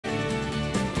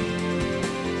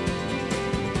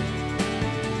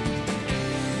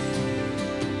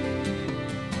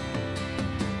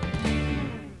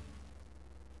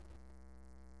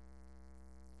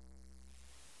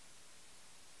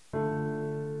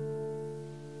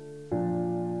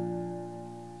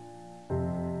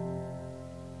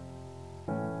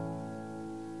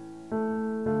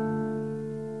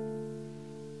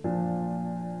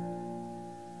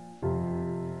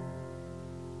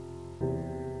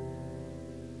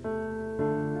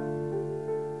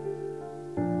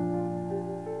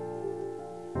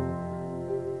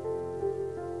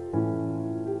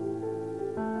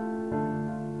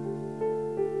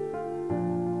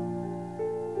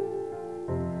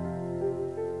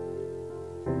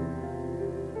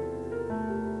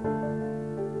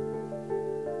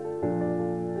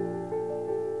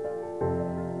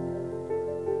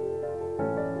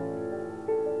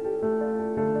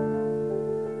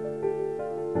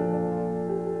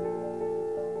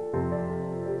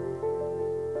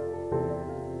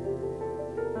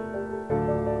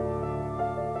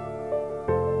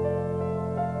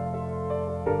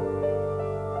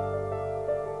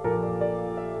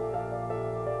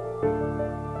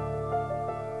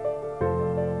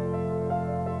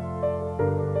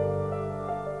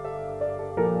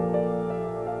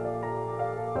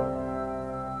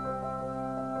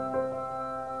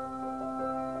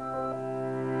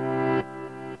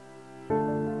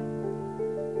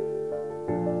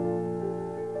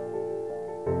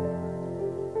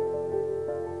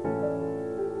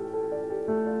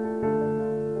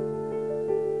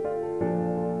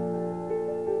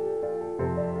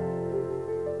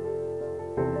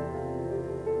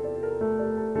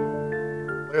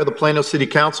declare the Plano City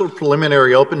Council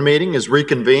preliminary open meeting is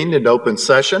reconvened in open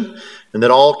session and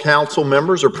that all council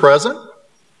members are present.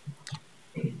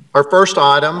 Our first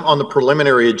item on the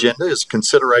preliminary agenda is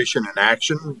consideration and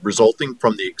action resulting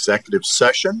from the executive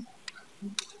session.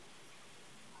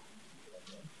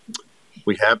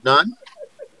 We have none.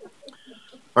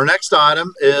 Our next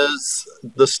item is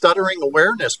the stuttering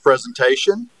awareness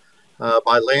presentation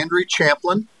by Landry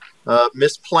Champlin,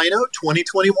 Miss Plano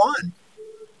 2021.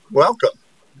 Welcome.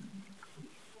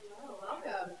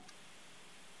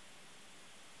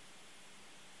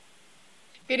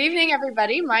 Good evening,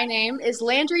 everybody. My name is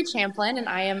Landry Champlin, and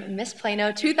I am Miss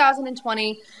Plano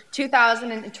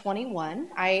 2020-2021.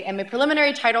 I am a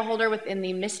preliminary title holder within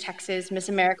the Miss Texas, Miss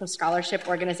America Scholarship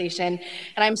Organization,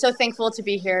 and I'm so thankful to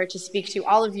be here to speak to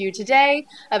all of you today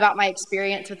about my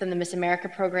experience within the Miss America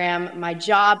program, my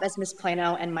job as Miss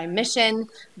Plano, and my mission,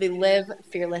 the Live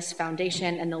Fearless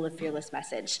Foundation and the Live Fearless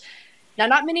message. Now,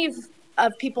 not many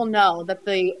of people know that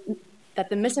the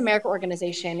Miss America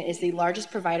organization is the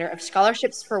largest provider of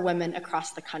scholarships for women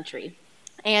across the country.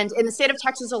 And in the state of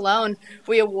Texas alone,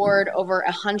 we award over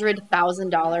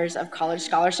 $100,000 of college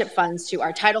scholarship funds to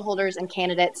our title holders and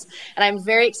candidates. And I'm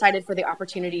very excited for the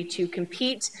opportunity to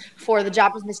compete for the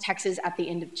job of Miss Texas at the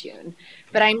end of June.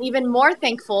 But I'm even more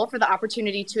thankful for the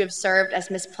opportunity to have served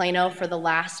as Miss Plano for the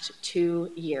last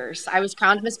 2 years. I was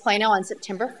crowned Miss Plano on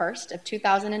September 1st of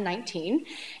 2019.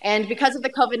 And because of the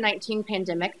COVID-19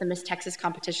 pandemic, the Miss Texas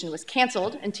competition was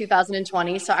canceled in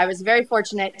 2020. So I was very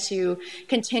fortunate to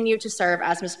continue to serve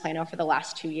as Miss Plano for the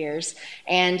last 2 years.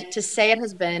 And to say it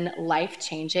has been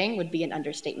life-changing would be an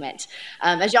understatement.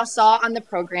 As y'all saw on the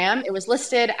program, it was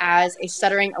listed as a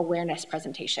stuttering awareness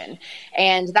presentation.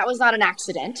 And that was not an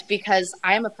accident because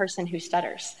I am a person who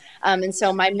stutters. And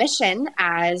so my mission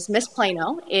as Miss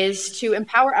Plano is to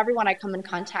empower everyone I come in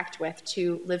contact with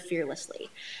to live fearlessly.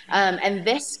 And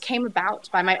this came about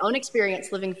by my own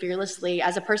experience living fearlessly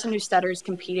as a person who stutters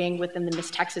competing within the Miss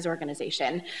Texas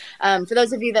organization. For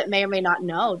those of you that may or may not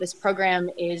know, this program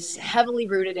is heavily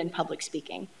rooted in public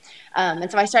speaking.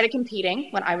 And so I started competing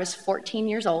when I was 14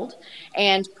 years old.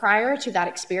 And prior to that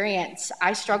experience,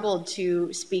 I struggled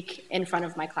to speak in front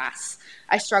of my class.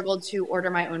 I struggled to order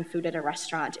my own food at a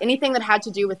restaurant. Anything that had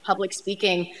to do with public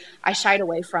speaking, I shied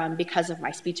away from because of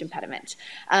my speech impediment.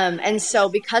 And so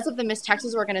because of the Miss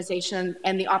Texas organization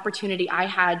and the opportunity I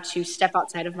had to step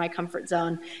outside of my comfort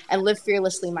zone and live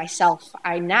fearlessly myself,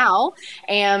 I now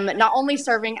am not only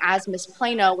serving as Miss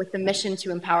Plano with the mission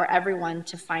to empower everyone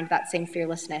to find that same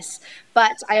fearlessness,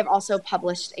 but I have also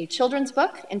published a children's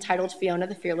book entitled Fiona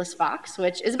the Fearless Fox,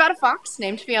 which is about a fox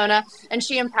named Fiona, and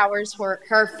she empowers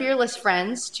her fearless friends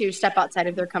to step outside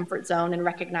of their comfort zone and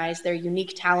recognize their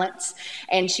unique talents,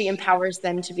 and she empowers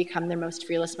them to become their most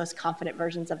fearless, most confident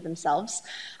versions of themselves.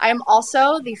 I am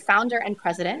also the founder and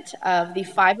president of the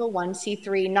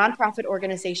 501c3 nonprofit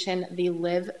organization, the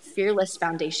Live Fearless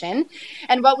Foundation,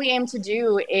 and what we aim to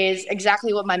do is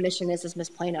exactly what my mission is as Miss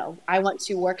Plano. I want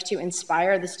to work to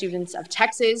inspire the students of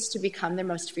Texas to become their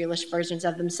most fearless versions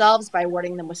of themselves by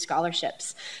awarding them with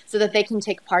scholarships so that they can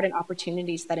take part in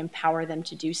opportunities that empower them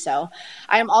to do so.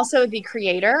 I am also the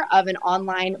creator of an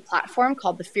online platform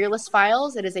called The Fearless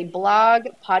Files. It is a blog,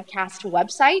 podcast,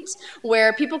 website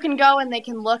where people can go and they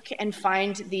can look and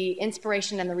find the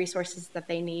inspiration and the resources that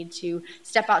they need to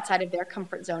step outside of their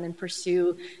comfort zone and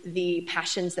pursue the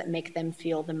passions that make them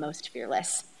feel the most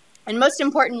fearless. And most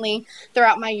importantly,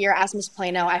 throughout my year as Miss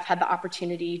Plano, I've had the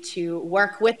opportunity to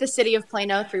work with the city of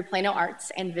Plano through Plano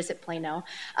Arts and Visit Plano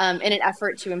in an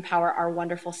effort to empower our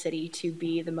wonderful city to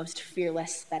be the most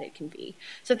fearless that it can be.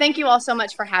 So thank you all so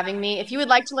much for having me. If you would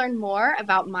like to learn more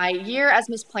about my year as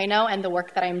Miss Plano and the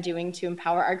work that I'm doing to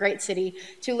empower our great city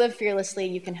to live fearlessly,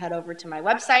 you can head over to my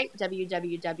website,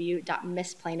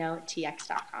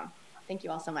 www.missplanotx.com. Thank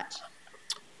you all so much.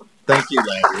 Thank you,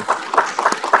 Landry.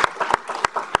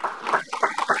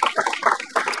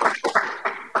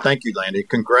 Thank you, Landy.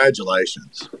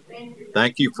 Congratulations.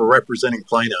 Thank you for representing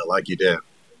Plano like you do.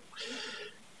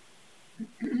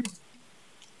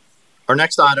 Our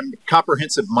next item,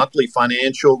 comprehensive monthly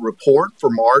financial report for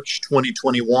March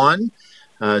 2021.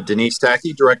 Denise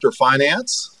Tackey, Director of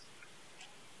Finance.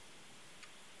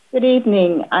 Good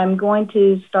evening. I'm going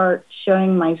to start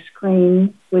showing my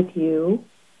screen with you.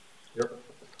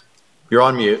 You're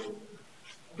on mute.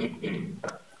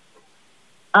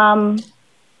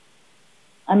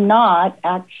 I'm not,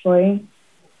 actually.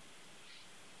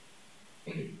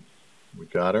 We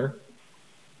got her.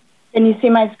 Can you see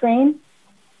my screen?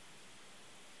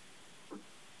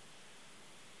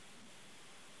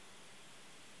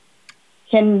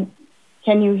 Can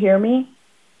you hear me?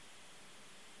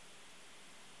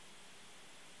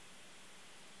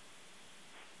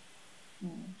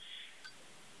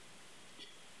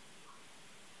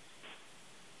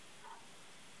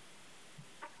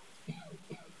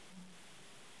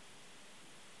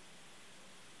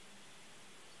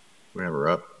 We have her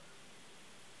up.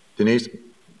 Denise,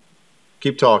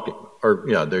 keep talking. Or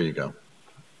yeah, there you go.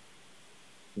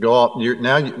 Go off.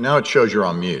 Now it shows you're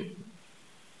on mute.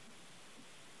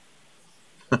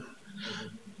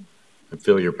 I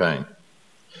feel your pain.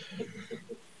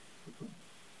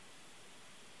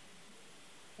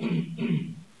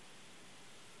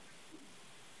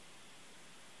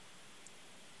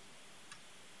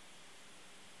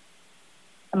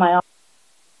 Am I on?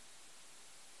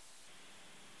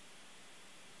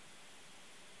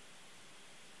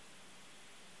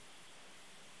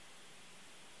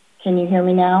 Can you hear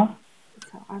me now?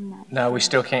 No, we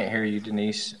still can't hear you,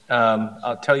 Denise.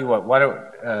 I'll tell you what, why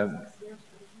don't,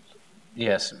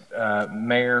 yes,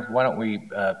 Mayor, why don't we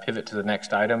pivot to the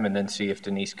next item and then see if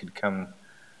Denise could come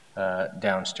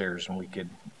downstairs and we could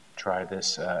try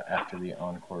this after the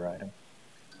encore item.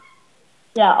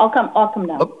 Yeah, I'll come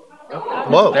down. Oh.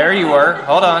 Whoa. There you were.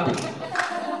 Hold on.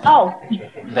 Oh.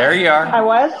 There you are. I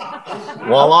was?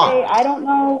 Voila. Okay, I don't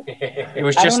know. It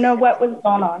was I just. don't know what was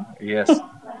going on. Yes.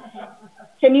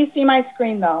 Can you see my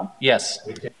screen though? Yes.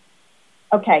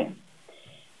 Okay.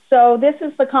 So this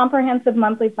is the comprehensive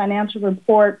monthly financial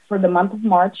report for the month of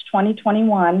March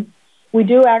 2021. We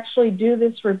do actually do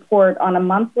this report on a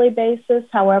monthly basis.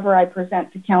 However, I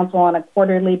present to council on a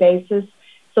quarterly basis.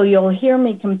 So you'll hear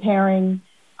me comparing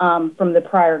from the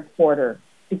prior quarter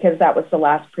because that was the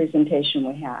last presentation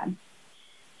we had.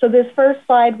 So this first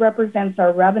slide represents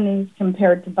our revenues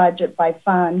compared to budget by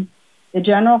fund. The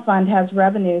general fund has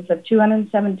revenues of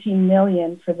 $217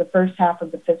 million for the first half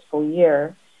of the fiscal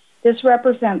year. This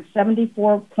represents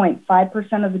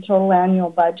 74.5% of the total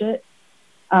annual budget.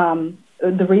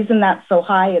 The reason that's so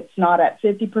high, it's not at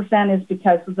 50%, is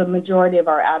because the majority of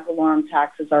our ad valorem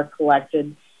taxes are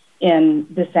collected in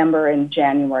December and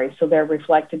January, so they're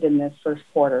reflected in this first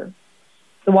quarter.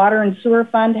 The Water and Sewer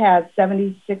Fund has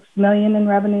 $76 million in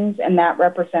revenues, and that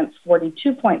represents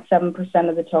 42.7%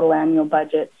 of the total annual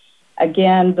budget.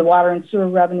 Again, the water and sewer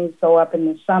revenues go up in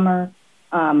the summer,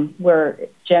 where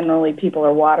generally people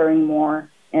are watering more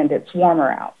and it's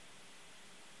warmer out.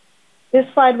 This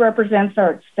slide represents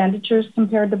our expenditures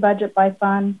compared to budget by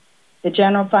fund. The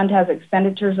general fund has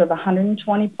expenditures of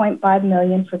 $120.5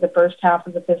 million for the first half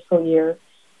of the fiscal year.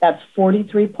 That's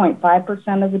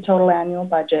 43.5% of the total annual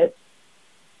budget.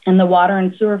 And the Water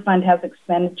and Sewer Fund has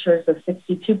expenditures of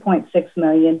 $62.6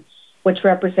 million, which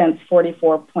represents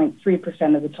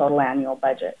 44.3% of the total annual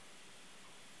budget.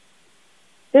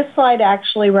 This slide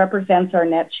actually represents our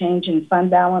net change in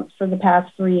fund balance for the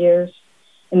past 3 years.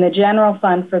 In the general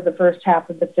fund for the first half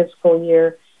of the fiscal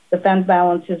year, the fund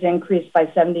balance has increased by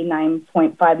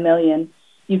 $79.5 million.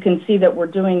 You can see that we're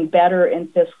doing better in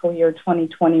fiscal year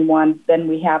 2021 than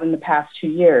we have in the past 2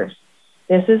 years.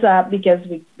 This is up because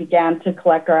we began to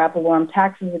collect our ad valorem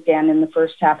taxes again in the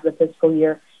first half of the fiscal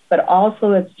year, but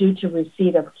also it's due to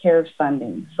receipt of CARES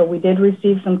funding. So we did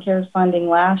receive some CARES funding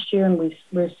last year, and we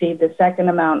received a second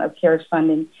amount of CARES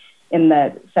funding in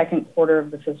the second quarter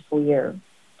of the fiscal year.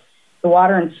 The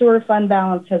Water and Sewer Fund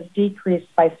balance has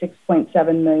decreased by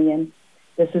 $6.7 million.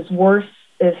 This is a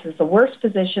worse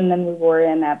position than we were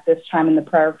in at this time in the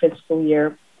prior fiscal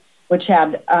year, which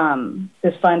had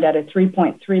this fund at a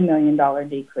 $3.3 million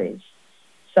decrease.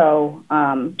 So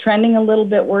trending a little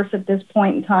bit worse at this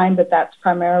point in time, but that's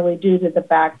primarily due to the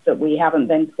fact that we haven't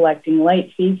been collecting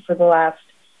late fees for the last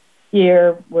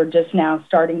year. We're just now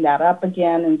starting that up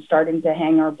again and starting to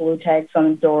hang our blue tags on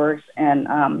the doors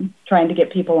and trying to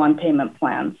get people on payment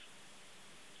plans.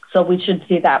 So we should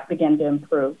see that begin to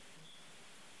improve.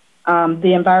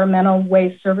 The Environmental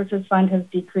Waste Services Fund has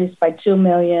decreased by $2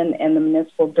 million, and the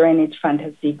Municipal Drainage Fund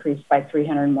has decreased by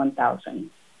 $301,000.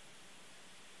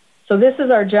 So this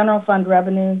is our general fund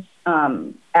revenues,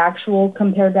 actual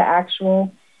compared to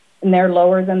actual, and they're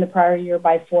lower than the prior year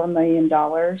by $4 million.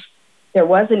 There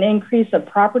was an increase of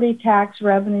property tax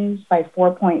revenues by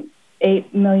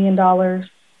 $4.8 million,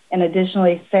 and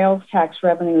additionally, sales tax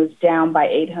revenue is down by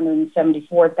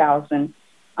 $874,000.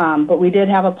 But we did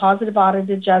have a positive audit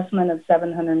adjustment of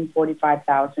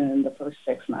 $745,000 in the first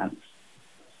 6 months.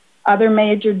 Other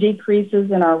major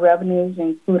decreases in our revenues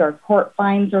include our court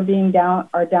fines are down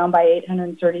by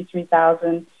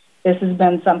 $833,000. This has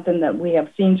been something that we have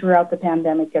seen throughout the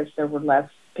pandemic as there were less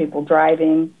people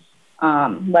driving,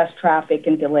 less traffic,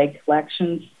 and delayed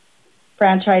collections.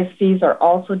 Franchise fees are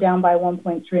also down by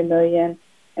 $1.3 million,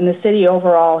 and the city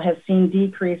overall has seen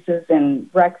decreases in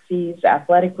rec fees,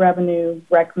 athletic revenue,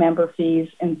 rec member fees,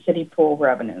 and city pool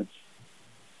revenues.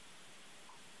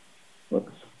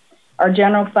 Whoops. Our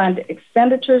general fund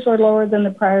expenditures are lower than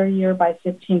the prior year by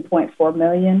 $15.4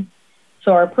 million.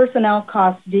 So our personnel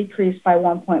costs decreased by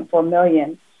 $1.4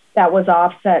 million. That was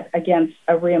offset against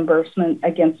a reimbursement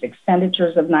against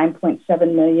expenditures of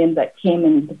 $9.7 million that came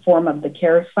in the form of the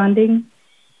CARES funding.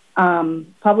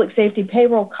 Public safety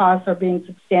payroll costs are being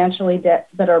substantially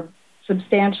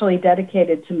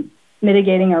dedicated to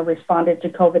mitigating or responded to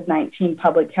COVID-19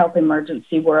 public health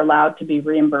emergency were allowed to be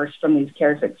reimbursed from these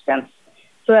CARES expenses.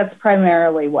 So that's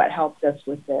primarily what helped us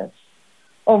with this.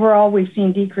 Overall, we've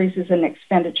seen decreases in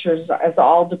expenditures as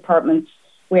all departments.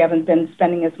 We haven't been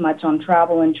spending as much on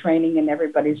travel and training, and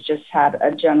everybody's just had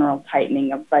a general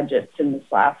tightening of budgets in this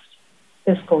last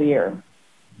fiscal year.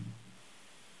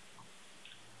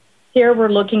 Here we're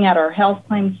looking at our health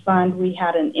claims fund. We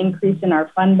had an increase in our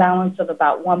fund balance of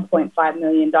about $1.5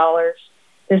 million.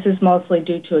 This is mostly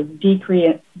due to a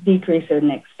decrease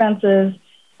in expenses.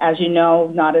 As you know,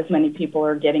 not as many people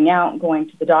are getting out and going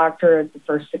to the doctor the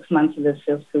first 6 months of this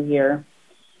fiscal year.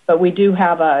 But we do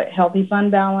have a healthy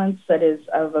fund balance that is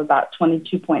of about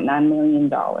 $22.9 million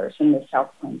in this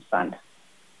health claims fund.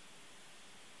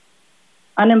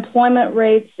 Unemployment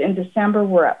rates in December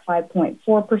were at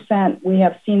 5.4%. We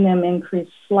have seen them increase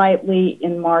slightly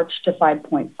in March to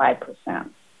 5.5%.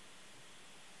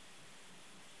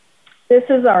 This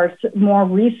is our more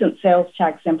recent sales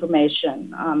tax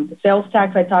information. The sales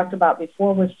tax I talked about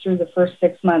before was through the first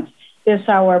 6 months. This,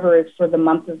 however, is for the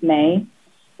month of May.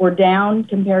 We're down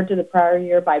compared to the prior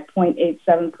year by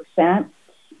 0.87%,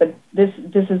 but this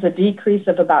is a decrease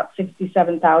of about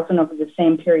 $67,000 over the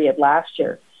same period last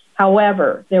year.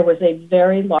 However, there was a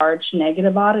very large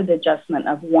negative audit adjustment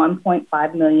of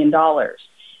 $1.5 million.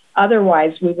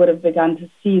 Otherwise, we would have begun to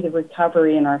see the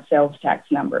recovery in our sales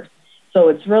tax numbers. So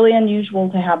it's really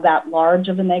unusual to have that large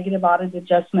of a negative audit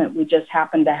adjustment. We just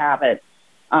happened to have it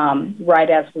right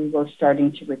as we were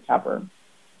starting to recover.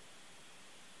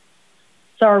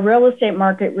 So our real estate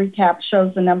market recap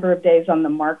shows the number of days on the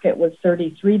market was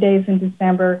 33 days in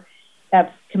December.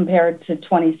 That's compared to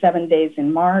 27 days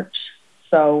in March.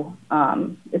 So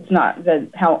it's not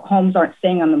how homes aren't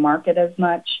staying on the market as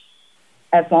long.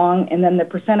 And then the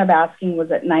percent of asking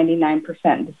was at 99%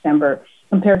 in December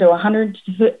compared to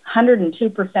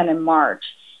 102% in March.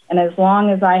 And as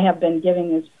long as I have been giving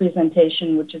this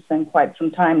presentation, which has been quite some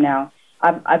time now,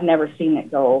 I've never seen it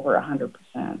go over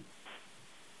 100%.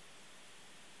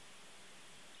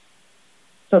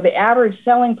 So the average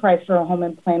selling price for a home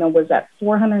in Plano was at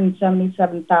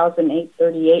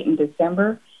 $477,838 in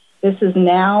December. This is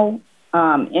now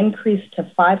increased to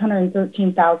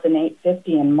 $513,850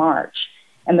 in March.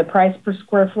 And the price per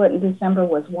square foot in December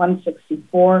was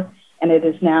 $164, and it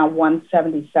is now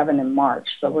 $177 in March.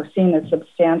 So we're seeing a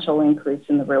substantial increase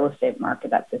in the real estate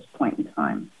market at this point in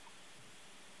time.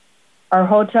 Our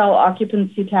hotel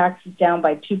occupancy tax is down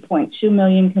by $2.2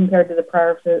 million compared to the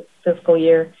prior fiscal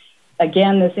year.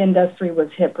 Again, this industry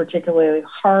was hit particularly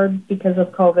hard because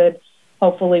of COVID.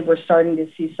 Hopefully, we're starting to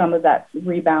see some of that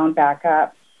rebound back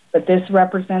up. But this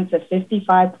represents a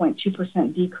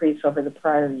 55.2% decrease over the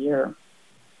prior year.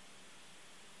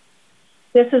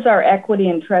 This is our equity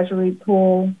and treasury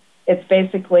pool. It's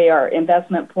basically our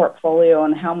investment portfolio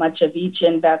and how much of each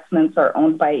investments are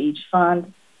owned by each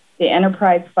fund. The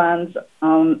enterprise funds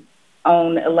own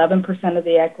 11% of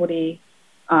the equity.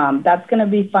 That's going to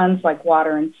be funds like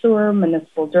water and sewer,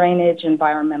 municipal drainage,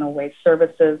 environmental waste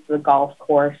services, the golf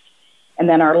course. And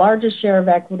then our largest share of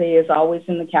equity is always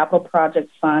in the capital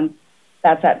projects fund.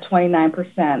 That's at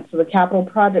 29%. So the capital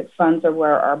projects funds are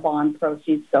where our bond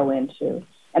proceeds go into.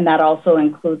 And that also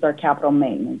includes our capital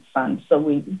maintenance fund. So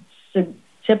we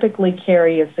typically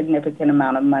carry a significant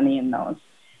amount of money in those.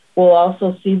 We'll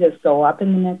also see this go up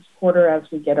in the next quarter as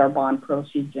we get our bond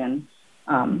proceeds in.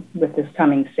 With this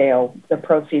coming sale, the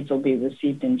proceeds will be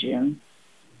received in June.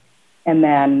 And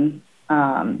then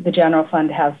the general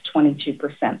fund has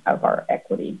 22% of our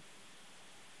equity.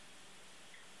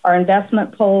 Our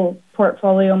investment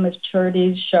portfolio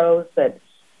maturities shows that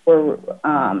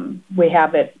we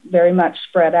have it very much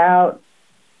spread out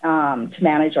to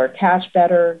manage our cash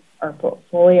better. Our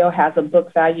portfolio has a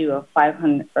book value of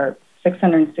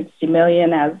 $660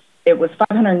 million as it was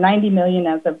 $590 million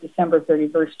as of December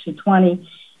 31st, 2020.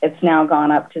 It's now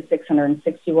gone up to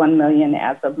 $661 million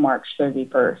as of March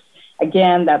 31st.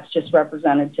 Again, that's just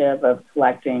representative of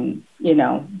collecting,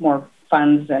 more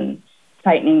funds and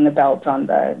tightening the belt on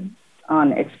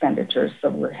expenditures. So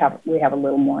we have a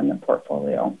little more in the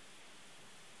portfolio.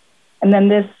 And then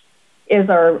this is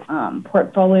our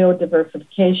portfolio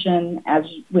diversification. As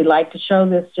we like to show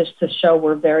this, just to show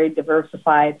we're very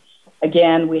diversified.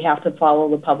 Again, we have to follow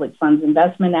the Public Funds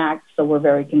Investment Act, so we're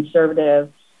very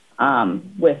conservative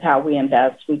with how we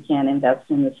invest. We can't invest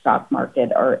in the stock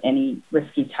market or any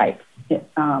risky type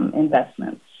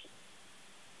investments.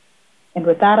 And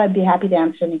with that, I'd be happy to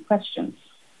answer any questions.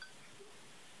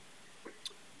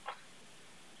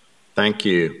 Thank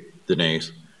you,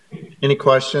 Denise. Any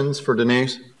questions for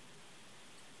Denise?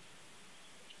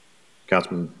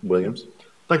 Councilman Williams.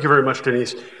 Thank you very much,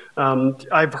 Denise.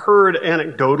 I've heard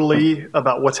anecdotally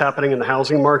about what's happening in the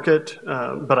housing market,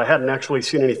 but I hadn't actually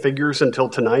seen any figures until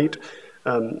tonight.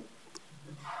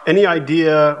 Any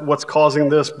idea what's causing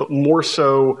this, but more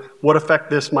so what effect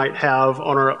this might have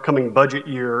on our upcoming budget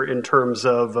year in terms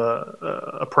of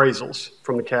appraisals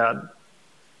from the CAD?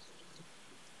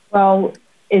 Well,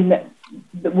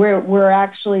 we're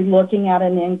actually looking at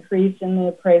an increase in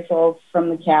the appraisals from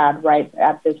the CAD right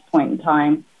at this point in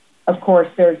time. Of course,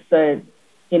 there's the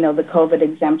COVID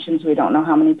exemptions. We don't know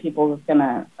how many people are going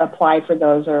to apply for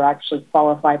those or actually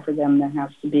qualify for them. There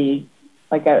has to be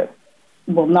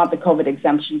not the COVID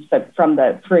exemptions, but from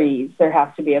the freeze, there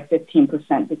has to be a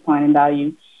 15% decline in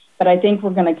value. But I think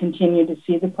we're going to continue to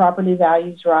see the property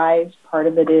values rise. Part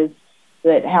of it is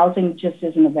that housing just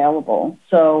isn't available.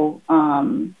 So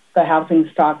the housing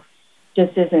stock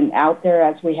just isn't out there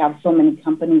as we have so many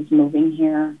companies moving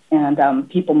here and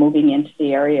people moving into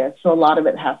the area. So a lot of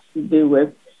it has to do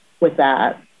with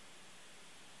that.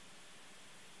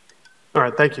 All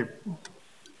right, thank you.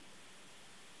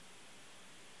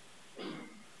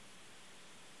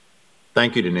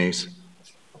 Thank you, Denise.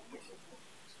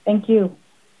 Thank you.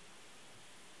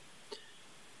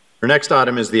 Our next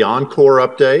item is the Encore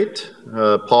update.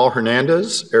 Paul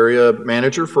Hernandez, Area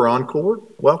Manager for Encore.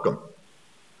 Welcome.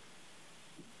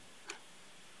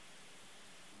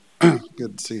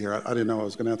 Good to see you here. I didn't know I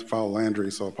was going to have to follow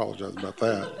Landry, so I apologize about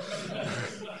that.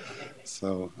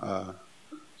 So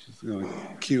just going to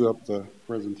cue up the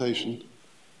presentation.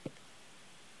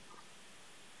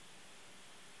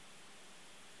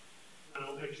 I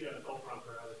don't think she had a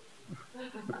teleprompter out.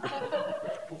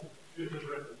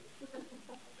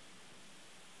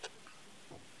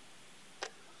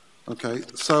 Okay,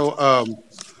 so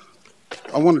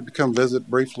I wanted to come visit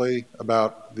briefly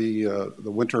about the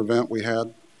winter event we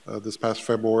had this past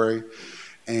February,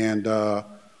 and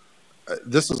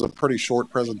this is a pretty short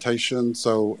presentation.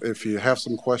 So if you have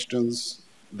some questions,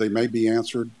 they may be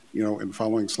answered, in the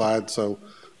following slides. So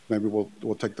maybe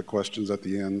we'll take the questions at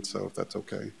the end. So if that's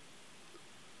okay.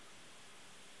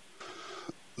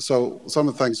 So some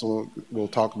of the things we'll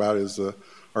talk about is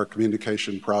our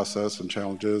communication process and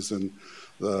challenges and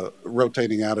the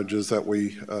rotating outages that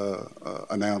we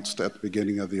announced at the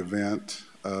beginning of the event.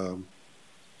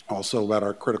 Also about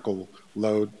our critical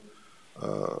load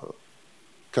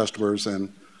customers,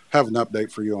 and have an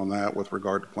update for you on that with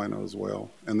regard to Plano as well.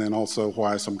 And then also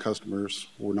why some customers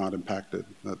were not impacted.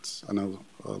 I know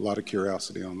a lot of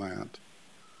curiosity on that.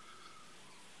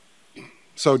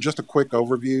 So just a quick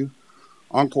overview.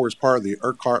 Encore is part of the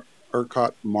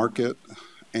ERCOT market,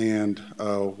 and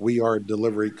we are a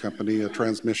delivery company, a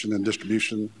transmission and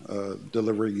distribution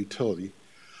delivery utility.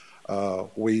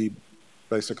 We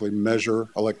basically measure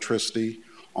electricity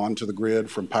onto the grid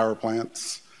from power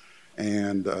plants,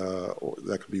 and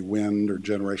that could be wind or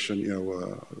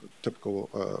generation,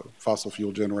 typical fossil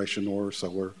fuel generation or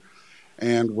solar.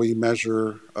 And we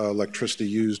measure electricity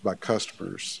used by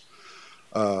customers.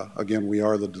 Again, we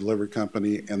are the delivery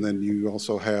company, and then you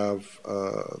also have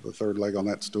the third leg on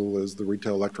that stool is the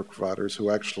retail electric providers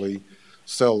who actually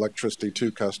sell electricity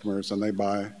to customers, and they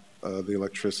buy the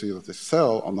electricity that they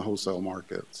sell on the wholesale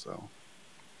market. So,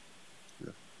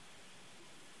 yeah.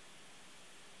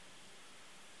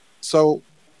 So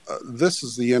this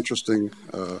is the interesting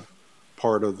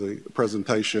part of the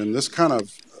presentation. This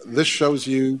shows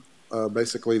you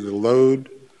basically the load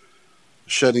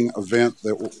shedding event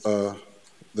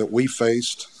that we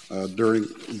faced during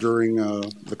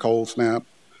the cold snap.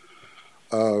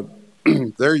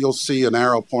 There you'll see an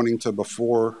arrow pointing to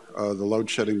before the load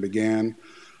shedding began,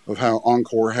 of how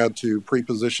Encore had to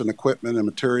pre-position equipment and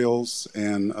materials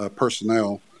and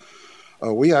personnel.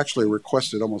 We actually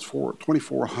requested almost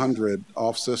 2,400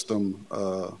 off-system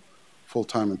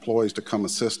full-time employees to come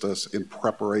assist us in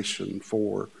preparation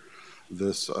for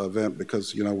this event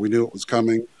because, we knew it was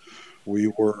coming.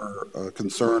 We were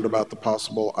concerned about the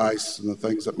possible ice and the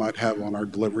things that might have on our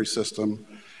delivery system.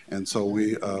 And so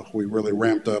we really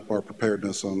ramped up our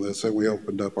preparedness on this, and we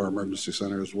opened up our emergency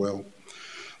center as well.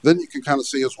 Then you can kind of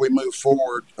see as we move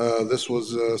forward, this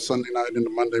was Sunday night into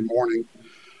Monday morning,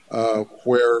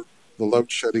 where the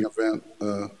load shedding event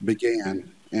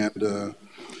began. And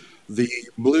the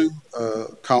blue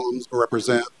columns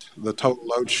represent the total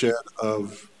load shed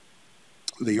of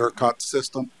the ERCOT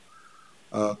system.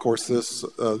 Of course, this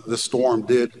storm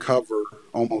did cover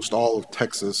almost all of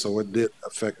Texas, so it did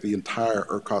affect the entire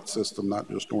ERCOT system, not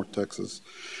just North Texas.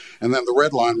 And then the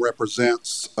red line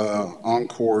represents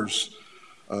Encore's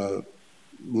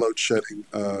load shedding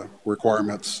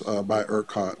requirements by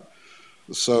ERCOT.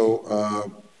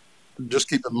 So just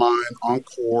keep in mind,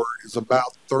 Encore is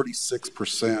about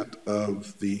 36%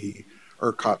 of the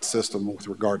ERCOT system with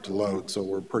regard to load, so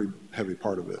we're a pretty heavy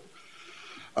part of it.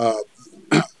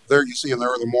 There you see in the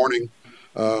early morning,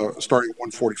 starting at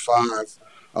 1:45,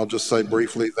 I'll just say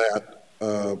briefly that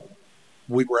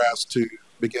we were asked to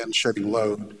begin shedding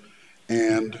load,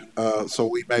 and so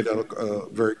we made a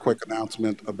very quick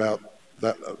announcement about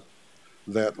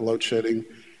that load shedding,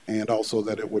 and also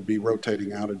that it would be rotating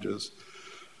outages.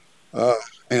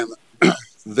 And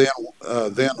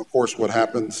then of course what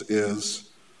happens is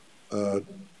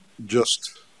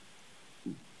just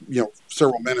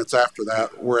several minutes after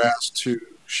that, we're asked to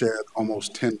shed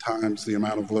almost 10 times the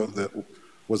amount of load that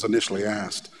was initially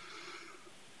asked.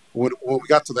 When we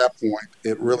got to that point,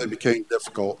 it really became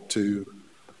difficult to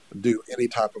do any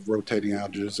type of rotating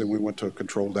outages, and we went to a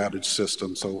controlled outage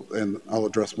system. So, and I'll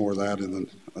address more of that in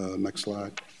the next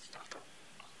slide.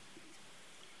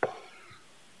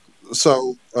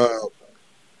 So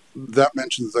that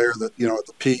mentions there that at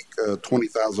the peak,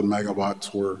 20,000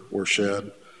 megawatts were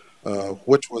shed,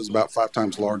 which was about 5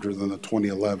 times larger than the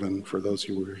 2011. For those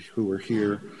who were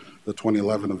here, the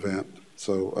 2011 event.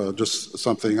 So just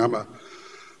something. I'm a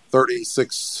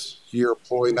 36-year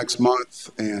employee next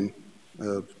month, and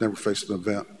never faced an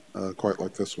event quite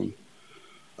like this one.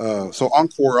 So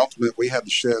Encore, ultimately, we had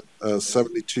to shed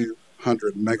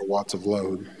 7,200 megawatts of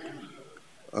load.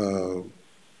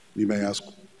 You may ask,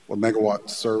 a megawatt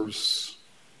serves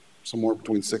somewhere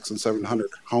between 600 and 700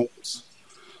 homes.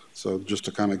 So just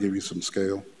to kind of give you some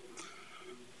scale.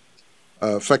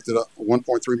 Affected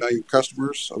 1.3 million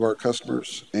customers of our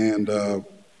customers, and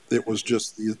it was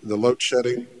just the load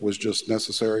shedding was just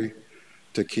necessary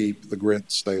to keep the grid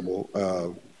stable.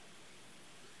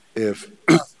 If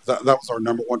that was our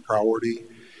number one priority.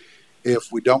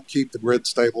 If we don't keep the grid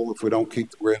stable, if we don't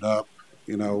keep the grid up,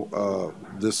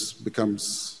 this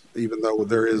becomes, even though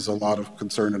there is a lot of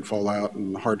concern and fallout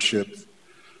and hardship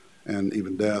and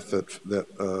even death that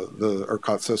the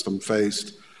ERCOT system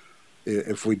faced,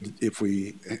 if we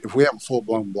have a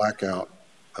full-blown blackout,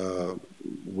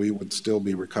 we would still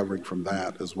be recovering from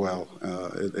that as well.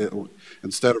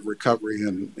 Instead of recovery,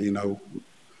 and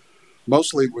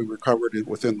mostly we recovered it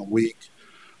within the week.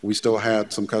 We still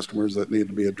had some customers that needed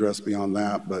to be addressed beyond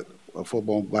that, but a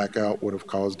full-blown blackout would have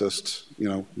caused us,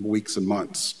 weeks and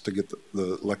months to get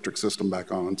the electric system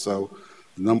back on. So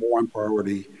the number one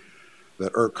priority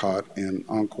that ERCOT and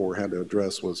Encore had to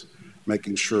address was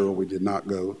making sure we did not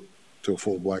go to a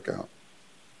full blackout.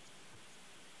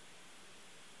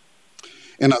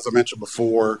 And as I mentioned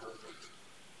before,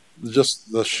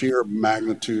 just the sheer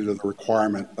magnitude of the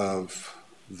requirement of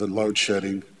the load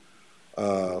shedding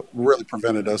really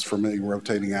prevented us from any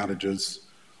rotating outages.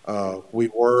 We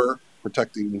were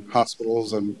protecting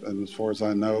hospitals, and as far as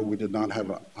I know, we did not have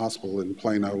a hospital in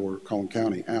Plano or Collin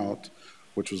County out,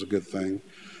 which was a good thing.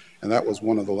 And that was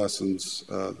one of the lessons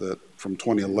that from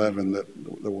 2011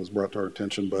 that was brought to our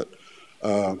attention. But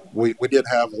we did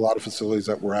have a lot of facilities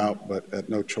that were out, but at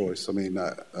no choice. I mean,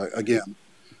 again,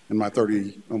 in my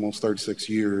almost 36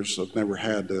 years, I've never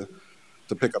had to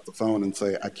pick up the phone and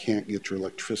say, I can't get your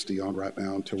electricity on right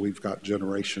now until we've got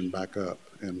generation back up.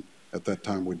 And at that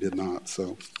time, we did not.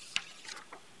 So,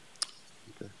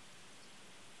 okay.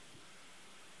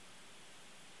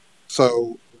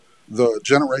 So the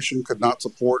generation could not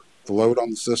support the load on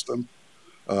the system.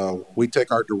 We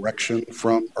take our direction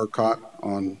from ERCOT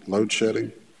on load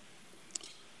shedding,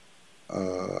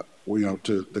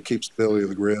 to keep stability of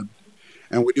the grid.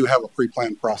 And we do have a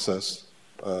pre-planned process.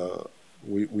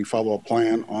 We follow a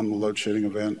plan on the load shedding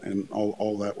event, and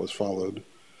all that was followed.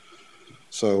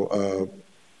 So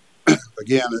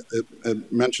again,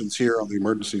 it mentions here on the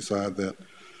emergency side that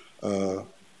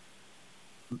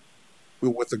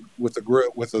with the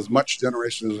grid, with as much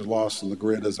generation as lost in the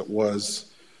grid as it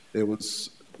was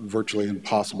virtually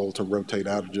impossible to rotate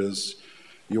outages.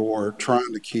 You're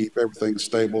trying to keep everything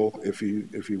stable. If you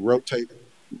rotate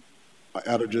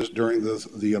outages during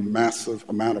the massive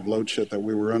amount of load shed that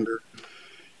we were under,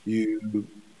 you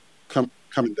come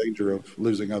in danger of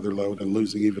losing other load and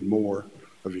losing even more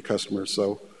of your customers.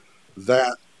 So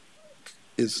that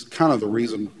is kind of the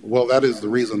reason, that is the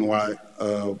reason why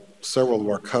several of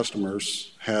our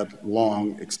customers had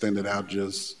long extended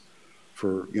outages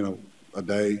for, a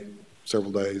day,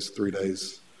 several days, 3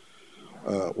 days.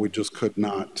 We just could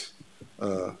not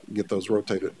get those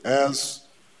rotated. As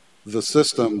the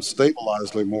system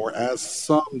stabilized more, as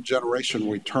some generation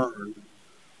returned,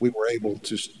 we were able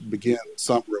to begin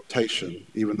some rotation,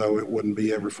 even though it wouldn't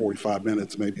be every 45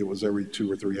 minutes, maybe it was every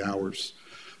 2 or 3 hours.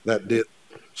 That did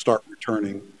start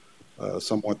returning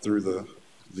somewhat through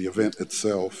the event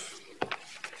itself.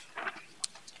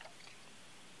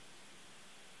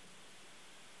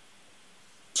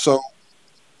 So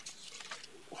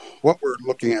what we're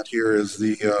looking at here is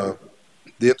the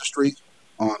industry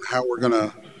on how we're going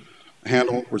to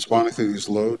handle responding to these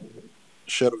load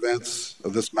shed events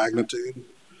of this magnitude.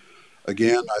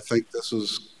 Again, I think this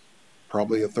is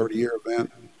probably a 30-year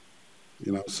event,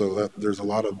 you know, so that there's a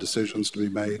lot of decisions to be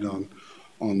made on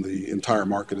the entire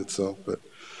market itself. But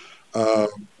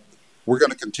we're going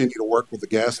to continue to work with the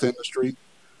gas industry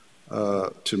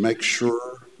to make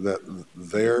sure that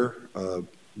they're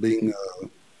being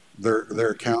their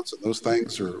accounts and those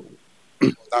things are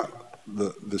not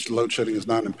this load shedding is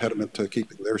not an impediment to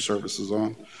keeping their services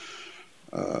on.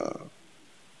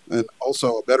 And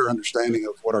also a better understanding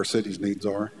of what our city's needs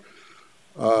are.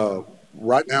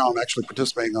 Right now, I'm actually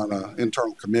participating on an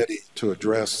internal committee to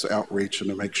address outreach and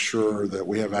to make sure that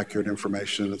we have accurate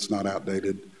information, it's not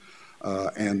outdated,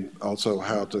 and also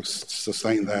how to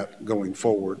sustain that going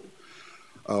forward.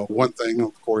 One thing,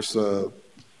 of course,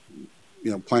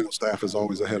 Plano staff is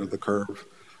always ahead of the curve.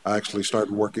 I actually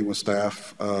started working with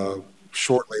staff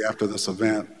shortly after this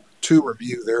event to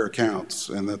review their accounts,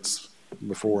 and that's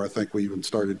before I think we even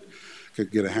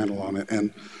could get a handle on it.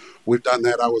 And we've done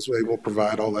that. I was able to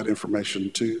provide all that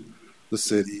information to the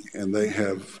city, and they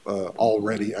have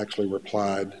already actually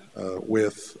replied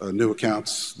with new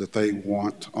accounts that they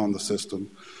want on the system.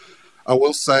 I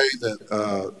will say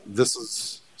that this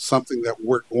is something that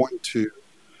we're going to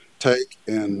take,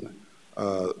 and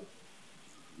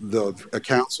the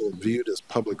accounts are viewed as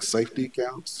public safety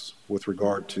accounts with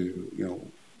regard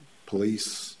to,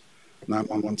 police,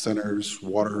 911 centers,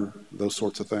 water, those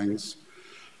sorts of things.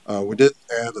 We did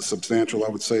add a substantial, I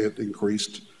would say it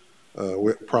increased,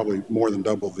 probably more than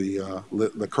double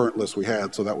the current list we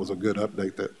had, so that was a good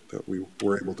update that we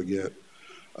were able to get.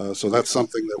 So that's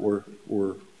something that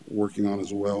we're working on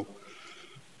as well.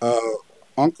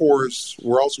 Encore's,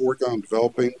 we're also working on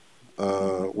developing.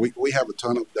 We have a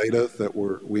ton of data that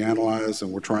we analyze,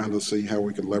 and we're trying to see how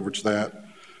we can leverage that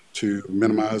to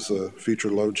minimize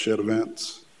future load shed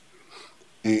events.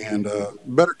 And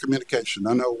better communication.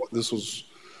 I know this was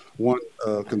one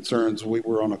concerns. We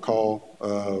were on a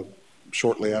call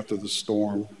shortly after the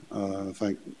storm. I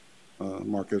thank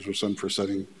Mark Israelson for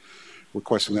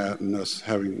requesting that, and us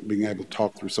being able to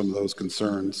talk through some of those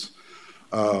concerns.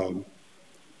 At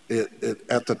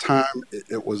the time,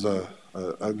 it was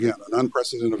again an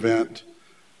unprecedented event,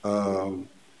 and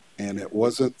it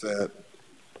wasn't that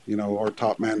our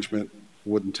top management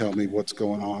wouldn't tell me what's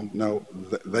going on. No,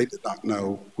 they did not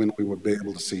know when we would be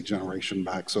able to see generation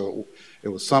back. So it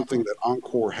was something that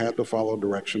Encore had to follow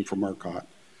direction from ERCOT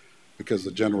because the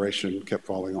generation kept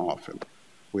falling off, and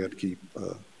we had to keep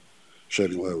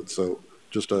shedding load. So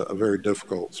just a very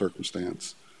difficult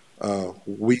circumstance.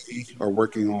 We are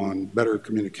working on better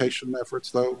communication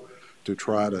efforts, though, to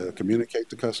try to communicate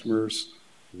to customers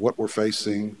what we're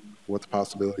facing, what the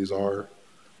possibilities are.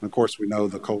 And of course, we know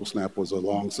the cold snap was a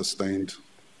long sustained,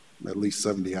 at least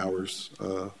 70 hours,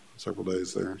 several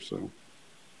days there. So,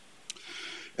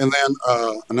 and then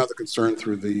another concern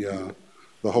through the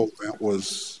whole event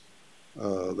was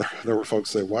there were folks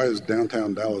say, "Why is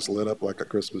downtown Dallas lit up like a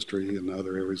Christmas tree?" and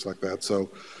other areas like that. So,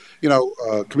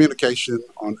 communication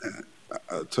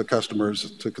to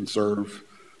customers to conserve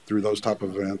through those type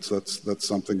of events. That's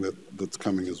something that's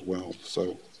coming as well.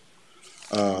 So.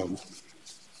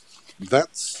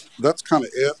 That's kind of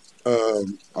it.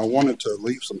 I wanted to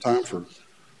leave some time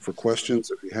for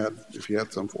questions if you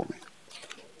had some for me.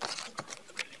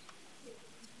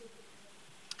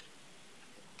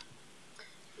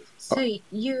 So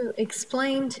you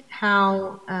explained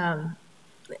how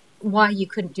why you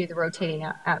couldn't do the rotating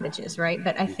outages, right?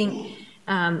 But I think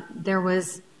there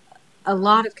was a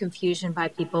lot of confusion by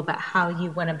people about how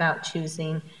you went about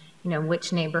choosing,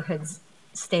 which neighborhoods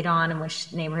stayed on and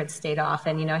which neighborhoods stayed off.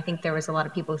 And, I think there was a lot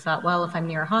of people who thought, well, if I'm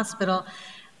near a hospital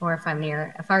or if I'm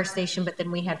near a fire station, but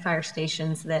then we had fire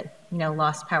stations that,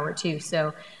 lost power too.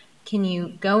 So can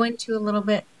you go into a little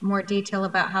bit more detail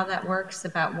about how that works,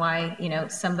 about why,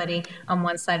 somebody on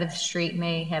one side of the street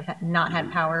may have not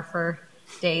had power for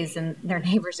days and their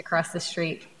neighbors across the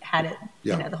street had it,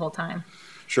 the whole time?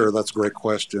 Sure, that's a great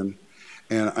question.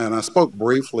 And I spoke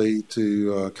briefly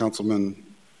to Councilman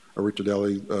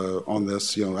Ricciardelli on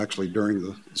this, actually during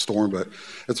the storm, but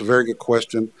it's a very good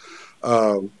question.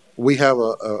 We have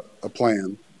a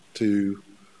plan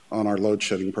on our load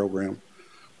shedding program,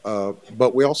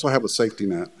 but we also have a safety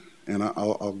net. and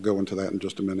I'll go into that in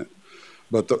just a minute.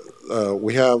 But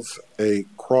we have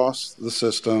across the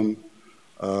system,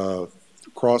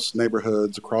 across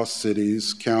neighborhoods, across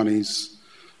cities, counties,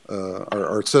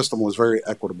 our system was very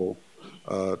equitable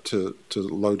to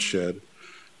load shed.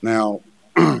 Now,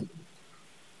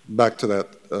 back to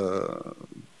that,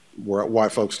 why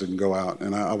folks didn't go out,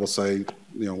 and I will say,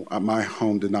 my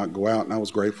home did not go out, and I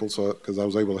was grateful because I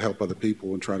was able to help other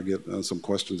people and try to get some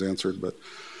questions answered. But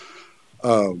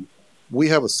we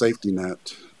have a safety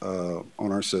net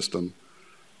on our system.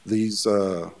 These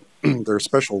there are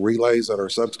special relays at our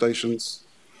substations.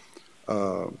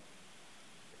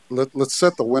 Let's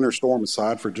set the winter storm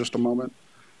aside for just a moment.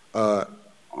 On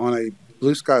a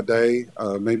blue sky day,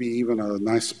 maybe even a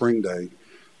nice spring day,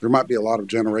 there might be a lot of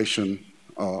generation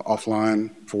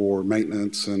offline for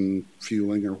maintenance and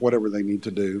fueling or whatever they need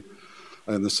to do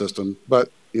in the system.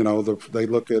 But they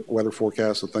look at weather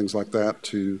forecasts and things like that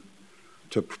to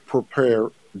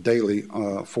prepare daily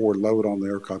for load on the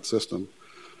ERCOT system.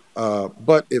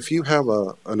 But if you have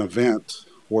an event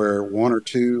where one or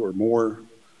two or more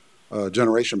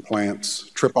generation plants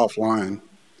trip offline,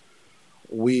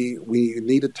 we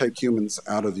need to take humans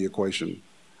out of the equation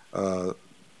to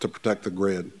protect the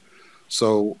grid.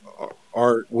 So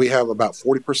we have about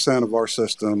 40% of our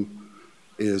system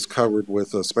is covered with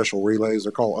special relays.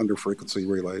 They're called under-frequency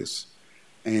relays.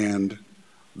 And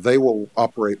they will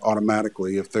operate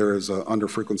automatically if there is an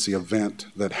under-frequency event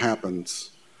that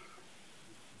happens.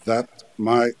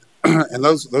 And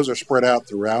those are spread out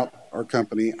throughout our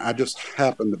company. I just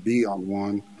happened to be on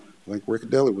one. I think Rick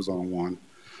Daly was on one.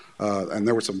 And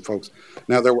there were some folks.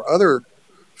 Now, there were other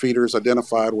feeders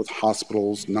identified with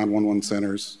hospitals, 911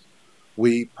 centers.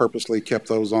 We purposely kept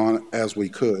those on as we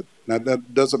could. Now,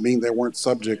 that doesn't mean they weren't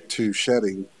subject to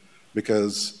shedding,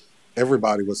 because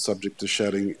everybody was subject to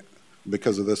shedding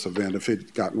because of this event, if it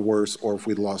had gotten worse or if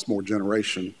we'd lost more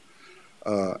generation.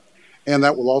 And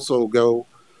that will also go,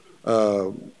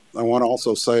 I want to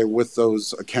also say, with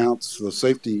those accounts,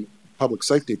 the public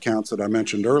safety accounts that I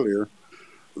mentioned earlier,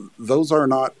 those are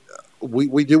not,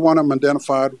 we do want them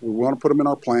identified, we want to put them in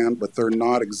our plan, but they're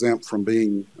not exempt from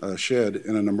being shed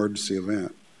in an emergency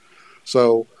event.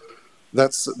 So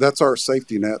that's our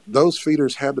safety net. Those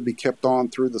feeders had to be kept on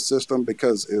through the system,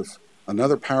 because if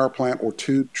another power plant or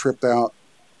two tripped out,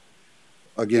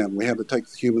 again, we had to take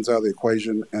the humans out of the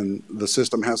equation, and the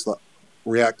system has to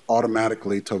react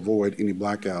automatically to avoid any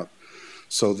blackout.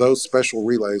 So those special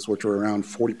relays, which are around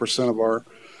 40% of our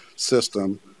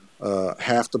system,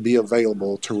 have to be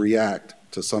available to react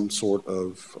to some sort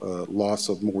of loss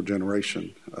of more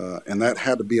generation, and that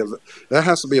has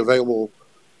to be available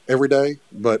every day,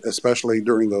 but especially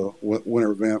during the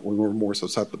winter event when we're more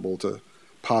susceptible to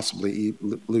possibly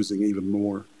losing even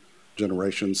more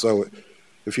generation. So,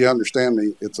 if you understand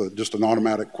me, it's just an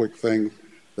automatic, quick thing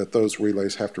that those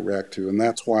relays have to react to, and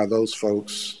that's why those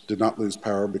folks did not lose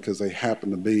power, because they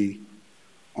happen to be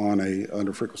on a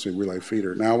under-frequency relay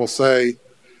feeder. Now, I will say,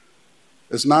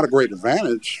 it's not a great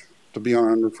advantage to be on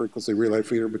an under-frequency relay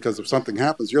feeder, because if something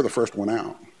happens, you're the first one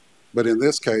out. But in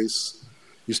this case,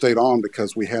 you stayed on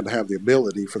because we had to have the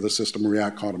ability for the system to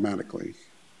react automatically,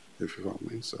 if you follow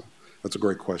me. So that's a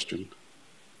great question.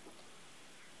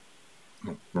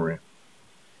 Maria.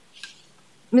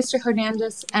 Mr.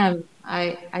 Hernandez,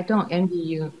 I don't envy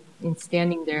you in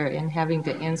standing there and having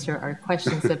to answer our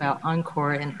questions about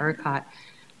Encore and ERCOT,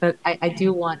 but I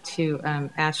do want to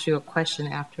ask you a question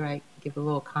after I give a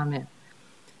little comment.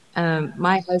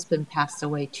 My husband passed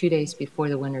away 2 days before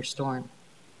the winter storm,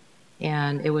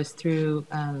 and it was through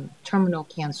terminal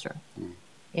cancer,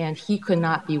 and he could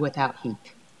not be without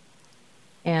heat.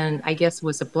 And I guess it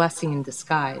was a blessing in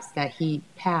disguise that he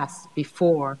passed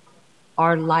before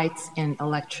our lights and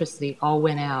electricity all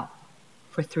went out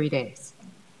for 3 days.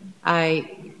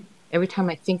 Every time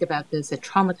I think about this, it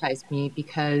traumatized me,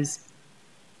 because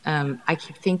I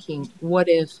keep thinking, what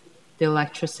if the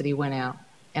electricity went out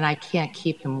and I can't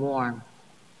keep him warm?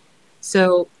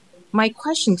 So my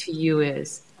question to you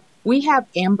is, we have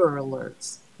Amber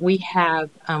Alerts. We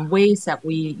have ways that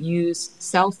we use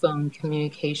cell phone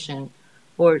communication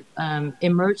or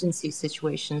emergency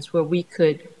situations where we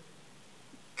could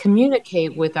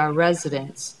communicate with our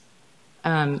residents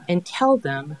and tell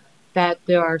them that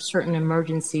there are certain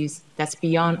emergencies that's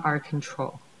beyond our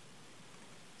control.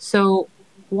 So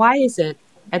why is it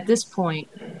at this point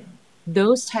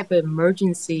those type of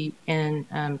emergency and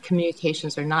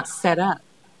communications are not set up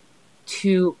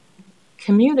to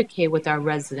communicate with our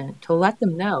resident, to let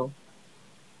them know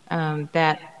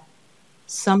that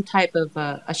some type of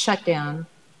a shutdown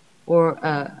or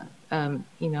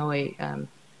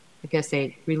I guess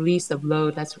a release of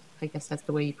load, I guess that's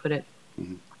the way you put it,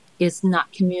 is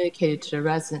not communicated to the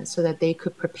residents so that they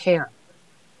could prepare.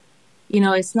 You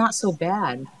know, it's not so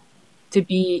bad to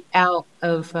be out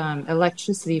of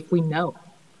electricity if we know.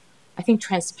 I think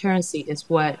transparency is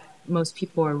what most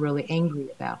people are really angry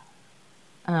about.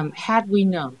 Had we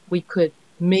known, we could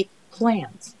make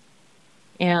plans.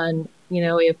 And, you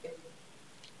know,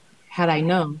 had I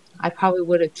known, I probably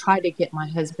would have tried to get my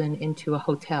husband into a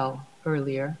hotel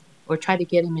earlier or tried to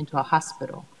get him into a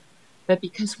hospital. But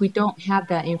because we don't have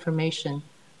that information,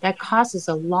 that causes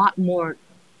a lot more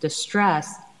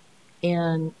distress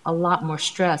and a lot more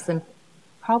stress and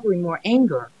probably more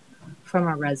anger from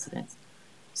our residents.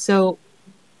 So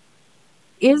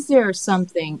is there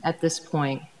something at this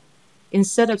point,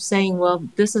 instead of saying, well,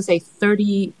 this is a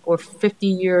 30 or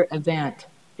 50-year event,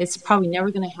 it's probably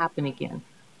never going to happen again.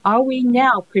 Are we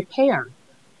now prepared?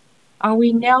 Are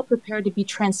we now prepared to be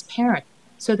transparent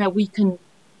so that we can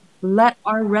let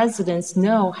our residents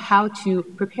know how to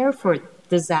prepare for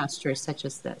disasters such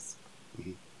as this?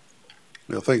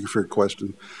 Well, thank you for your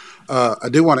question. I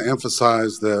do want to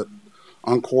emphasize that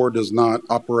Encore does not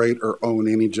operate or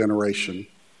own any generation.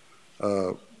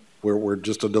 We're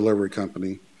just a delivery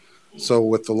company. So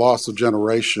with the loss of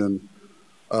generation,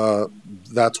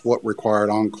 that's what required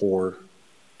Encore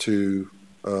to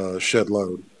shed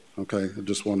load. Okay, I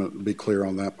just want to be clear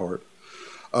on that part.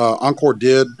 Encore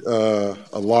did a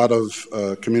lot of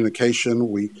communication.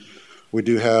 We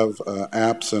do have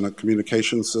apps and a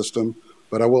communication system,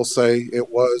 but I will say it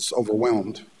was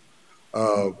overwhelmed.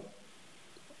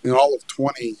 In all of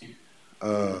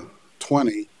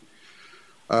 2020,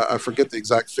 I forget the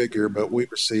exact figure, but we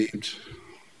received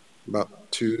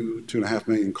about 2.5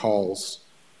 million calls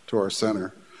to our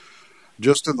center.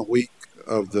 Just in the week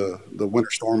of the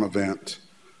winter storm event,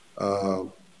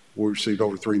 we received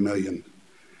over 3 million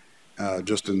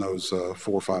just in those 4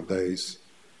 or 5 days.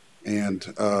 And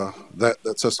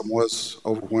that system was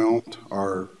overwhelmed.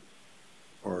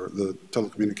 The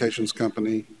telecommunications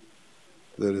company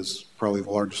that is probably the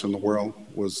largest in the world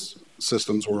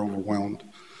systems were overwhelmed.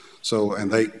 So, and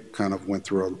they kind of went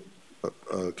through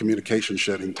a communication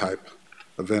shedding type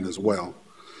event as well.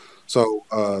 So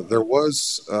there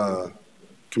was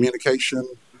communication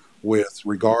with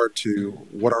regard to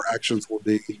what our actions will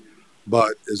be,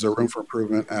 but is there room for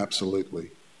improvement?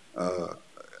 Absolutely.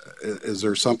 Is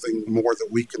there something more that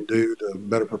we can do to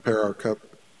better prepare our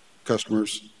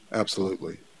customers?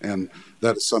 Absolutely. And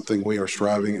that is something we are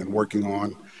striving and working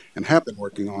on and have been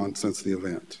working on since the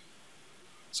event.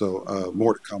 So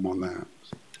more to come on that.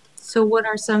 So what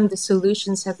are some of the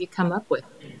solutions have you come up with?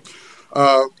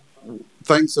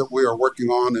 Things that we are working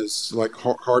on is like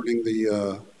hardening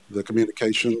the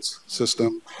communications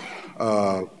system.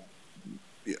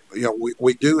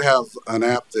 We do have an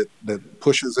app that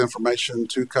pushes information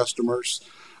to customers.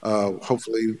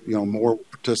 Hopefully, more will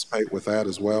participate with that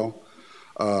as well.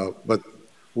 But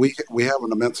we have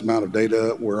an immense amount of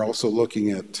data. We're also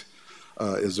looking at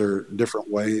is there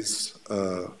different ways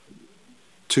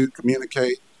to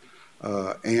communicate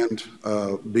and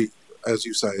be, as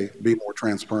you say, be more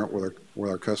transparent with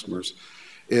our customers.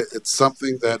 It's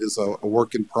something that is a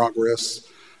work in progress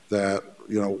that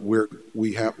we were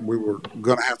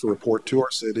going to have to report to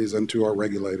our cities and to our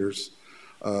regulators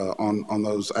on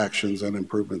those actions and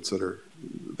improvements that are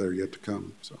yet to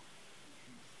come. So,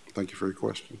 thank you for your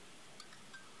question.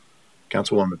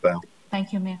 Councilwoman Bell.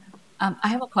 Thank you, Mayor. I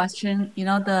have a question.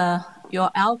 Your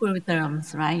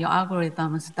algorithms, right? Your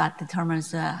algorithms that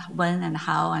determines when and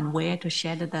how and where to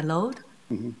shed the load.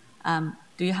 Mm-hmm.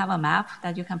 Do you have a map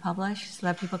that you can publish so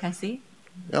that people can see?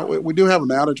 Yeah, we do have an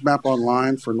outage map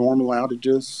online for normal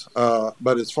outages,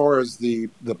 but as far as the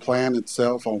plan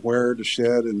itself on where to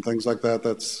shed and things like that,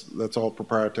 that's all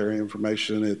proprietary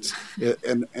information.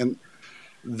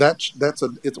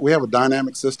 We have a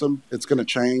dynamic system. It's going to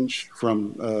change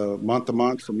from month to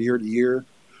month, from year to year,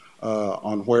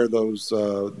 on where those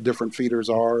different feeders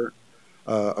are.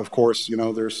 Of course,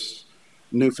 there's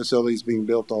new facilities being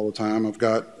built all the time. I've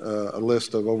got a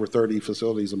list of over 30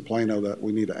 facilities in Plano that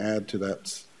we need to add to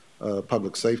that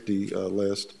public safety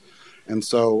list. And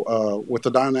so with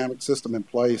the dynamic system in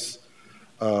place,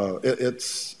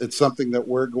 it's something that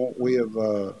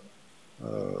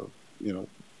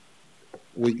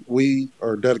we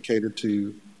are dedicated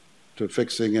to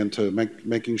fixing and to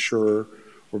making sure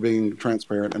we're being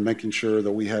transparent and making sure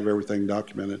that we have everything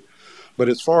documented. But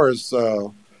as far as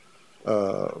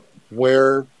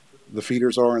where the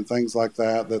feeders are and things like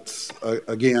that, that's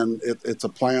again, it's a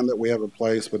plan that we have in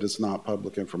place, but it's not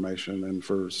public information. And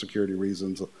for security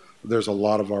reasons, there's a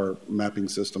lot of our mapping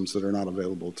systems that are not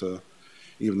available to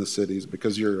even the cities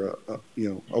because you're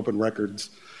open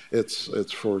records.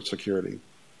 It's for security.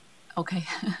 Okay,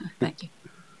 thank you.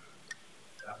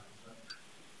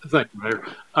 Thank you, Mayor.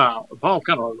 Paul,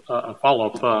 kind of a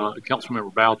follow-up.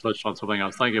 Councilmember Bow touched on something I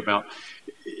was thinking about.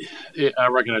 I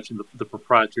recognize the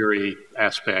proprietary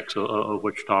aspects of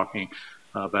what you're talking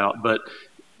about, but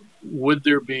would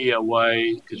there be a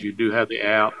way, because you do have the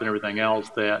app and everything else,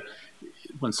 that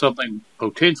when something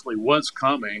potentially was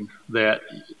coming, that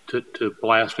to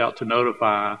blast out to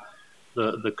notify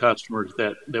the customers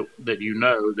that you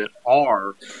know that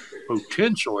are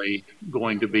potentially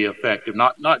going to be effective,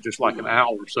 not just like an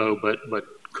hour or so, but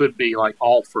could be like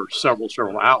off for several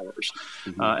hours.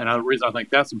 And the reason I think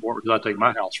that's important because I take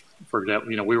my house, for example,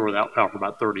 we were without power for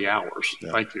about 30 hours.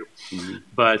 Yeah. Thank you.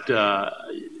 But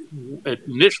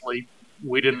initially,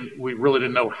 we really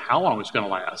didn't know how long it's going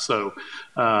to last. So,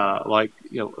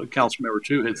 Councilmember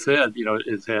Chu had said,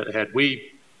 had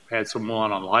we had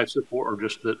someone on life support or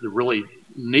just that really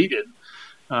needed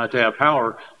to have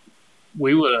power,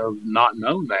 we would have not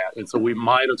known that. And so we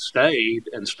might have stayed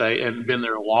and been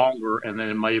there longer, and then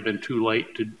it may have been too late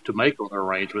to make other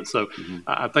arrangements. So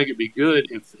I think it'd be good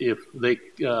if they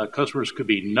customers could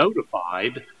be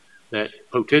notified that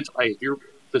potentially, hey,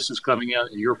 this is coming in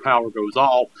and your power goes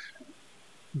off,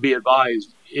 be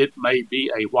advised it may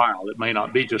be a while. It may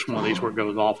not be just one of these where it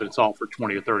goes off and it's off for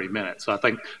 20 or 30 minutes. So I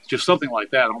think just something like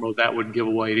that. I don't know if that would give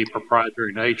away any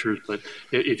proprietary natures, but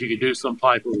if you could do some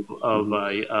type of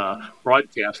a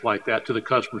broadcast like that to the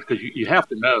customers, because you have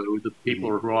to know the people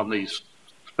who are on these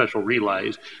special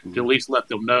relays to at least let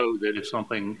them know that if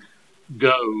something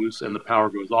goes and the power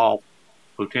goes off,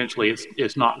 potentially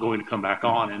it's not going to come back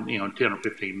on in 10 or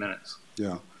 15 minutes.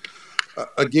 Yeah.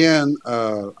 Again,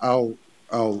 I'll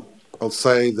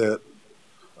say that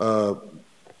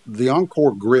the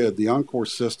Encore grid, the Encore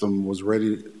system was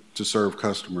ready to serve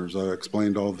customers. I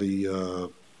explained all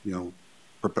the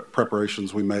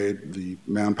preparations we made, the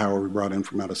manpower we brought in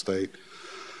from out of state.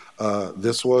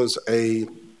 This was a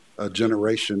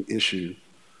generation issue.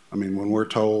 I mean, when we're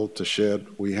told to shed,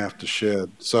 we have to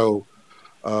shed. So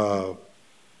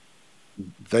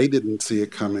they didn't see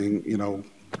it coming.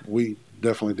 We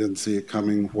definitely didn't see it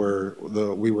coming where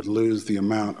we would lose the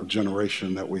amount of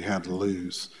generation that we had to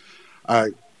lose. I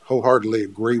wholeheartedly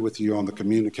agree with you on the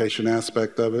communication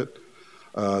aspect of it.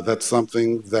 That's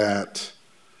something that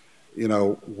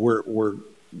we're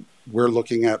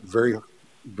looking at very,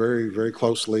 very, very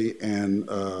closely, and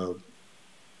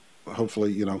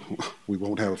hopefully we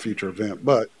won't have a future event.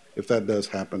 But if that does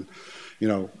happen,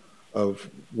 of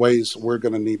ways we're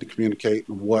going to need to communicate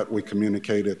and what we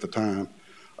communicate at the time.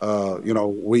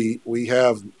 We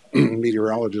have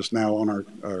meteorologists now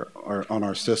on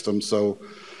our system, so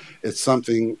it's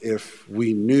something if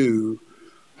we knew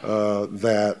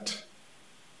that.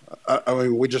 I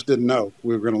mean, we just didn't know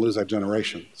we were going to lose that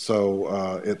generation.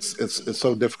 So it's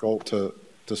so difficult to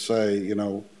say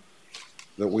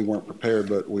that we weren't prepared,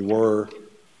 but we were.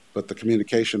 But the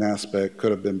communication aspect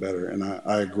could have been better, and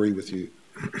I agree with you.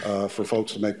 For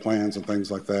folks to make plans and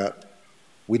things like that.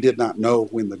 We did not know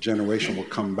when the generation would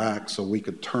come back so we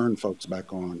could turn folks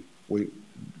back on. We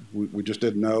just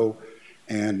didn't know.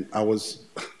 And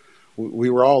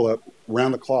we were all up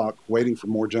around the clock waiting for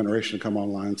more generation to come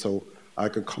online so I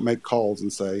could make calls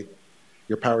and say,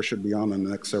 your power should be on in the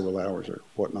next several hours or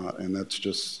whatnot. And that's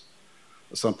just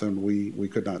something we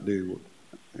could not do.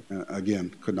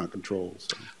 Again, could not control.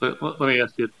 So. Let me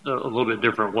ask you a little bit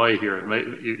different way here.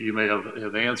 You may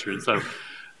have answered. So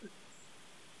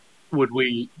could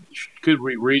we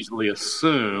reasonably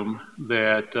assume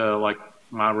that like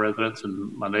my residents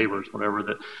and my neighbors,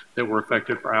 whatever, that were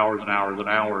affected for hours and hours and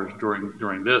hours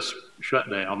during this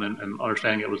shutdown, and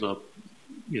understanding it was a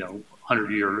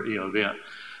 100-year event,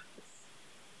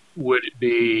 would it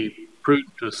be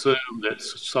prudent to assume that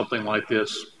something like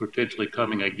this potentially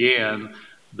coming again,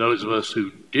 those of us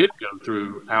who did go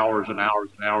through hours and hours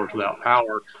and hours without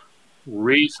power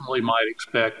reasonably might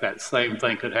expect that same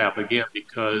thing could happen again,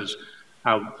 because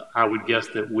I would guess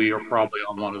that we are probably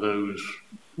on one of those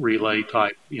relay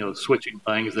type, switching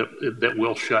things that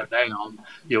will shut down,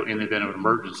 in the event of an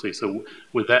emergency. So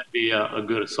would that be a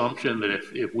good assumption that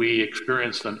if we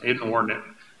experienced an inordinate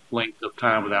length of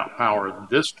time without power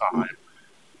this time,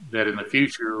 that in the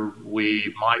future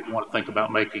we might want to think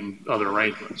about making other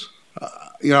arrangements?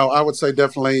 I would say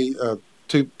definitely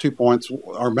two points.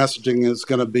 Our messaging is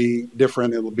going to be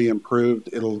different. It will be improved.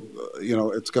 It'll,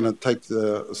 it's going to take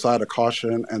the side of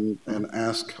caution and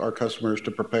ask our customers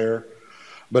to prepare.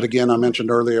 But again, I mentioned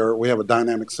earlier, we have a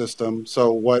dynamic system.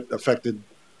 So what affected,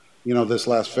 this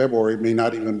last February may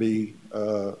not even be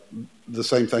the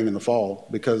same thing in the fall,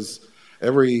 because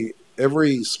every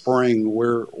spring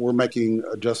we're making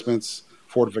adjustments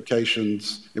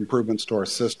fortifications, improvements to our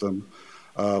system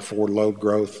for load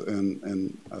growth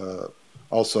and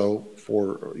also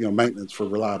for maintenance for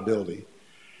reliability.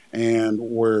 And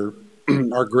where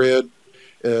our grid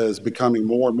is becoming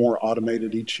more and more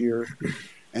automated each year,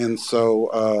 and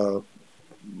so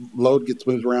load gets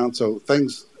moved around. So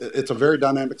it's a very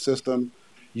dynamic system.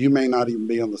 You may not even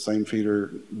be on the same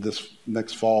feeder this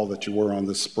next fall that you were on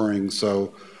this spring.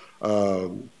 So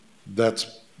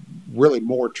that's really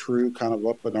more true kind of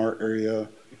up in our area.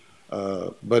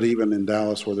 But even in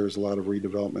Dallas, where there's a lot of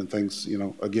redevelopment things,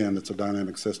 again, it's a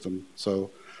dynamic system.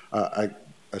 So I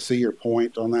see your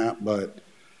point on that, but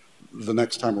the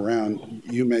next time around,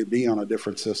 you may be on a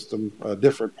different system, a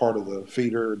different part of the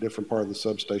feeder, a different part of the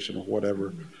substation or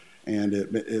whatever, and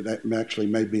it actually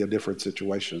may be a different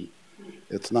situation.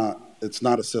 It's not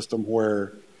a system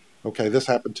where, okay, this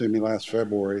happened to me last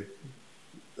February.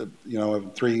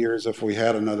 In 3 years, if we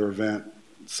had another event,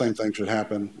 same thing should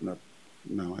happen.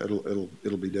 No,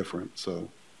 it'll be different. So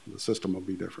the system will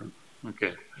be different.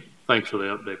 Okay, thanks for the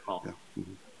update, Paul. Yeah.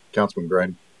 Mm-hmm. Councilman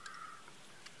Gray.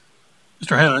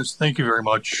 Mr. Hennis, thank you very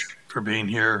much for being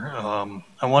here.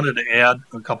 I wanted to add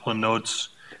a couple of notes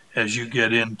as you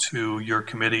get into your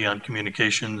committee on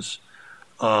communications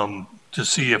to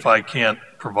see if I can't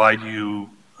provide you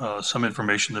some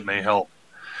information that may help.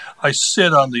 I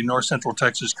sit on the North Central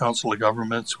Texas Council of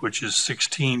Governments, which is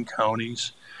 16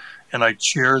 counties, and I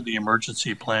chair the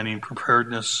Emergency Planning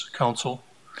Preparedness Council.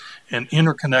 And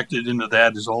interconnected into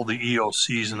that is all the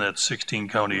EOCs in that 16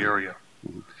 county area.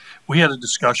 We had a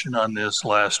discussion on this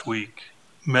last week.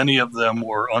 Many of them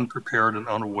were unprepared and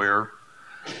unaware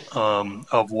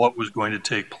of what was going to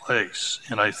take place.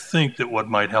 And I think that what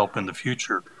might help in the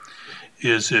future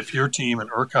is if your team and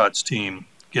ERCOT's team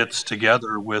gets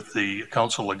together with the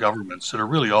Council of Governments that are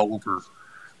really all over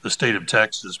the state of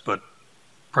Texas, but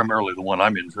primarily the one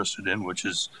I'm interested in, which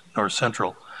is North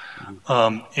Central,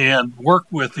 and work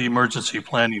with the emergency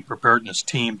planning preparedness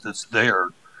team that's there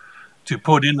to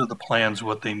put into the plans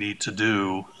what they need to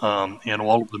do and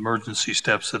all of the emergency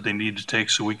steps that they need to take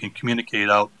so we can communicate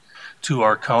out to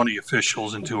our county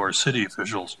officials and to our city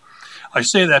officials. I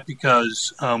say that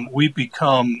because we've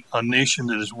become a nation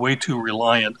that is way too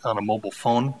reliant on a mobile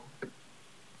phone.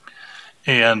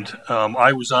 And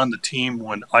I was on the team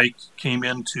when Ike came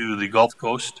into the Gulf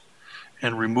Coast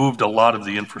and removed a lot of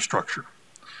the infrastructure.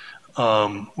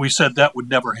 We said that would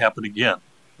never happen again.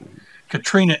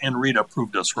 Katrina and Rita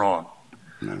proved us wrong.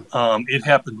 It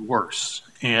happened worse.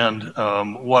 And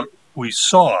what we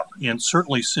saw, and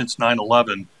certainly since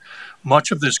 9/11,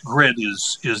 much of this grid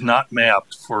is not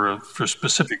mapped for a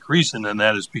specific reason, and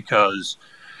that is because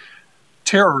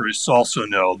terrorists also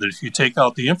know that if you take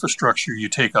out the infrastructure, you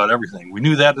take out everything. We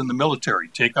knew that in the military.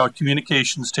 Take out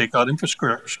communications, take out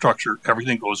infrastructure,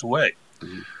 everything goes away.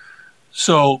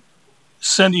 So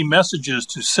sending messages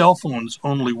to cell phones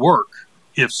only work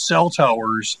if cell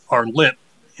towers are lit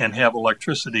and have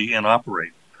electricity and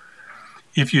operate.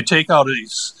 If you take out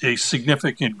a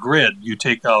significant grid, you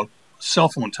take out cell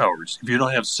phone towers. If you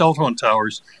don't have cell phone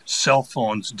towers, cell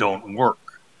phones don't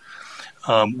work.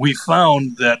 We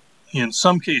found that in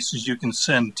some cases you can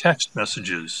send text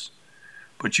messages,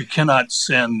 but you cannot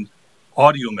send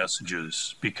audio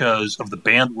messages because of the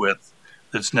bandwidth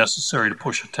that's necessary to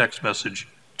push a text message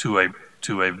to a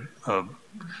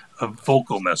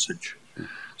vocal message.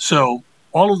 So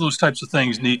all of those types of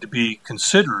things need to be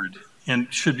considered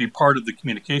and should be part of the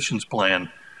communications plan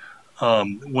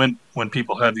when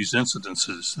people have these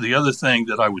incidences. The other thing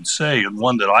that I would say, and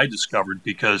one that I discovered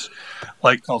because,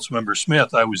 like Councilmember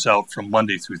Smith, I was out from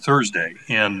Monday through Thursday,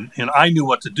 and I knew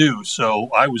what to do, so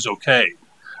I was okay.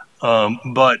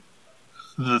 But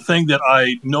the thing that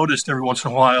I noticed every once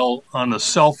in a while on the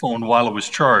cell phone while it was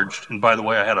charged, and by the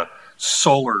way, I had a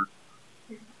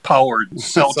solar-powered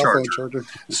cell charger,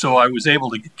 so I was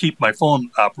able to keep my phone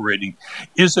operating,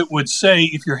 is it would say,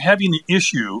 if you're having an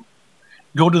issue,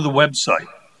 go to the website.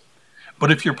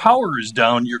 But if your power is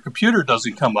down, your computer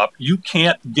doesn't come up, you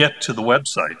can't get to the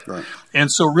website. Right. And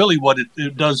so really what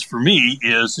it does for me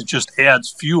is it just adds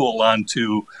fuel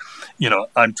onto,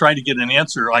 I'm trying to get an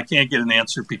answer. I can't get an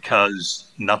answer because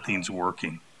nothing's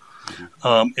working.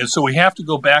 And so we have to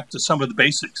go back to some of the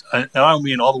basics. I don't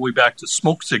mean all the way back to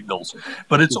smoke signals,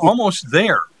 but it's almost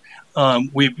there.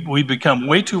 We've become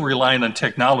way too reliant on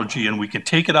technology, and we can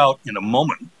take it out in a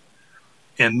moment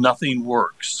and nothing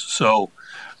works. So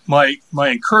my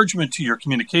encouragement to your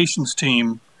communications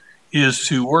team is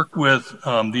to work with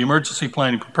the emergency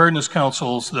planning preparedness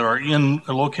councils that are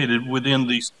located within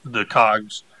the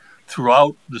COGS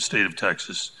throughout the state of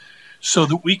Texas, so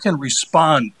that we can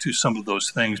respond to some of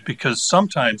those things, because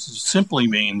sometimes it simply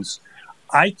means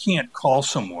I can't call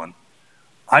someone.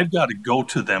 I've got to go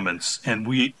to them, and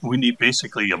we need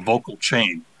basically a vocal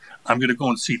chain. I'm going to go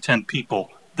and see 10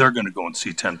 people. They're going to go and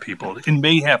see 10 people. It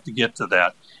may have to get to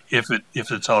that if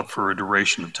it's out for a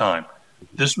duration of time.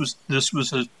 This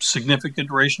was a significant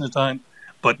duration of time,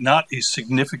 but not a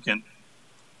significant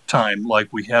time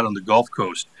like we had on the Gulf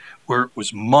Coast, where it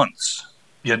was months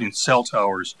getting cell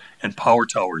towers and power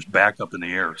towers back up in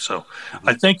the air. So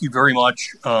I thank you very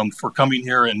much for coming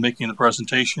here and making the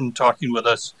presentation, talking with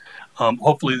us.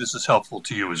 Hopefully this is helpful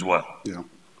to you as well. Yeah.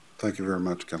 Thank you very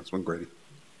much, Councilman Grady.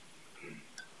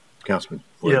 Councilman.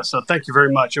 Yes, thank you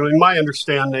very much. I mean, my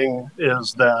understanding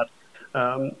is that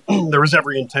there was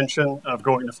every intention of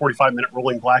going to 45-minute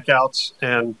rolling blackouts,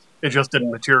 and it just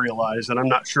didn't materialize. And I'm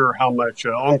not sure how much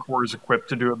Encore is equipped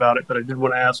to do about it, but I did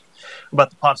want to ask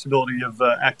about the possibility of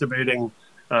activating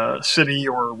city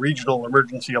or regional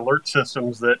emergency alert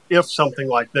systems that if something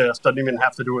like this doesn't even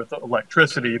have to do with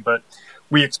electricity, but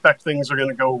we expect things are going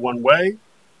to go one way,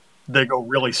 they go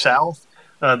really south,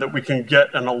 that we can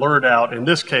get an alert out. In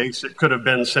this case, it could have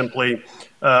been simply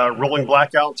rolling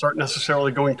blackouts aren't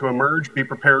necessarily going to emerge. Be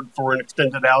prepared for an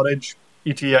extended outage,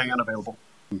 ETA unavailable.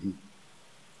 Mm-hmm.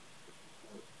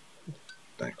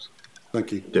 Thanks.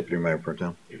 Thank you. Deputy Mayor Pro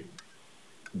Tem.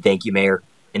 Thank you, Mayor.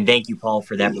 And thank you, Paul,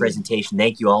 for that presentation.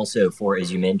 Thank you also for,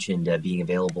 as you mentioned, being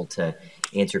available to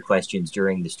answer questions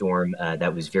during the storm.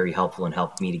 That was very helpful and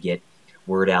helped me to get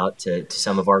word out to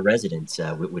some of our residents,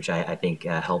 which I think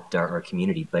helped our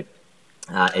community. But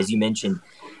as you mentioned,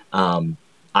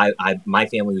 my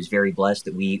family was very blessed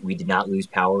that we did not lose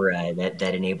power.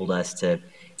 That enabled us to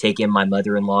take in my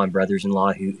mother-in-law and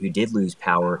brothers-in-law who did lose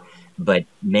power. But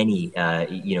many,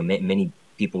 many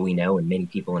people we know and many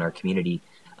people in our community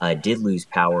did lose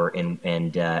power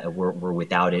and were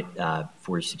without it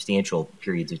for substantial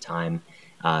periods of time.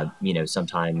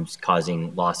 Sometimes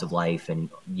causing loss of life and,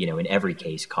 in every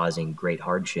case, causing great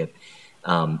hardship.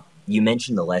 You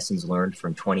mentioned the lessons learned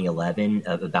from 2011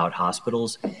 about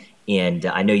hospitals, and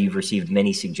I know you've received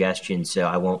many suggestions, so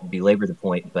I won't belabor the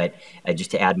point, but just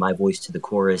to add my voice to the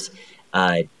chorus,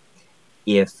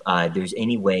 if there's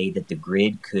any way that the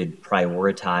grid could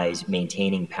prioritize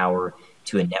maintaining power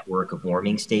to a network of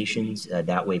warming stations,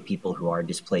 that way people who are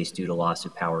displaced due to loss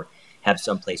of power have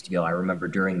some place to go. I remember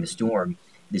during the storm,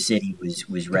 the city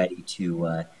was ready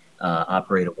to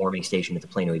operate a warming station at the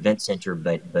Plano Event Center,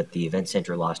 but the event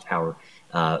center lost power.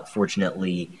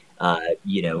 Fortunately,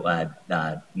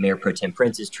 Mayor Pro Tem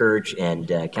Prince's church and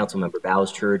Councilmember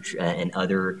Bow's church and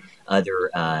other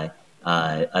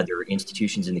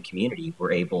institutions in the community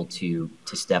were able to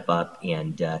step up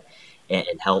and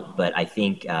help. But I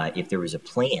think if there was a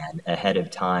plan ahead of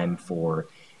time for,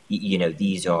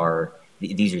 these are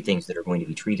things that are going to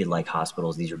be treated like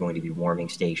hospitals. These are going to be warming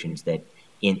stations that,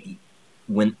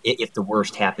 if the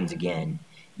worst happens again,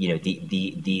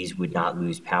 these would not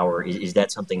lose power. Is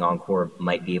that something Encore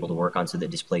might be able to work on so that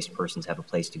displaced persons have a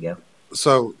place to go?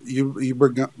 So you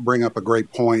bring up a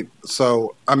great point.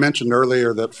 So I mentioned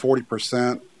earlier that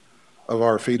 40% of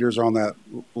our feeders are on that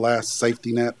last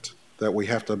safety net that we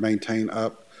have to maintain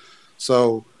up.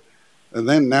 So, and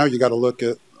then now you got to look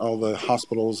at all the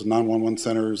hospitals and 911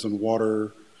 centers and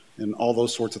water and all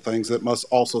those sorts of things that must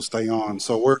also stay on.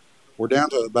 So we're down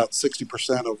to about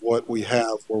 60% of what we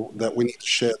have that we need to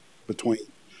shed between.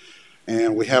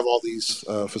 And we have all these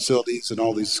facilities and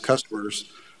all these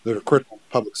customers that are critical to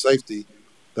public safety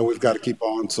that we've got to keep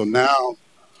on. So now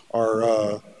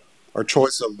our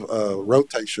choice of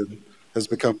rotation has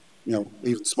become,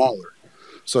 even smaller.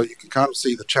 So you can kind of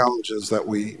see the challenges that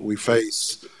we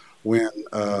face when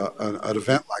an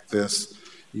event like this,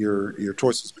 your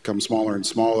choices become smaller and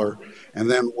smaller. And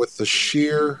then with the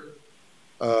sheer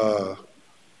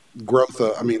growth,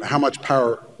 how much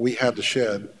power we had to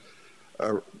shed,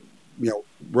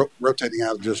 rotating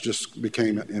outages just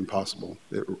became impossible.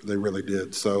 They really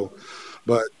did. So,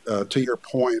 but to your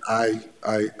point, I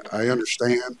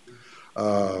understand.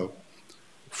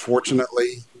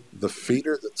 Fortunately, the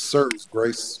feeder that serves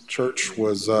Grace Church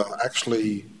was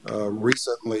actually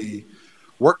recently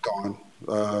worked on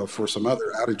for some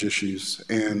other outage issues,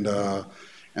 and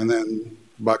then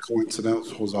by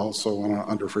coincidence was also on an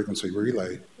under frequency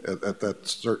relay at that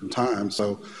certain time.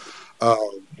 So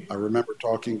I remember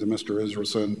talking to Mr.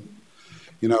 Israelson,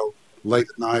 late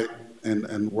at night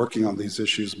and working on these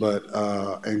issues, but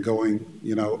and going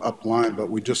upline, but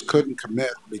we just couldn't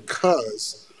commit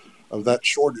because of that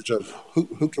shortage of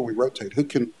who can we rotate, who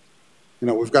can,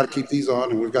 we've got to keep these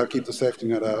on and we've got to keep the safety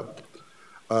net up,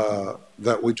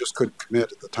 that we just couldn't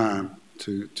commit at the time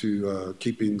to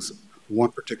keeping one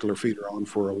particular feeder on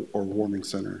for a warming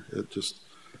center.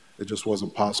 It just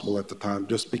wasn't possible at the time,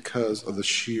 just because of the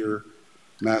sheer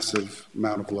massive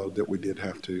amount of load that we did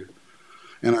have to.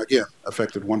 And again,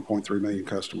 affected 1.3 million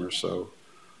customers. So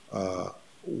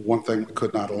one thing we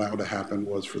could not allow to happen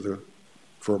was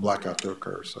for a blackout to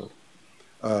occur. So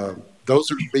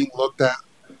those are being looked at.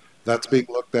 That's being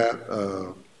looked at.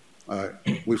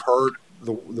 We've heard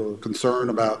the concern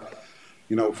about,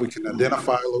 if we can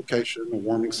identify a location, a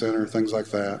warming center, things like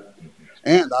that.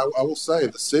 And I will say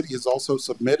the city has also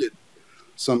submitted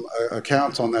some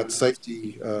accounts on that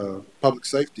safety, public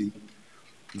safety,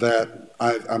 that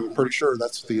I'm pretty sure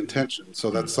that's the intention. So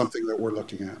that's something that we're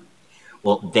looking at.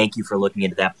 Well, thank you for looking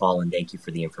into that, Paul, and thank you for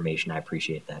the information. I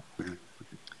appreciate that.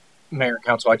 Mayor and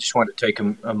Council, I just wanted to take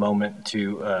a moment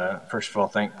to, first of all,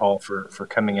 thank Paul for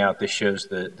coming out. This shows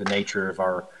the nature of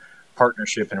our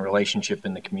partnership and relationship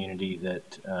in the community,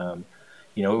 that,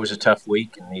 it was a tough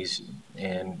week,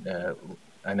 and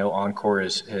I know Encore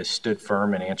has stood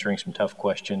firm in answering some tough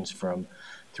questions from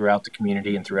throughout the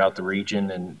community and throughout the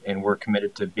region, and we're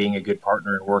committed to being a good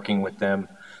partner and working with them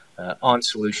on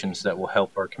solutions that will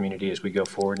help our community as we go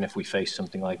forward and if we face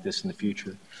something like this in the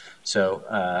future. So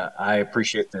I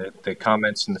appreciate the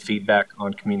comments and the feedback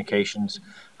on communications.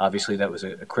 Obviously, that was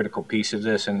a critical piece of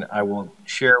this, and I will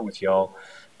share with y'all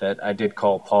that I did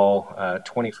call Paul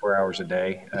 24 hours a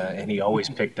day, and he always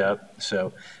picked up.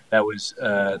 So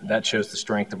that shows the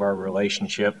strength of our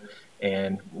relationship.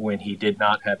 And when he did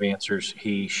not have answers,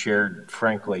 he shared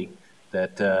frankly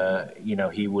that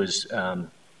he was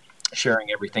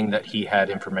sharing everything that he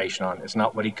had information on. It's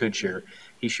not what he could share.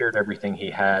 He shared everything he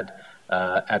had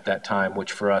at that time,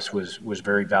 which for us was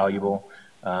very valuable,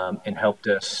 and helped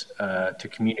us to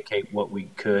communicate what we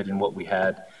could and what we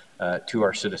had to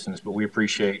our citizens. But we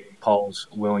appreciate Paul's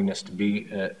willingness to be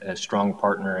a strong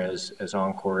partner as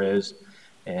Encore is,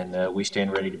 and we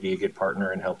stand ready to be a good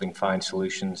partner in helping find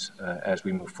solutions as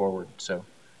we move forward. So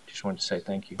just wanted to say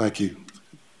thank you. Thank you.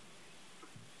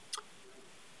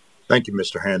 Thank you,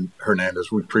 Mr.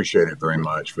 Hernandez. We appreciate it very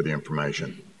much for the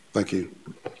information. Thank you.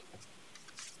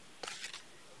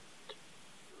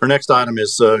 Our next item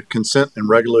is consent and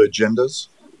regular agendas.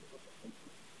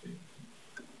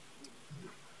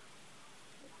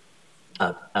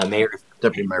 Mayor,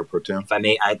 Deputy Mayor Pro Tem. If I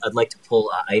may, I'd like to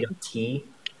pull item T,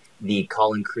 the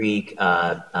Collin Creek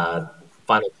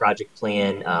final project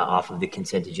plan, off of the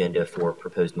consent agenda for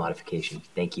proposed modification.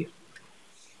 Thank you.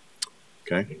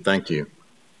 Okay, thank you.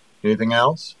 Anything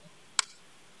else?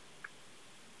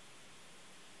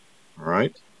 All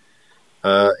right.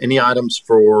 Any items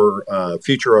for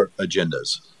future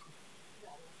agendas?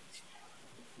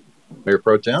 Mayor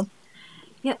Pro Tem?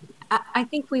 Yeah, I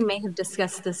think we may have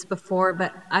discussed this before,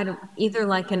 but I don't either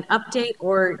like an update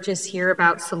or just hear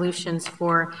about solutions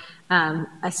for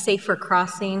a safer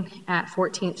crossing at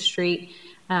 14th Street,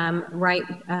 right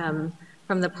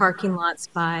from the parking lots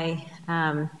by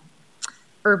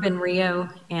Urban Rio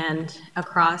and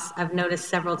across. I've noticed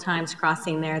several times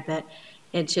crossing there that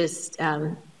it just,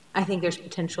 I think there's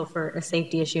potential for a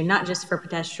safety issue, not just for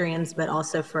pedestrians, but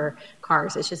also for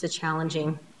cars. It's just a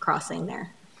challenging crossing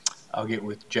there. I'll get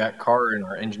with Jack Carr and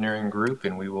our engineering group,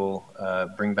 and we will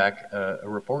bring back a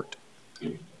report.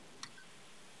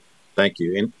 Thank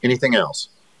you. Anything else?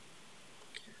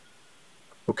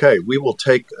 Okay, we will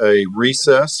take a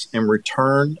recess and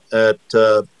return at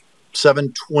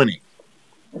 7:20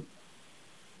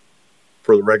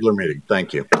 for the regular meeting.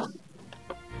 Thank you.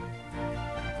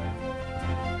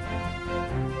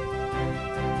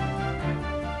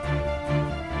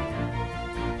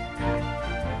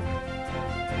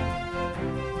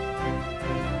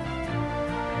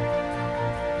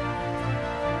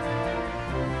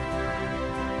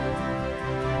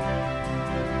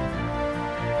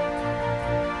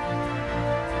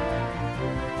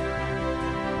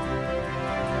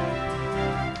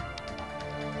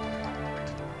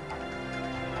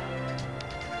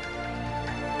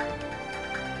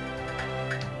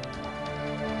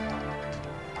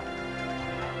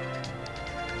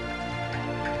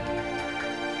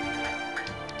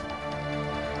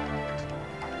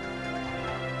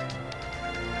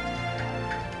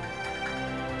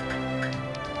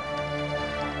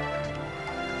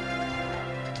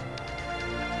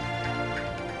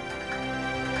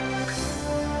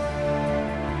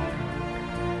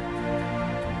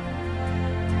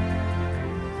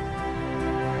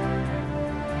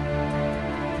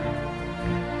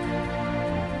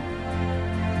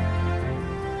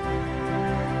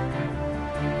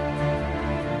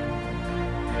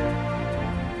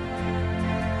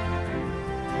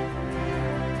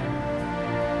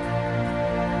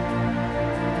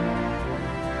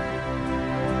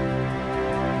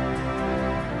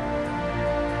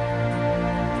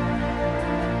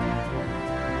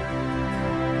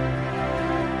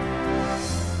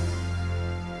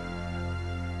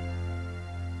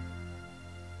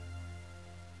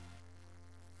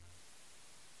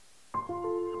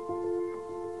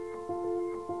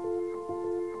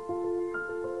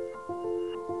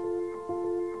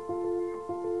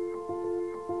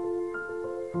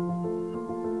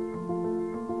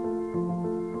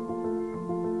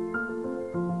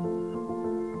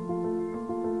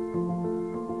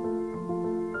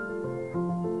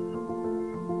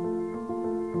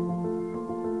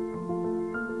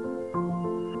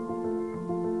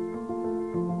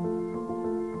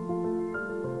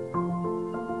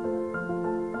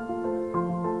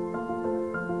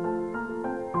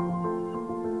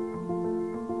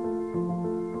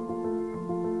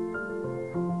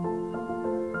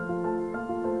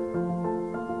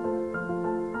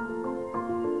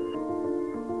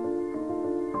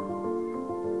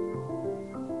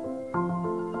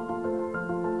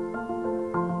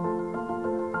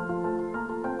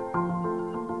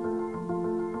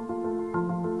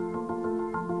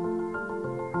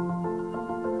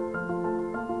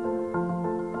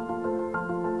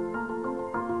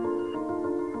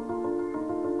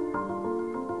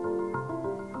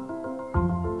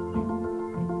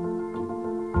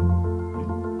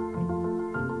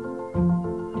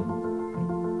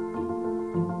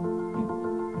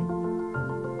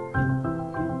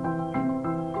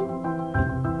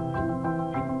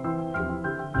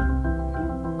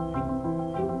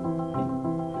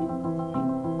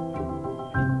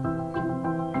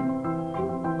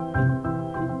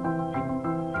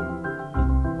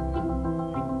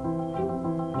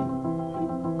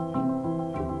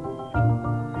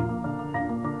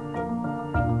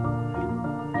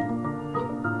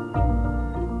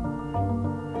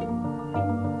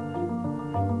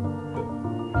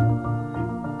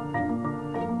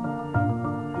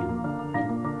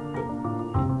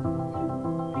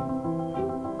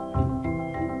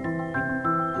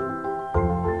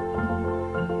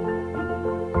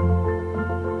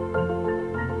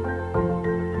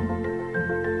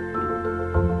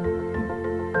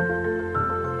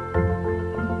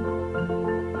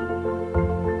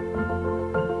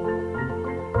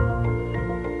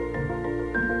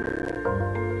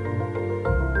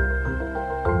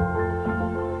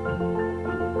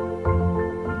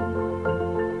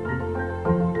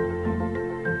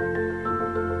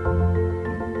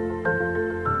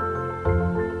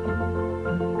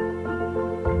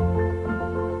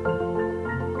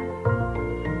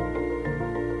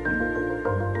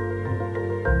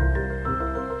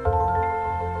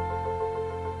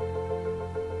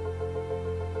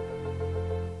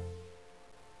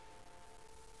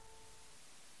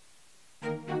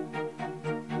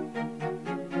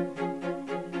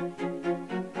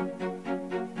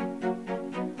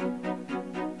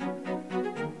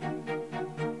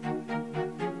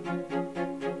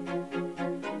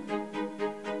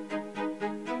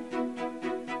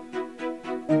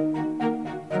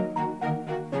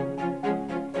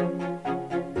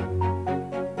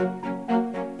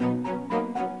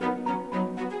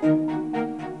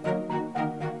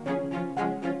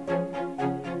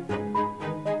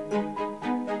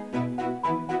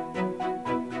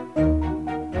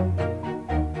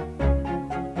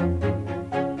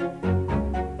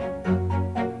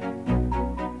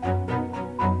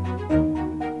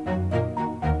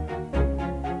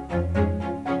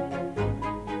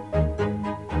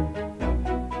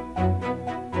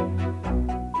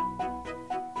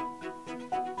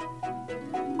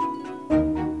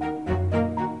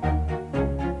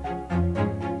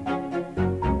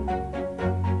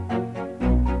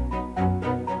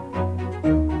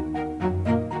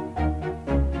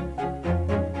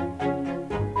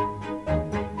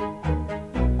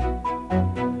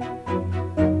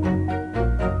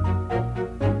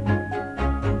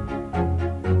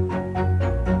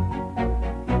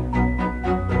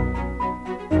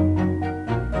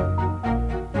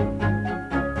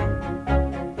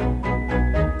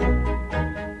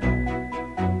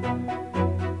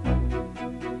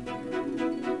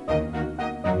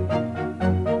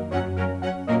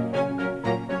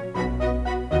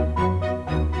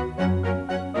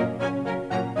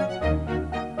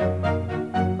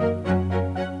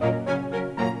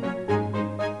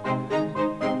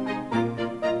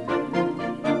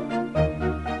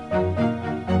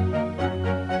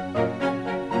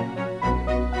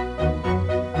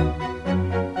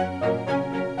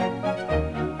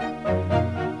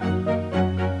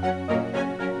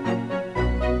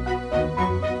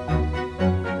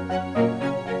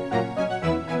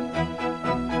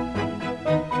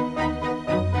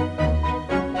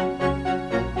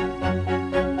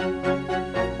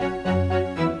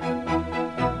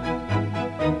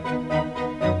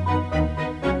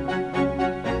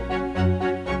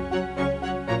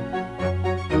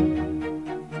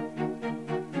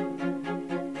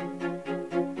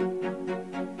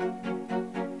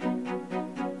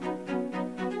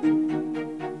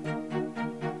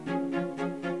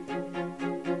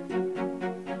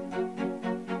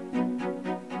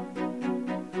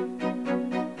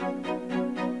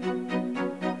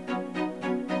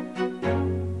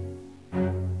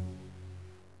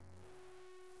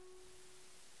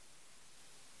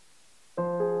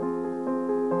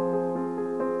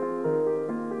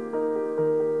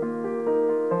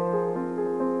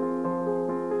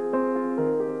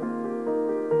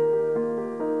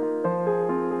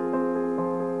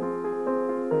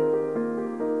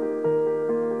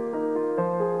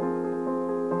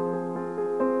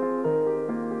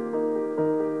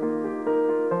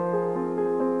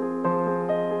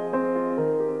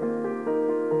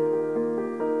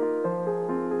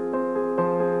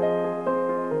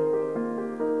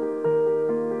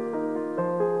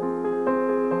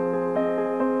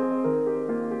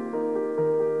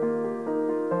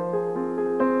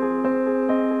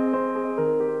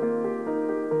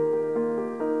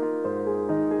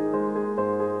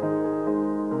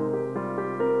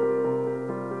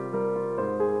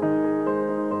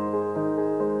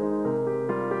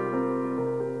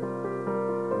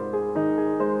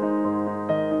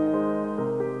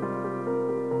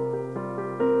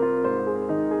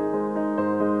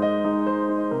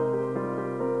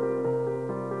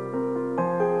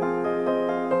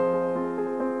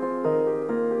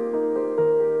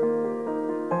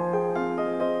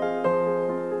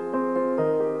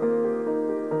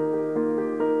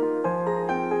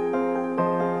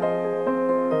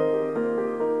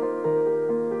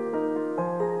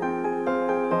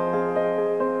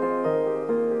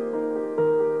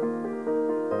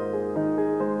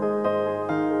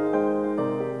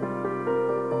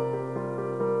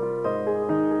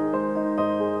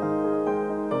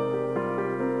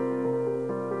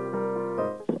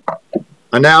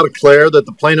 I now declare that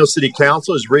the Plano City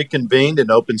Council is reconvened in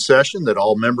open session, that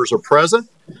all members are present.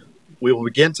 We will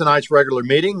begin tonight's regular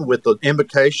meeting with the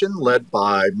invocation led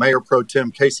by Mayor Pro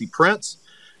Tem Casey Prince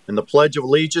and the Pledge of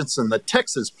Allegiance and the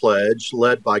Texas Pledge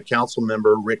led by Council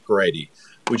Member Rick Grady.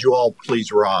 Would you all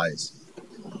please rise?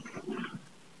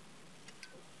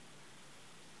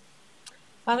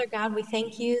 Father God, we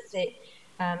thank you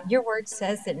that your word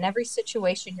says that in every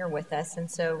situation you're with us. And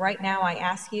so right now I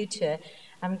ask you to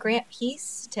grant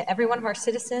peace to every one of our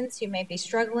citizens who may be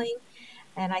struggling.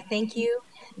 And I thank you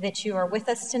that you are with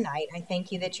us tonight. I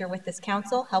thank you that you're with this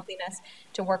council, helping us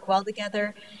to work well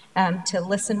together, to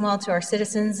listen well to our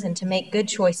citizens, and to make good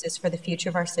choices for the future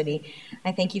of our city.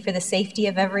 I thank you for the safety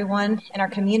of everyone in our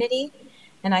community.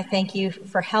 And I thank you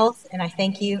for health, and I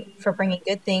thank you for bringing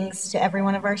good things to every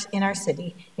one of us in our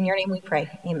city. In your name we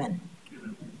pray. Amen.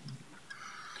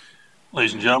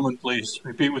 Ladies and gentlemen, please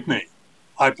repeat with me.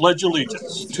 I pledge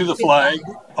allegiance to the flag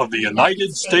of the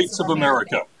United States of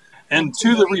America and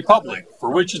to the republic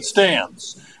for which it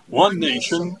stands, one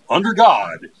nation, under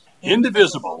God,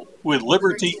 indivisible, with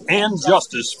liberty and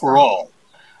justice for all.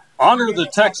 Honor the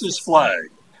Texas flag.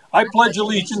 I pledge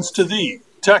allegiance to thee,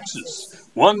 Texas,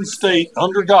 one state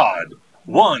under God,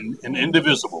 one and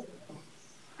indivisible.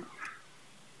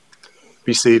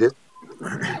 Be seated.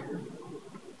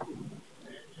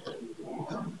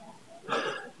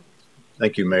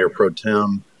 Thank you, Mayor Pro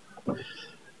Tem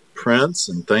Prince,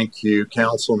 and thank you,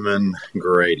 Councilman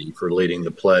Grady, for leading the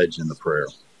pledge and the prayer.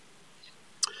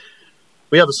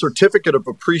 We have a certificate of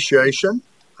appreciation,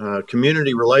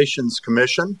 Community Relations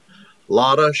Commission,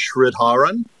 Lada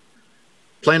Shridharan.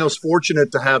 Plano's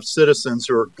fortunate to have citizens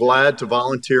who are glad to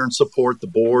volunteer and support the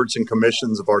boards and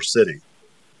commissions of our city.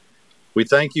 We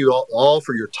thank you all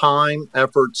for your time,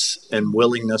 efforts, and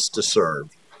willingness to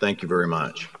serve. Thank you very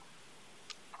much.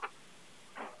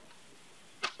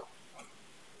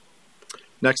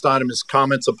 Next item is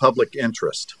comments of public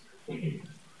interest.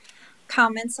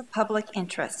 Comments of public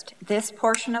interest. This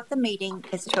portion of the meeting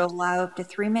is to allow up to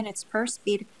 3 minutes per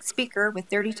speaker with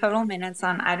 30 total minutes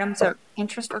on items of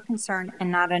interest or concern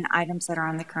and not on items that are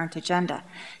on the current agenda.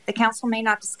 The council may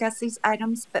not discuss these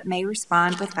items but may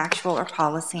respond with factual or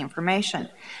policy information.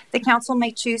 The council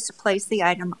may choose to place the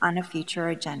item on a future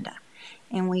agenda.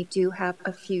 And we do have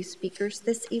a few speakers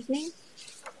this evening.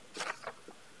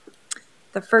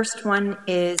 The first one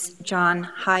is John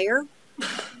Heyer.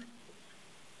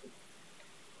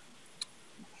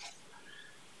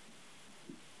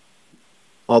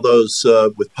 All those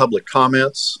with public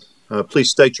comments, please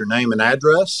state your name and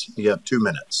address. You have 2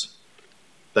 minutes.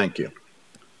 Thank you.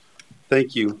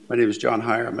 Thank you. My name is John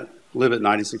Heyer. I live at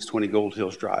 9620 Gold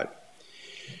Hills Drive.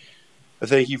 I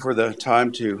thank you for the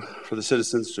time for the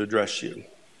citizens to address you.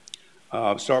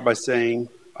 I'll start by saying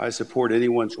I support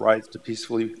anyone's right to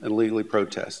peacefully and legally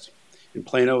protest. In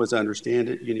Plano, as I understand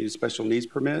it, you need a special needs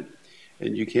permit,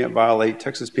 and you can't violate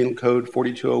Texas Penal Code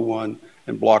 4201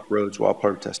 and block roads while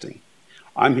protesting.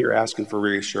 I'm here asking for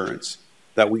reassurance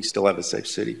that we still have a safe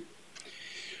city.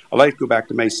 I'd like to go back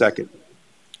to May 2nd.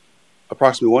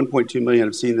 Approximately 1.2 million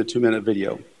have seen the 2-minute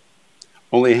video.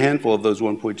 Only a handful of those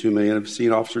 1.2 million have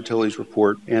seen Officer Tilley's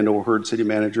report and or heard city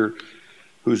manager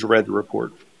who's read the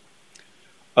report.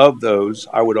 Of those,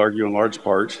 I would argue in large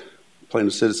part, Plano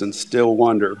citizens still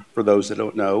wonder, for those that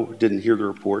don't know, didn't hear the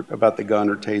report, about the gun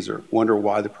or taser, wonder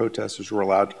why the protesters were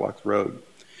allowed to block the road.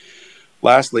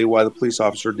 Lastly, why the police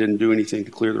officer didn't do anything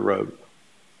to clear the road.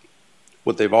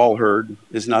 What they've all heard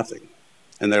is nothing,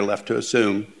 and they're left to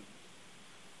assume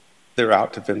they're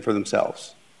out to fend for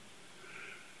themselves.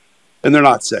 And they're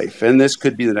not safe, and this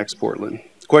could be the next Portland.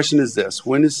 The question is this: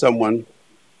 when is someone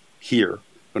here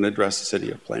going to address the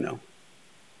city of Plano?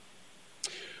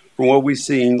 From what we've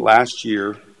seen last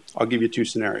year, I'll give you 2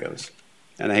 scenarios,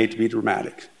 and I hate to be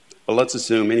dramatic, but let's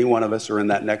assume any one of us are in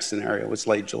that next scenario. It's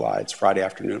late July, it's Friday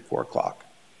afternoon at 4 o'clock.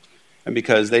 And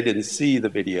because they didn't see the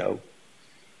video,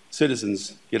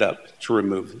 citizens get up to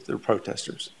remove their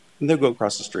protesters. And they'll go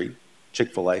across the street,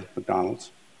 Chick-fil-A, McDonald's,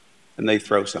 and they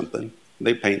throw something,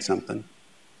 they paint something,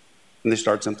 and they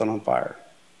start something on fire.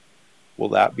 Will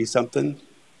that be something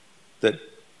that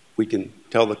we can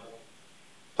tell the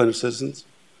Plano citizens?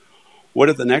 What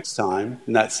if the next time,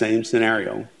 in that same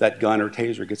scenario, that gun or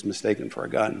taser gets mistaken for a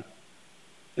gun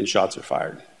and shots are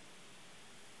fired?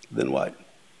 Then what?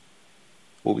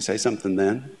 Will we say something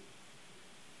then?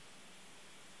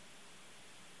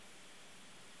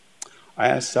 I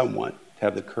ask someone to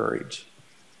have the courage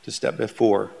to step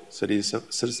before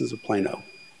citizens of Plano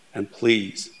and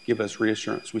please give us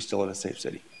reassurance we still have a safe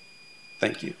city.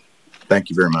 Thank you. Thank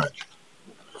you very much.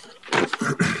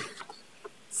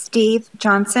 Steve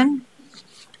Johnson.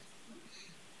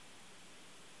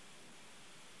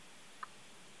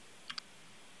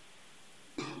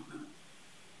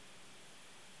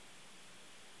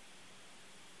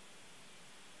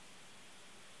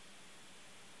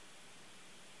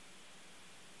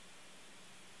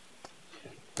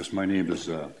 Yes, my name is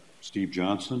Steve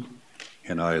Johnson,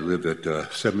 and I live at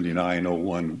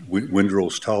 7901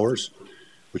 Windrose Towers,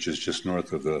 which is just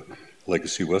north of the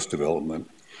Legacy West development.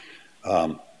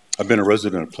 I've been a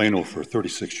resident of Plano for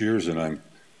 36 years, and I'm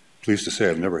pleased to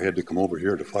say I've never had to come over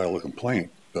here to file a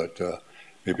complaint, but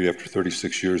maybe after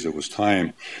 36 years it was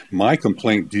time. My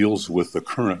complaint deals with the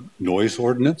current noise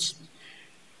ordinance,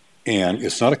 and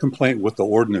it's not a complaint with the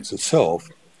ordinance itself.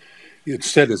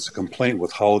 Instead, it's a complaint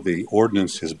with how the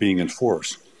ordinance is being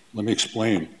enforced. Let me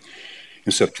explain.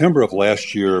 In September of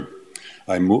last year,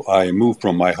 I moved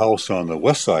from my house on the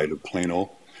west side of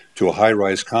Plano to a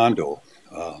high-rise condo,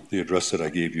 the address that I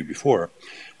gave you before,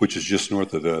 which is just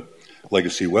north of the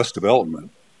Legacy West development.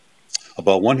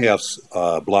 About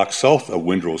 1/2 block south of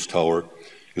Windrose Tower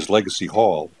is Legacy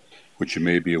Hall, which you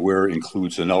may be aware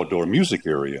includes an outdoor music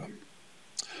area.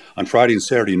 On Friday and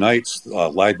Saturday nights,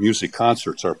 live music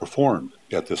concerts are performed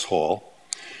at this hall,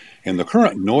 and the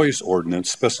current noise ordinance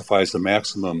specifies the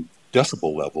maximum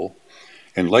decibel level,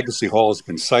 and Legacy Hall has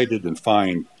been cited and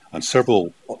fined on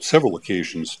several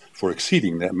occasions for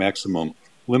exceeding that maximum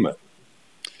limit.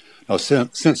 Now,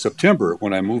 since September,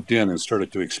 when I moved in and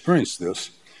started to experience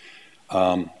this,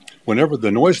 whenever the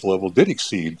noise level did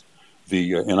exceed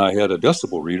and I had a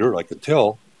decibel reader, I could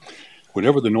tell,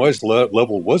 whenever the noise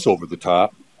level was over the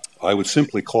top, I would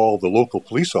simply call the local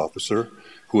police officer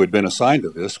who had been assigned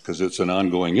to this, because it's an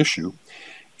ongoing issue,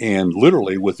 and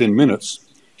literally within minutes,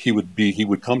 he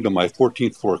would come to my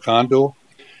 14th floor condo,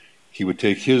 he would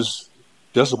take his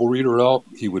decibel reader out,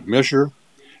 he would measure,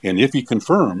 and if he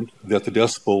confirmed that the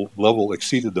decibel level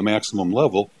exceeded the maximum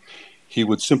level, he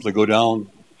would simply go down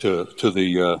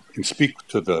and speak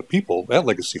to the people at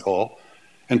Legacy Hall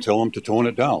and tell them to tone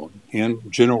it down,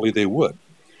 and generally they would.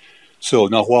 So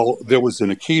now, while there was an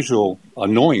occasional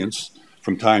annoyance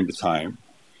from time to time,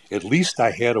 at least I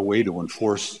had a way to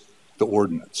enforce the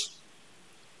ordinance.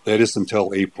 That is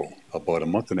until April, about a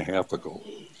month and a half ago.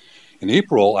 In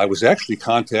April, I was actually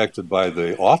contacted by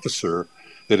the officer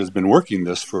that has been working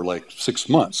this for like 6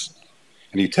 months.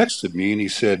 And he texted me and he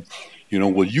said,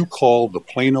 will you call the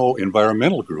Plano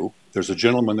Environmental Group? There's a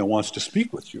gentleman that wants to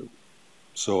speak with you.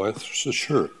 So I said,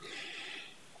 sure.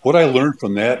 What I learned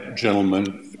from that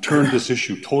gentleman turned this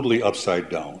issue totally upside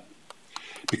down.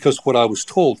 Because what I was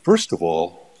told, first of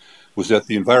all, was that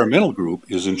the environmental group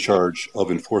is in charge of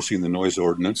enforcing the noise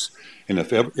ordinance. And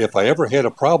if I ever had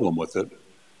a problem with it,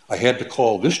 I had to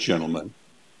call this gentleman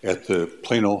at the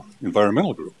Plano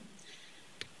Environmental Group.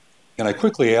 And I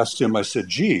quickly asked him, I said,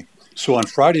 gee, so on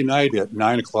Friday night at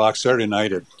 9 o'clock, Saturday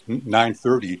night at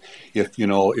 9:30, if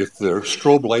the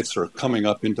strobe lights are coming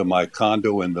up into my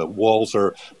condo and the walls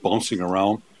are bouncing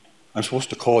around, I'm supposed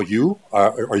to call you?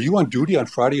 Are you on duty on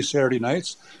Friday and Saturday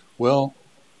nights? Well,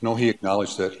 no, he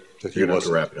acknowledged that he wasn't.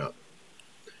 To wrap it up.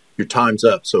 Your time's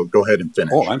up, so go ahead and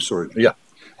finish. Oh, I'm sorry. Yeah.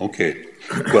 Okay.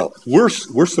 Well,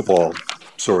 worst was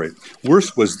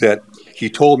that he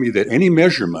told me that any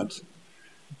measurement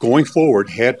going forward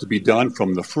had to be done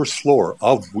from the first floor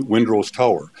of Windrose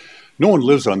Tower. No one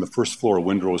lives on the first floor of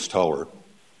Windrose Tower.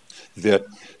 That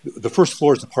the first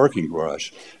floor is the parking garage.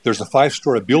 There's a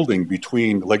 5-story building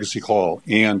between Legacy Hall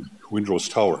and Windrose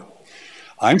Tower.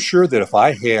 I'm sure that if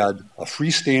I had a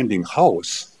freestanding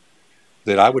house,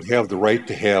 that I would have the right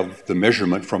to have the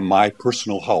measurement from my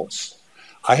personal house.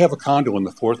 I have a condo on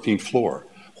the 14th floor.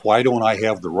 Why don't I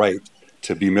have the right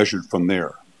to be measured from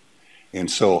there? And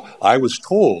so I was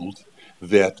told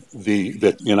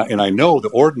and I know the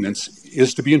ordinance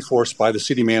is to be enforced by the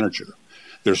city manager.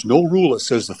 There's no rule that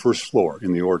says the first floor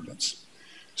in the ordinance.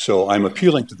 So I'm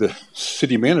appealing to the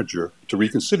city manager to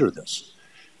reconsider this.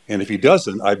 And if he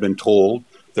doesn't, I've been told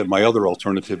that my other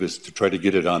alternative is to try to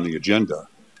get it on the agenda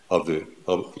of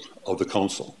the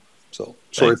council. So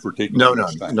sorry for taking No,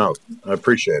 time. No, I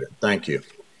appreciate it. Thank you.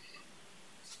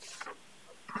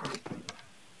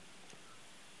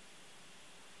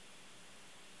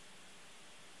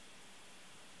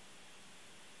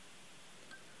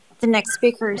 The next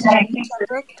speaker is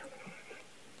Cedric.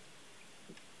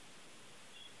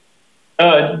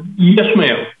 Yes,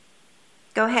 ma'am.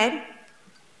 Go ahead.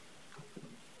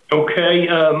 Okay,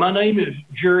 my name is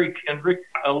Jerry Kendrick.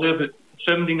 I live at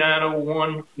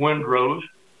 7901 Windrose,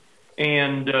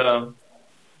 and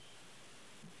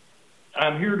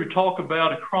I'm here to talk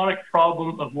about a chronic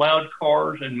problem of loud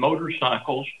cars and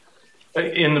motorcycles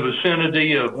in the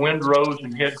vicinity of Windrose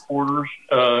and headquarters,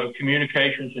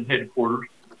 communications and headquarters.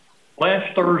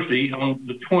 Last Thursday, on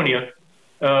the 20th,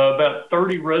 about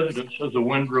 30 residents of the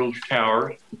Windrose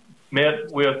Towers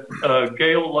met with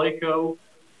Gail Lako,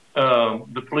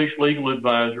 the police legal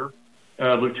advisor,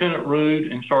 Lieutenant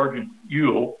Rude, and Sergeant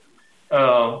Ewell,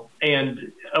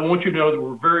 And I want you to know that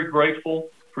we're very grateful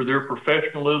for their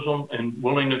professionalism and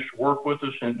willingness to work with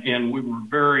us, and we were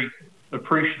very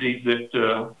appreciative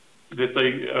that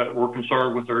they were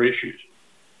concerned with their issues.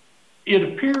 It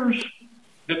appears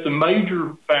that the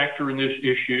major factor in this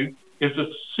issue is that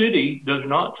the city does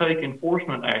not take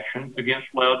enforcement action against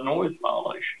loud noise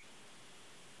violations.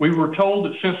 We were told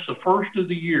that since the first of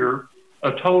the year,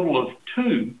 a total of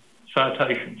 2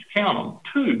 citations, count them,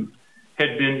 2,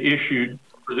 had been issued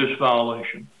for this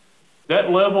violation. That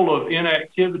level of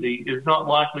inactivity is not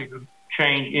likely to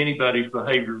change anybody's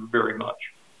behavior very much.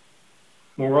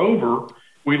 Moreover,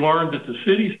 we learned that the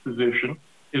city's position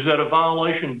is that a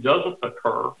violation doesn't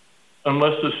occur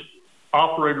unless the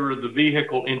operator of the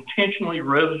vehicle intentionally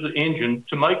revs the engine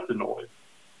to make the noise.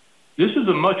 This is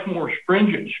a much more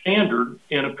stringent standard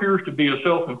and appears to be a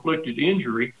self-inflicted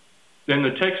injury than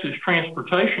the Texas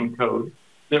Transportation Code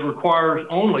that requires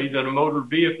only that a motor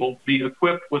vehicle be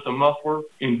equipped with a muffler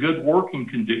in good working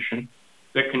condition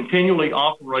that continually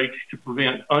operates to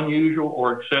prevent unusual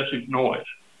or excessive noise.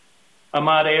 I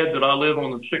might add that I live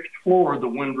on the 6th floor of the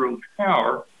Windrose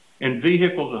Tower, and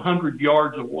vehicles 100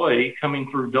 yards away coming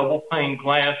through double pane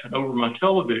glass and over my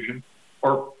television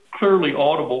are clearly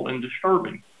audible and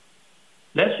disturbing.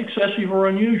 That's excessive or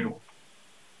unusual.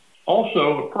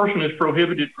 Also, a person is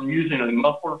prohibited from using a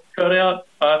muffler, cutout,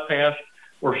 bypass,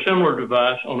 or similar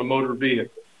device on a motor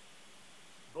vehicle.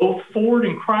 Both Ford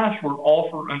and Chrysler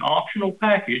offer an optional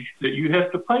package that you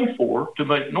have to pay for to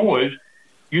make noise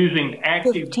using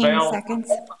active 15 valve,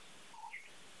 seconds.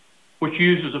 which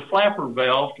uses a flapper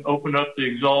valve to open up the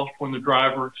exhaust when the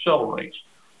driver accelerates,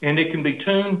 and it can be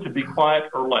tuned to be quiet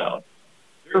or loud.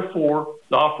 Therefore,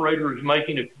 the operator is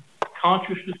making a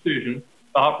conscious decision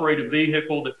to operate a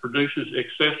vehicle that produces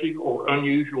excessive or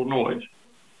unusual noise.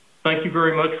 Thank you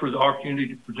very much for the opportunity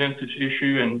to present this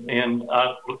issue, and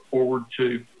I look forward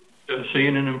to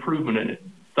seeing an improvement in it.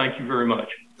 Thank you very much.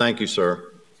 Thank you, sir.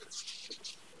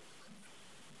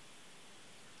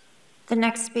 The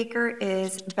next speaker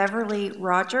is Beverly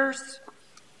Rogers.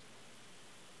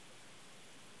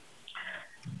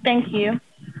 Thank you.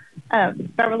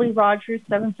 Beverly Rogers,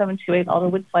 7728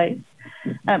 Alderwood Place.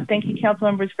 Thank you, council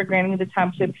members, for granting me the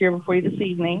time to appear before you this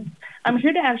evening. I'm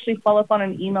here to actually follow up on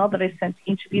an email that I sent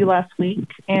to each of you last week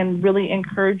and really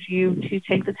encourage you to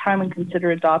take the time and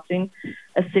consider adopting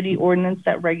a city ordinance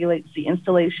that regulates the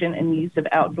installation and use of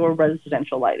outdoor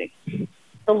residential lighting.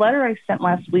 The letter I sent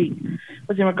last week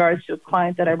was in regards to a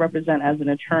client that I represent as an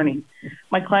attorney.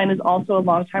 My client is also a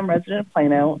longtime resident of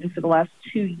Plano, and for the last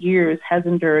 2 years has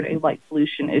endured a light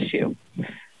pollution issue.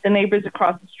 The neighbors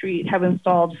across the street have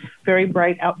installed very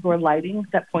bright outdoor lighting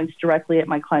that points directly at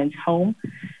my client's home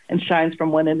and shines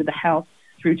from one end of the house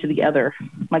through to the other.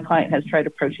 My client has tried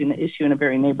approaching the issue in a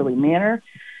very neighborly manner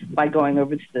by going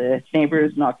over to the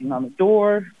neighbors, knocking on the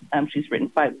door. She's written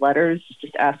 5 letters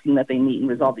just asking that they meet and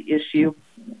resolve the issue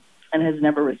and has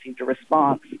never received a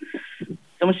response.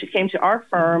 So when she came to our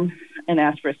firm and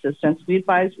asked for assistance, we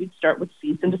advised we'd start with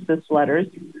cease and desist letters.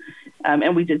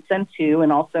 And we did send 2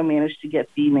 and also managed to get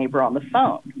the neighbor on the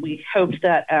phone. We hoped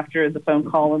that after the phone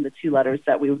call and the 2 letters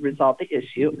that we would resolve the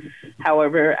issue.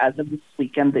 However, as of this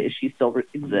weekend, the issue still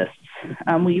exists.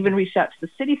 We even reached out to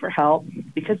the city for help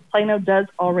because Plano does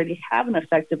already have an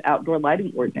effective outdoor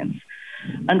lighting ordinance.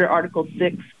 Under Article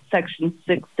 6, Section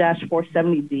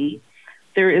 6-470B,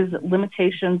 there is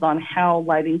limitations on how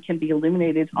lighting can be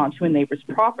illuminated onto a neighbor's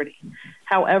property.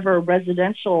 However,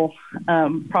 residential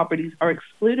properties are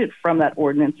excluded from that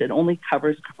ordinance. It only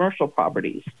covers commercial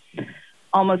properties.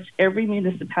 Almost every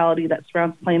municipality that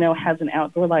surrounds Plano has an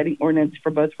outdoor lighting ordinance for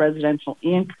both residential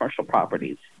and commercial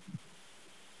properties.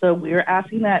 So we are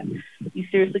asking that you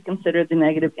seriously consider the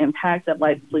negative impact that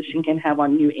light pollution can have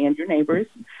on you and your neighbors,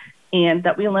 and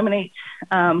that we eliminate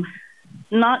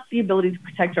not the ability to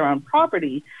protect our own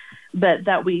property, but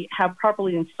that we have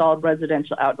properly installed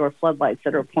residential outdoor floodlights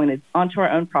that are pointed onto our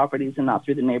own properties and not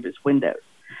through the neighbors' windows.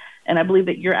 And I believe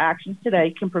that your actions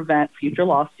today can prevent future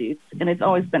lawsuits, and it's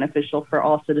always beneficial for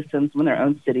all citizens when their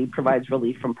own city provides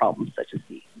relief from problems such as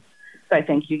these. So I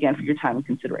thank you again for your time and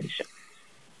consideration.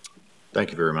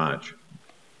 Thank you very much.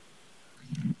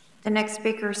 The next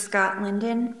speaker is Scott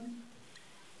Linden.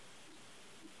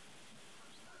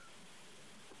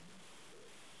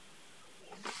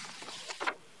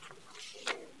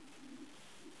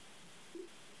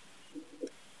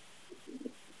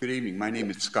 Good evening. My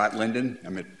name is Scott Linden.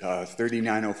 I'm at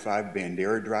 3905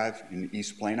 Bandera Drive in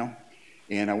East Plano.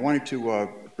 And I wanted to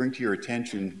bring to your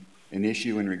attention an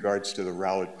issue in regards to the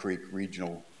Rowlett Creek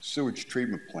Regional Sewage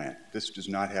Treatment Plant. This does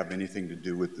not have anything to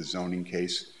do with the zoning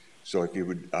case. So if you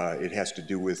would, it has to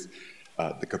do with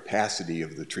the capacity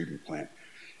of the treatment plant.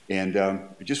 And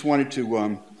I just wanted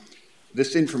to,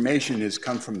 this information has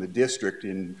come from the district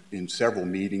in several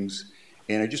meetings,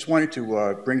 and I just wanted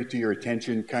to bring it to your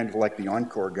attention, kind of like the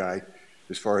Encore guy,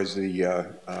 as far as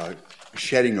the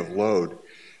shedding of load.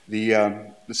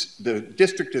 The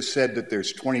district has said that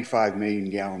there's 25 million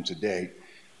gallons a day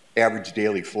average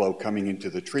daily flow coming into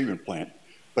the treatment plant,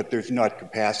 but there's not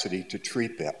capacity to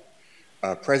treat that.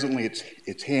 Presently,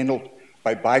 it's handled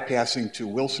by bypassing to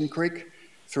Wilson Creek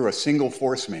through a single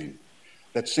force main.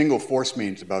 That single force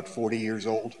main is about 40 years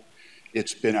old.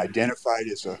 It's been identified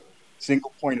as a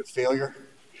single point of failure,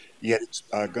 yet it's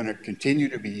going to continue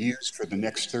to be used for the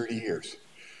next 30 years.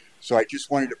 So I just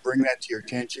wanted to bring that to your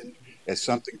attention as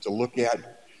something to look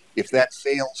at. If that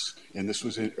fails, and this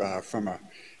was from a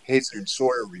Hazen and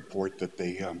Sawyer report that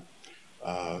they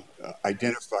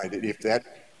identified that if that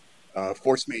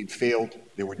force main failed,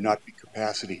 there would not be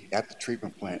capacity at the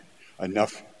treatment plant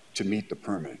enough to meet the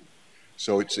permit.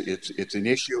 So it's an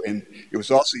issue, and it was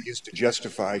also used to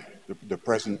justify the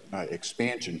present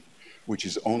expansion, which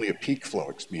is only a peak flow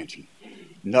expansion.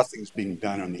 Nothing's being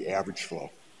done on the average flow.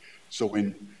 So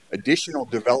when additional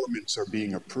developments are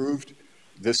being approved,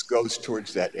 this goes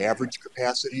towards that average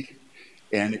capacity,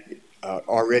 and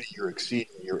already you're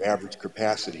exceeding your average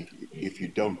capacity if you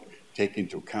don't take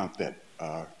into account that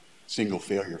single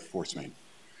failure force main.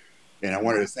 And I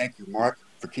wanted to thank you, Mark,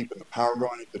 for keeping the power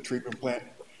going at the treatment plant.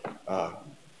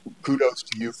 Kudos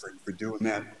to you for doing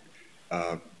that,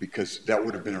 because that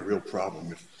would have been a real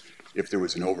problem if there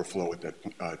was an overflow at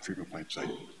that treatment plant site.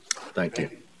 Thank you.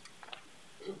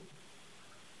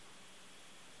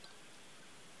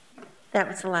 That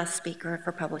was the last speaker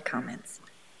for public comments.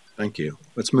 Thank you.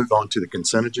 Let's move on to the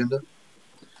consent agenda.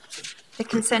 The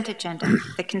consent agenda.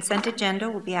 The consent agenda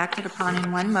will be acted upon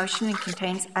in one motion and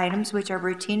contains items which are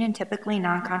routine and typically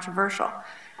non-controversial.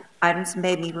 Items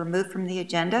may be removed from the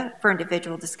agenda for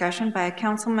individual discussion by a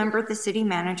council member, the city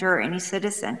manager, or any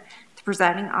citizen. The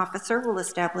presiding officer will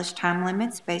establish time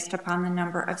limits based upon the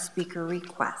number of speaker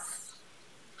requests.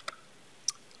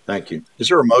 Thank you. Is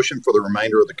there a motion for the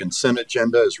remainder of the consent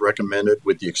agenda as recommended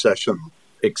with the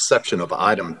exception of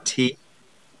item T?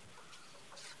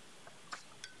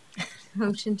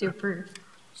 Motion to approve.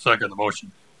 Second the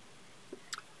motion.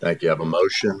 Thank you. I have a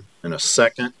motion and a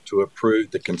second to approve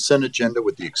the consent agenda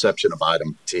with the exception of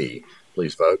item T.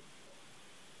 Please vote.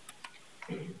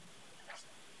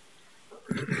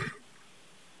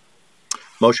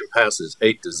 Motion passes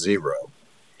 8-0.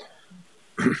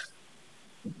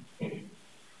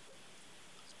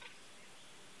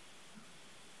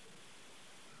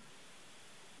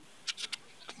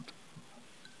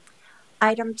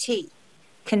 Item T,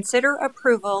 consider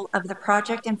approval of the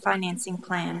project and financing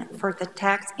plan for the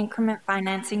tax increment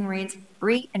financing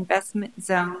reinvestment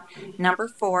zone number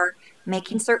 4,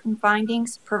 making certain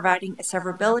findings, providing a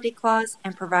severability clause,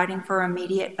 and providing for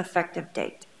immediate effective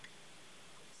date.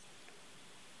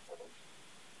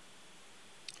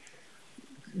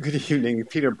 Good evening,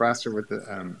 Peter Brasser with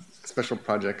the special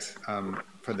projects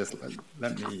for this.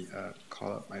 Let me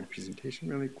call up my presentation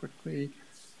really quickly.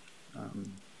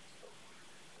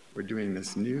 We're doing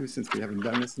this new since we haven't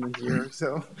done this in a year or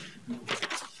so.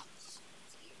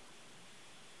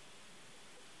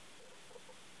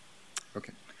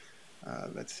 Okay,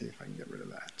 let's see if I can get rid of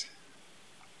that.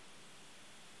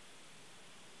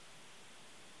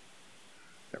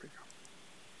 There we go.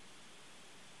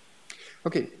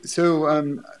 Okay, so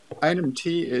item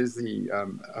T is the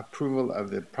approval of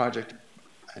the project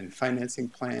and financing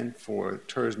plan for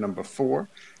TERS number 4.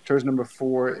 TERS number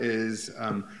 4 is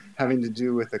having to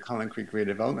do with the Collin Creek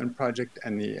redevelopment project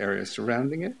and the area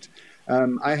surrounding it.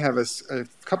 I have a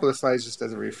couple of slides just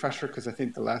as a refresher, because I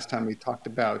think the last time we talked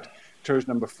about TERS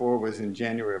number 4 was in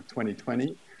January of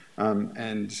 2020.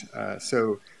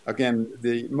 So again,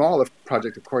 the mall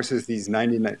project, of course, is these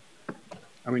 99.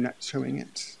 Are we not showing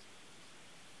it?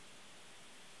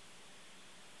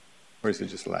 Or is it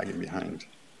just lagging behind?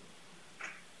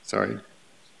 Sorry.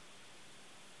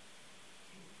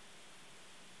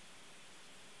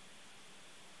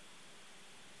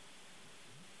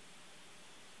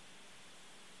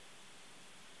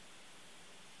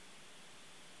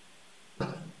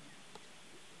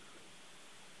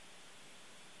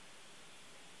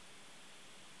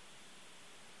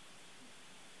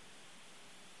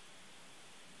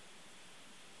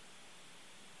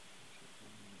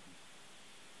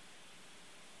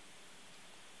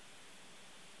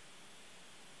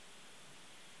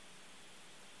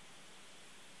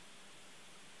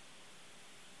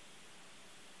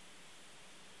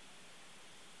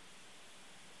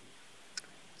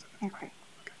 Okay.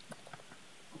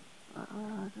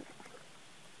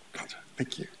 Gotcha.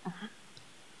 Thank you.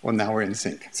 Well, now we're in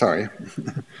sync. Sorry.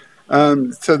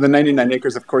 So the 99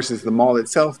 acres, of course, is the mall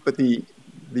itself, but the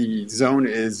zone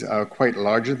is quite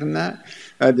larger than that.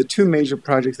 The two major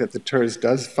projects that the TERS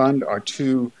does fund are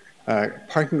two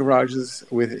parking garages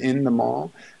within the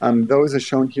mall. Those are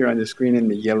shown here on the screen in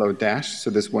the yellow dash.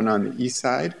 So there's one on the east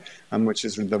side, which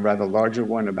is the rather larger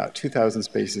one, about 2,000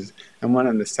 spaces, and one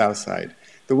on the south side.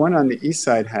 The one on the east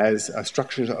side has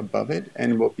structures above it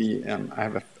and will be, I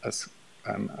have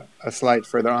a slide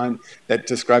further on that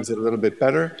describes it a little bit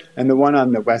better, and the one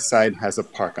on the west side has a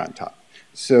park on top.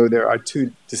 So there are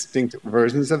two distinct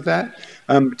versions of that.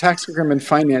 Tax increment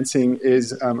financing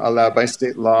is allowed by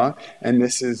state law, and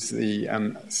this is the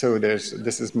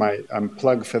this is my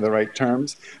plug for the right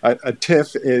terms. A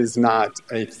TIF is not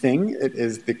a thing; it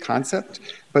is the concept,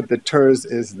 but the TERS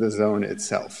is the zone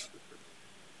itself.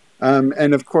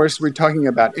 And of course, we're talking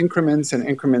about increments, and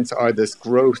increments are this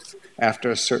growth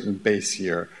after a certain base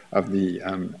year of the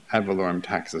ad valorem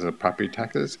taxes or property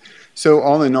taxes. So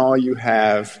all in all, you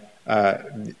have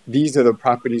these are the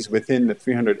properties within the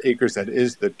 300 acres that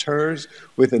is the TERS,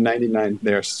 with the 99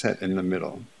 there set in the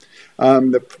middle.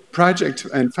 The project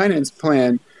and finance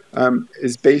plan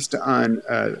is based on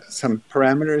some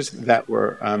parameters that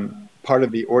were part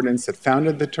of the ordinance that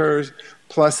founded the TERS,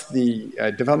 plus the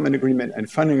development agreement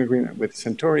and funding agreement with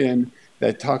Centurion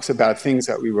that talks about things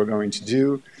that we were going to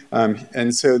do.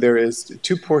 And so there is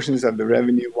two portions of the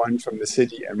revenue, one from the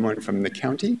city and one from the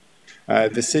county.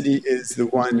 The city is the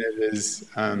one that is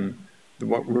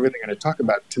what we're really going to talk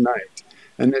about tonight.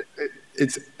 And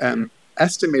it's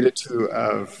estimated to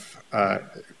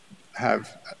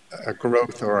have a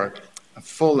growth or a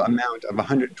full amount of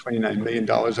 $129 million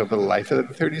over the life of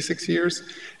the 36 years,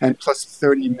 and plus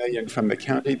 $30 million from the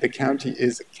county. The county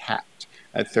is capped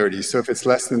at 30. So if it's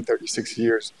less than 36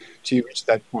 years to reach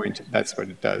that point, that's what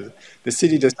it does. The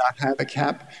city does not have a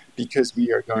cap because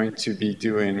we are going to be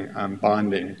doing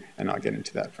bonding, and I'll get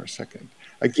into that for a second.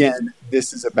 Again,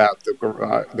 this is about the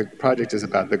garage. The project is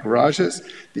about the garages.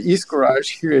 The east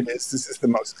garage, here it is. This is the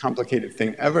most complicated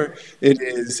thing ever. It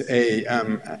is a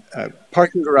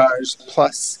parking garage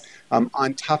plus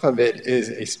on top of it is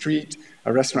a street,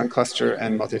 a restaurant cluster,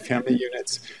 and multifamily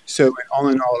units. So all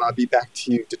in all, I'll be back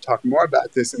to you to talk more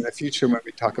about this in the future when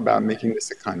we talk about making this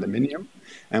a condominium.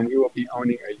 And we will be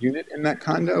owning a unit in that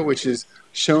condo, which is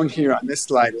shown here on this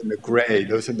slide in the gray.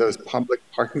 Those are those public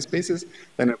parking spaces.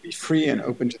 Then it'll be free and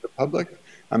open to the public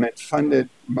and funded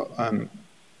a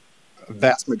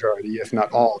vast majority, if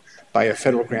not all, by a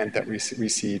federal grant that we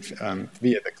received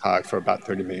via the COG for about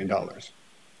 $30 million.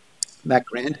 That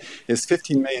grant is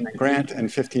 $15 million in grant and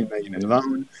 $15 million in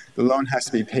loan. The loan has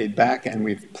to be paid back, and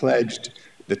we've pledged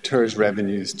the TERS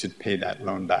revenues to pay that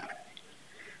loan back.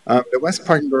 The west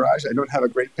parking garage, I don't have a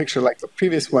great picture like the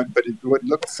previous one, but it would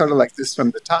look sort of like this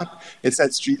from the top. It's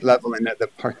at street level, and the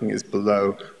parking is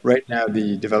below. Right now,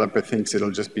 the developer thinks it'll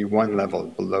just be one level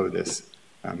below this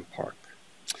park.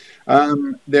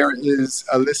 There is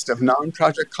a list of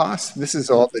non-project costs. This is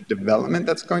all the development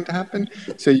that's going to happen.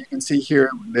 So you can see here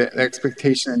the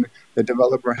expectation the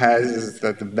developer has is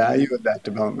that the value of that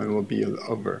development will be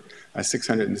over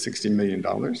 $660 million.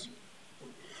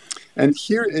 And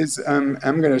here is, I'm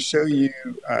going to show you,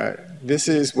 this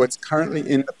is what's currently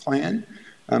in the plan.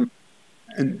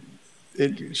 And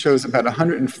it shows about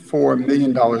 $104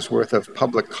 million worth of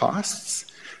public costs.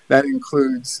 That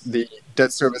includes the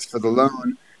debt service for the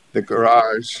loan, the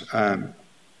garage,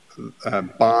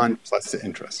 bond, plus the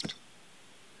interest.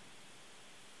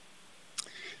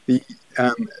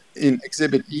 In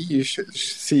Exhibit E, you should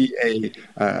see a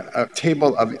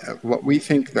table of what we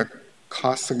think the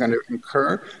costs are going to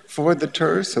incur for the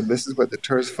TERS. So this is what the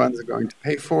TERS funds are going to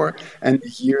pay for and the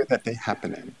year that they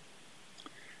happen in.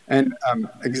 And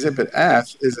Exhibit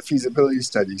F is a feasibility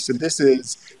study. So this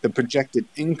is the projected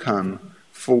income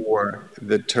for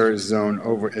the TERS zone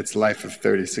over its life of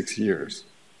 36 years.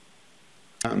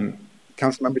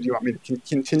 Councilmember, do you want me to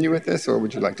continue with this, or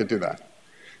would you like to do that?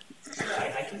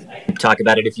 I can talk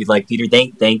about it if you'd like, Peter.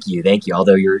 Thank you.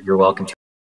 Although you're welcome to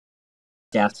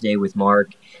staff today with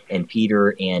Mark and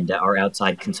Peter and our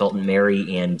outside consultant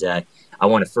Mary. And I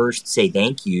want to first say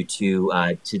thank you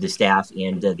to the staff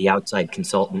and the outside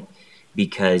consultant,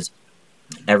 because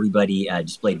everybody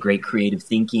displayed great creative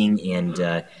thinking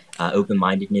and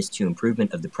open-mindedness to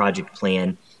improvement of the project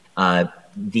plan.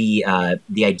 The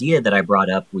idea that I brought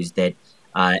up was that,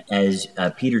 as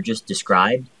Peter just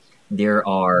described, there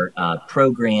are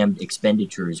programmed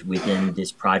expenditures within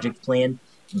this project plan,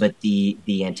 but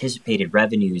the anticipated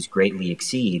revenues greatly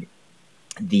exceed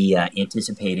the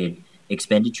anticipated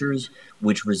expenditures,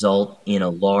 which result in a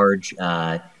large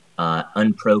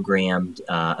unprogrammed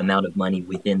amount of money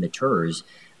within the TERS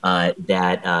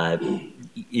that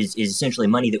is essentially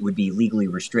money that would be legally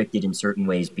restricted in certain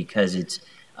ways because it's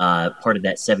part of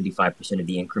that 75% of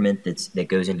the increment that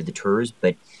goes into the TERS,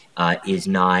 but is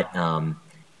not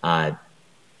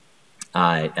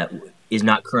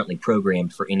currently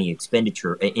programmed for any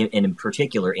expenditure, and in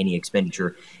particular, any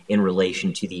expenditure in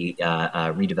relation to the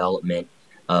redevelopment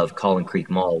of Collin Creek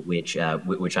Mall, which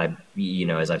I,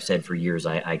 as I've said for years,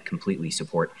 I completely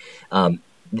support.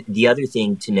 The other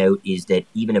thing to note is that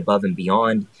even above and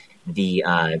beyond the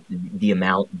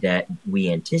amount that we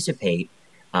anticipate,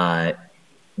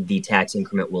 the tax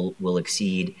increment will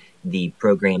exceed the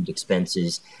programmed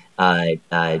expenses.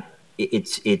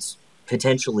 It's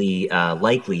potentially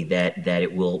likely that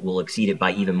it will exceed it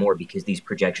by even more because these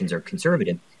projections are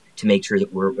conservative to make sure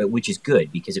that which is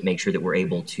good because it makes sure that we're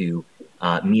able to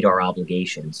meet our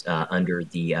obligations under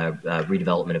the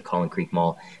redevelopment of Collin Creek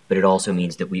Mall, but it also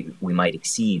means that we might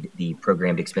exceed the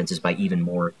programmed expenses by even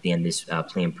more than this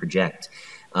plan projects.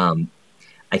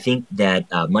 I think that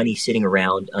money sitting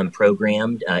around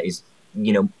unprogrammed is,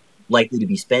 likely to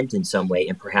be spent in some way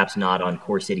and perhaps not on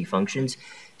core city functions.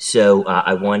 So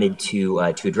I wanted to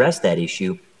address that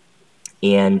issue,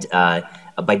 and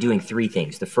by doing three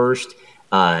things. The first,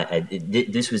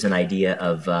 this was an idea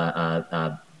of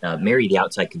Mary, the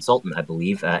outside consultant, I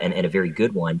believe, and a very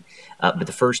good one. But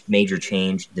the first major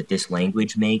change that this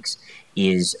language makes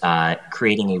is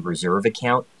creating a reserve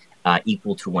account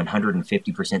equal to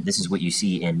 150%. This is what you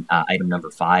see in item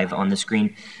number 5 on the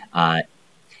screen.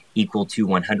 Equal to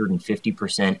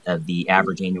 150% of the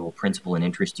average annual principal and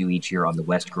interest due each year on the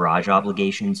West Garage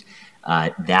obligations.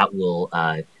 That will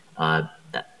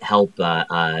help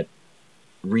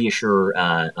reassure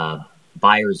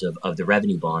buyers of the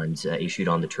revenue bonds issued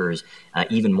on the TERS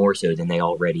even more so than they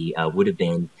already would have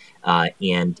been.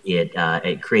 And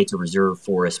it creates a reserve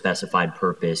for a specified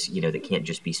purpose, that can't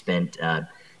just be spent in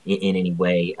any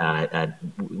way,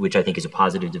 which I think is a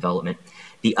positive development.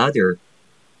 The other,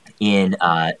 in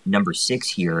number 6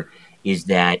 here, is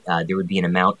that there would be an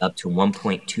amount up to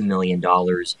 $1.2 million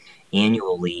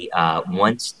annually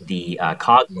once the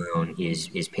COG loan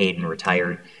is paid and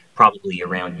retired, probably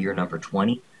around year number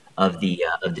 20 of the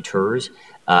TERS.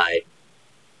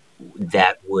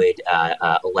 That would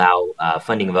allow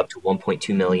funding of up to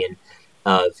 $1.2 million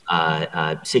of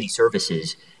city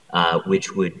services,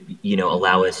 which would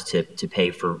allow us to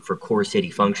pay for core city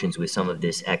functions with some of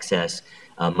this excess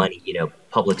money,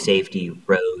 public safety,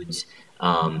 roads,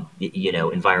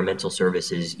 environmental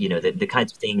services, the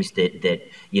kinds of things that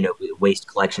waste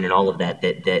collection and all of that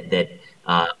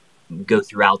go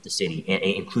throughout the city,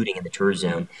 including in the TERS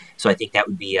zone. So I think that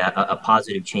would be a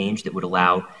positive change that would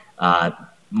allow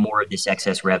more of this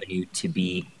excess revenue to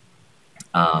be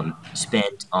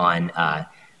spent on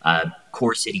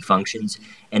core city functions.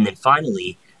 And then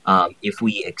finally, if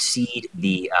we exceed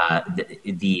the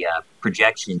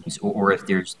projections, or if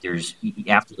there's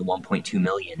after the 1.2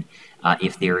 million,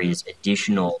 if there is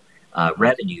additional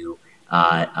revenue,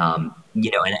 and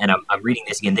I'm reading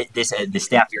this again. The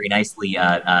staff very nicely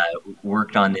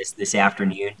worked on this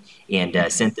afternoon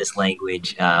and sent this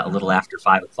language a little after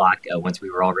 5 o'clock once we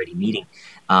were already meeting.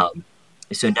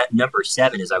 So number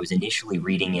 7, as I was initially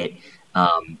reading it,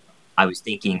 I was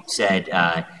thinking said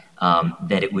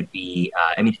that it would be.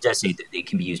 It does say that it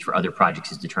can be used for other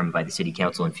projects as determined by the City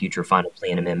Council in future final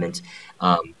plan amendments.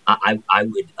 I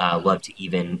would love to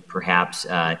even perhaps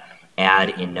add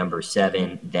in number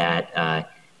 7 that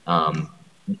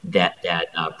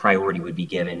priority would be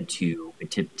given to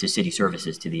city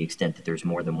services to the extent that there's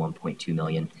more than 1.2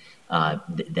 million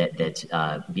that's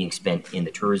being spent in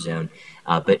the TERS zone.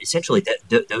 But essentially,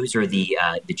 those are the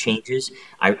changes.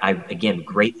 I again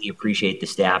greatly appreciate the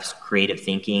staff's creative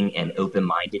thinking and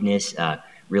open-mindedness.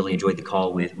 Really enjoyed the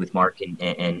call with Mark and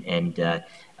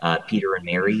Peter and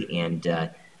Mary, and as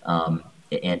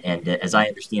I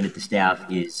understand it, the staff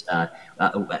is.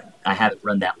 I haven't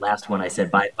run that last one I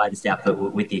said by the staff,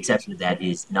 but with the exception of that,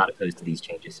 is not opposed to these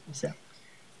changes. So.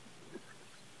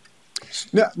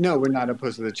 No, we're not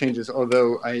opposed to the changes.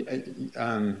 Although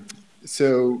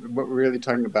so what we're really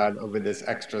talking about over this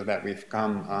extra that we've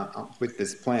come with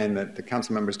this plan that the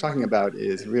council member is talking about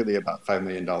is really about $5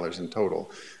 million in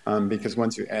total. Because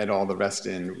once you add all the rest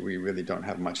in, we really don't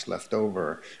have much left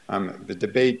over. The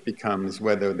debate becomes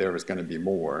whether there is going to be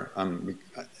more.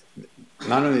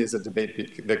 Not only is a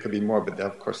debate there could be more, but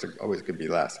of course there always could be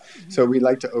less. So we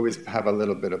like to always have a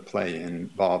little bit of play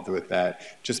involved with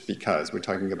that, just because we're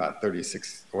talking about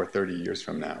 36 or 30 years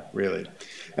from now, really.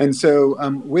 And so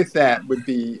with that would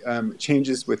be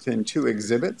changes within 2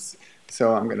 exhibits.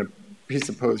 So I'm going to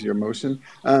presuppose your motion.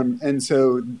 And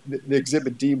so the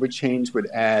Exhibit D would change, would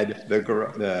add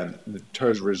the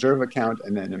TERS reserve account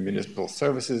and then the municipal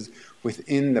services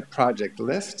within the project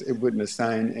list. It wouldn't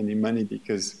assign any money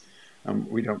because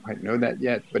we don't quite know that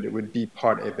yet, but it would be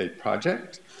part of a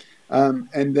project.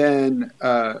 And then,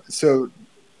 so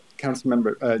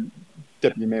Councilmember,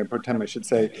 Deputy Mayor Pro Tem, I should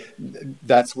say,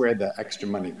 that's where the extra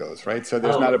money goes, right? So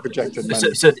there's not a projected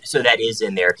money. So that is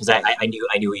in there because I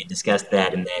knew we had discussed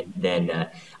that, and then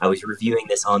I was reviewing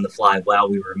this on the fly while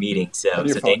we were meeting. So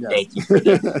thank you for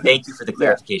the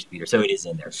clarification, Peter. So it is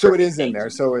in there. So it is in there.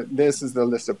 So this is the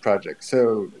list of projects.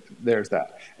 So there's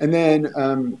that. And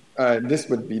then this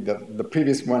would be the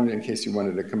previous one in case you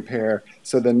wanted to compare.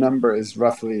 So the number is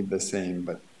roughly the same,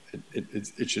 but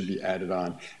it should be added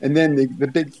on. And then the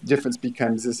big difference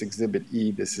becomes this Exhibit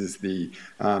E. This is the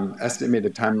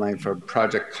estimated timeline for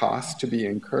project costs to be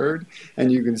incurred.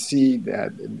 And you can see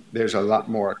that there's a lot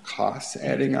more costs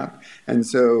adding up. And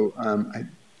so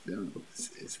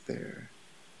is there?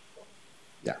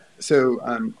 Yeah. So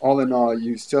all in all,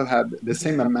 you still have the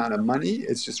same amount of money.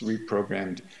 It's just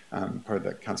reprogrammed per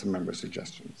the council member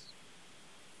suggestions.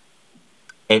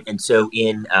 And so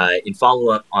in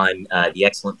follow-up on the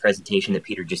excellent presentation that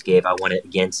Peter just gave, I want to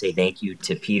again say thank you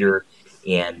to Peter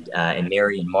and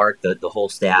Mary and Mark, the whole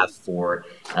staff, for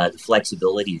the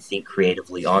flexibility to think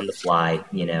creatively on the fly.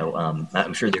 You know,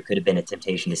 I'm sure there could have been a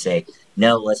temptation to say,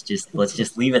 no, let's just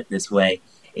leave it this way.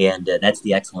 And that's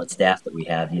the excellent staff that we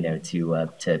have, you know,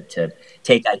 to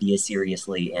take ideas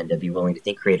seriously and to be willing to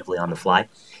think creatively on the fly.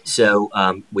 So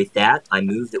with that, I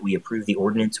move that we approve the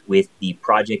ordinance with the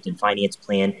project and finance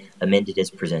plan amended as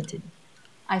presented.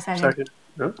 I second.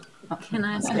 No? Can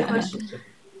I ask a question?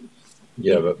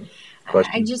 Yeah, but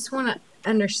question. I just want to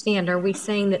understand, are we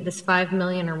saying that this 5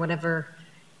 million or whatever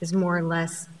is more or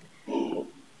less,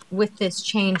 with this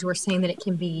change, we're saying that it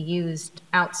can be used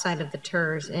outside of the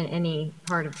TERS in any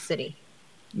part of the city?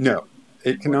 No,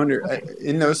 it can only,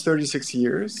 in those 36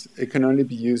 years, it can only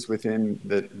be used within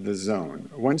the zone.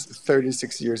 Once the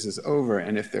 36 years is over,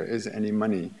 and if there is any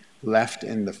money left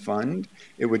in the fund,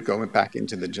 it would go back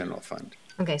into the general fund.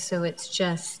 Okay, so it's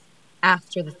just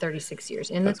after the 36 years.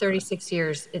 In the 36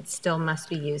 years, it still must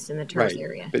be used in the TERS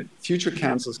area. But future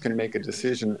councils can make a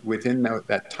decision within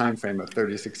that time frame of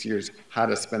 36 years how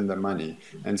to spend the money.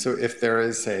 And so if there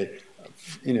is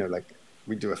like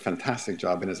we do a fantastic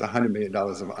job and it's $100 million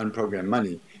of unprogrammed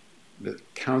money, the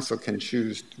council can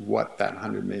choose what that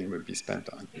 $100 million would be spent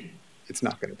on. It's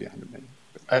not going to be $100 million.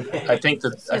 I think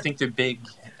the big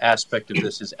aspect of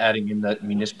this is adding in the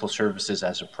municipal services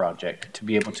as a project to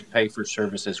be able to pay for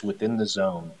services within the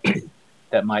zone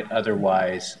that might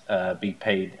otherwise be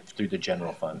paid through the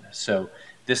general fund. So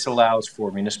this allows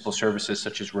for municipal services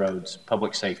such as roads,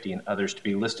 public safety, and others to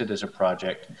be listed as a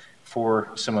project for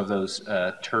some of those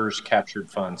TERS captured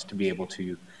funds to be able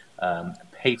to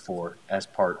pay for as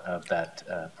part of that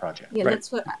project. Yeah,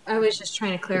 that's what I was just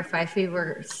trying to clarify. If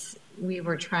we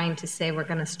were trying to say we're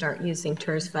going to start using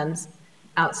TERS funds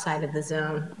outside of the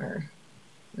zone or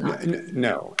not.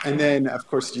 No. And then, of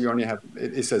course, you only have,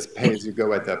 it says pay as you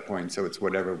go at that point. So it's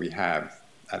whatever we have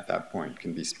at that point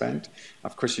can be spent.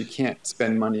 Of course, you can't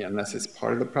spend money unless it's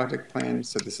part of the project plan.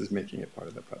 So this is making it part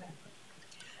of the project plan.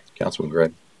 Councilman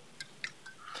Gregg.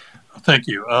 Thank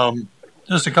you.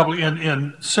 Just a couple,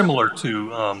 and similar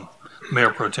to Mayor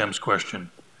Pro Tem's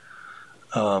question.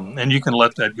 And you can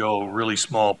let that go really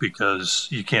small because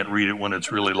you can't read it when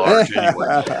it's really large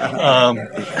anyway.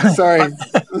 Sorry.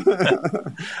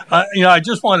 I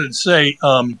just wanted to say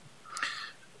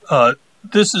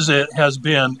this has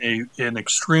been an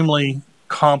extremely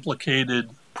complicated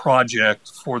project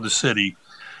for the city,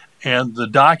 and the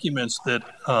documents that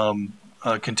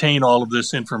contain all of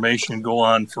this information go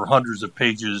on for hundreds of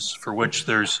pages, for which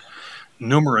there's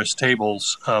numerous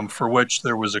tables, for which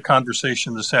there was a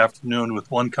conversation this afternoon with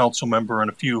one council member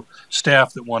and a few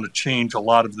staff that want to change a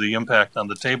lot of the impact on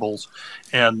the tables.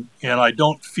 And I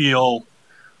don't feel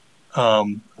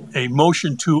a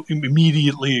motion to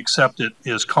immediately accept it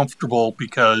is comfortable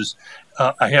because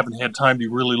I haven't had time to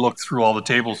really look through all the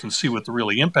tables and see what the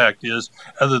really impact is,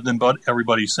 other than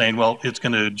everybody saying, well, it's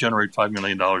going to generate $5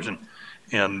 million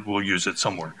and we'll use it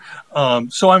somewhere.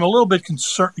 So I'm a little bit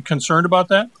concerned about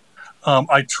that.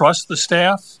 I trust the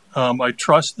staff. I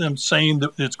trust them saying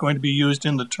that it's going to be used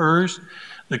in the TERS.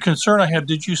 The concern I have,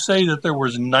 did you say that there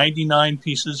was 99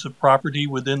 pieces of property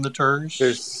within the TERS?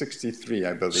 There's 63,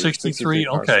 I believe. 63,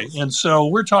 okay. And so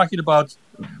we're talking about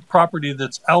property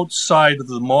that's outside of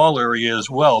the mall area as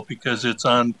well, because it's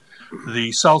on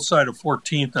the south side of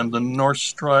 14th and the north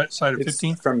side of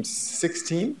 15th? From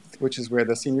 16th, which is where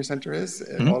the senior center is,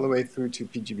 all the way through to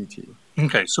PGBT.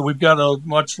 Okay, so we've got a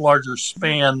much larger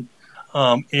span,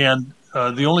 and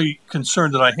the only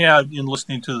concern that I had in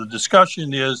listening to the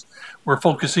discussion is we're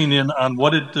focusing in on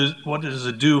what does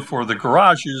it do for the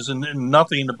garages and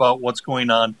nothing about what's going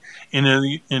on in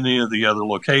any of the other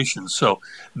locations. So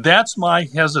that's my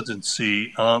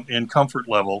hesitancy and comfort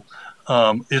level.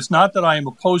 It's not that I am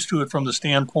opposed to it from the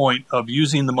standpoint of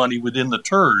using the money within the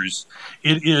TERS.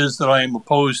 It is that I am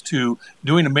opposed to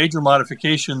doing a major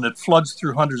modification that floods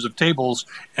through hundreds of tables,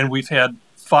 and we've had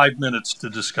 5 minutes to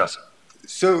discuss it.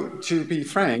 So to be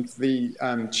frank, the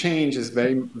change is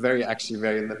actually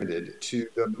very limited to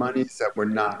the monies that were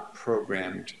not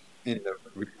programmed in the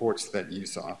reports that you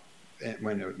saw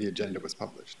when the agenda was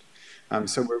published.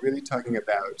 So we're really talking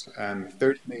about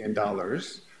 $30 million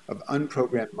of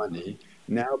unprogrammed money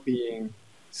now being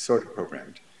sort of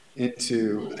programmed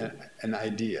into an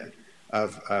idea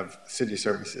of city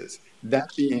services.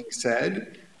 That being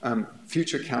said,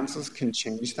 future councils can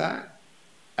change that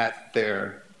at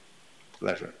their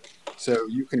leisure. So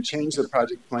you can change the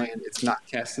project plan. It's not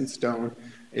cast in stone.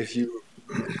 If you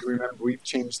remember, we've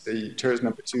changed the TERS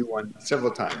number 2 one several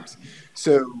times.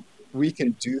 So we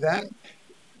can do that.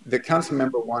 The council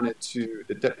member wanted to,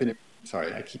 the deputy,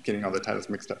 sorry, I keep getting all the titles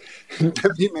mixed up.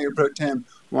 Deputy Mayor Pro Tem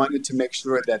wanted to make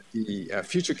sure that the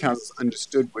future councils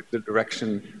understood what the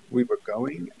direction we were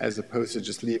going, as opposed to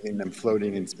just leaving them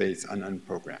floating in space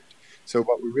unprogrammed. So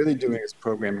what we're really doing is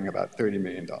programming about $30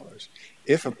 million.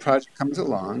 If a project comes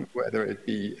along, whether it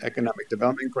be economic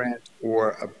development grant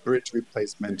or a bridge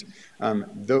replacement,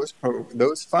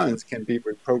 those funds can be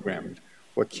reprogrammed.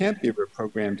 What can't be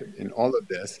reprogrammed in all of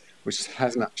this, which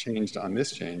has not changed on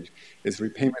this change, is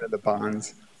repayment of the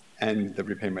bonds and the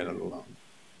repayment of the loan.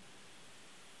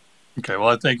 Okay, well,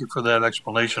 I thank you for that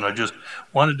explanation. I just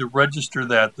wanted to register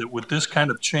that with this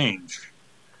kind of change,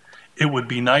 it would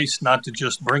be nice not to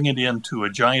just bring it into a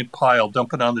giant pile,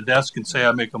 dump it on the desk, and say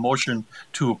I make a motion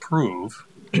to approve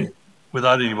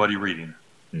without anybody reading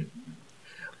it.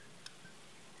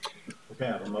 Okay,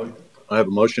 I have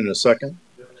a motion and a second,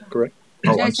 correct?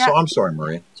 Oh, I'm sorry,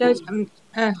 Maria. Judge,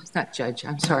 not Judge,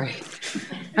 I'm sorry.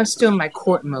 I'm still in my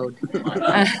court mode.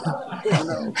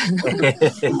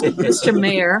 Mr.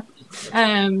 Mayor,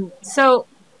 so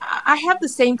I have the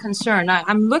same concern.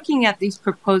 I'm looking at these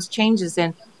proposed changes,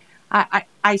 and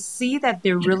I see that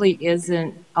there really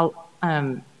isn't a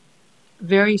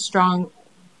very strong,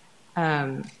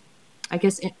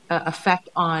 effect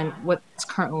on what's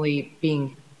currently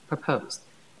being proposed.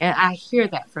 And I hear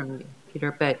that from you,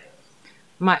 Peter, but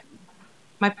my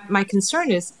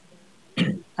concern is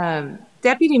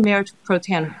Deputy Mayor Pro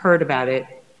Tem heard about it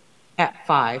at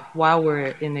 5 while we're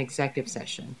in the executive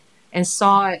session and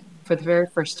saw it for the very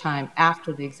first time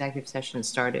after the executive session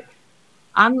started.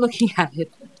 I'm looking at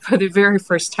it for the very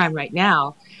first time right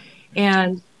now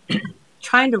and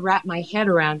trying to wrap my head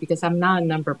around, because I'm not a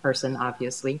number person,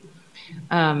 obviously.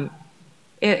 And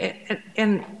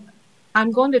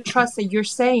I'm going to trust that you're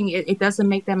saying it doesn't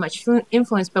make that much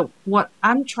influence, but what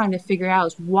I'm trying to figure out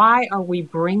is why are we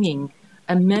bringing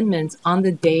amendments on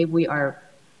the day we are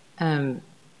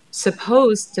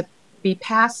supposed to be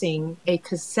passing a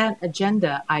consent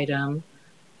agenda item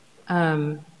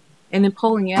and then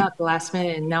pulling it out at the last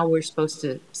minute, and now we're supposed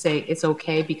to say it's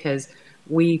okay because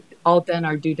we all done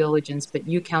our due diligence, but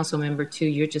you, council member 2,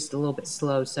 you're just a little bit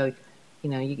slow, so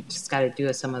you just got to do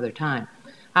it some other time.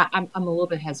 I'm a little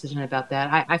bit hesitant about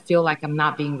that. I feel like I'm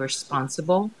not being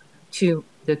responsible to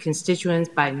the constituents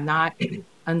by not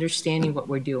understanding what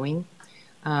we're doing.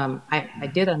 I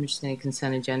did understand the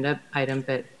consent agenda item,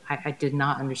 but I did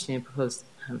not understand the proposed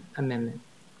amendment.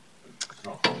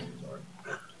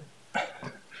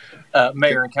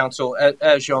 Mayor and Council,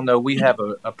 as you all know, we have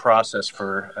a process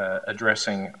for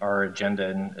addressing our agenda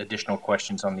and additional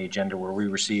questions on the agenda where we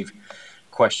receive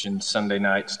questions Sunday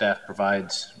night. Staff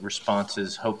provides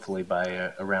responses, hopefully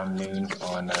by around noon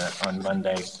on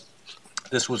Monday.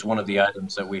 This was one of the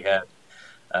items that we had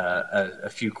a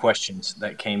few questions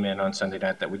that came in on Sunday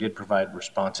night that we did provide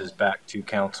responses back to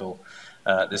Council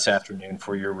this afternoon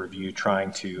for your review,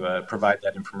 trying to provide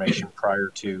that information prior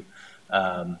to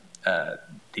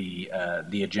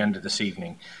the agenda this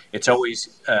evening. It's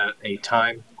always a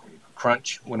time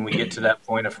crunch when we get to that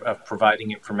point of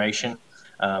providing information.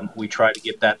 We try to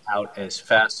get that out as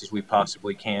fast as we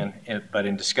possibly can, but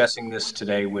in discussing this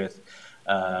today with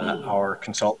our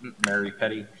consultant, Mary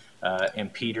Petty,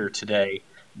 and Peter today,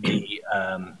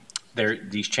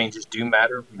 these changes do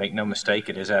matter. Make no mistake,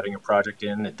 it is adding a project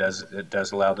in. It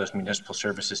does allow those municipal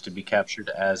services to be captured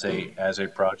as a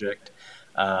project.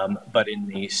 But in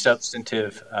the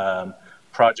substantive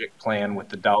project plan with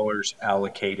the dollars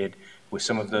allocated, with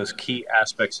some of those key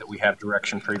aspects that we have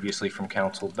direction previously from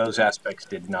council, those aspects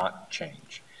did not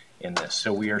change in this.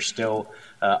 So we are still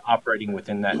operating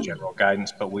within that general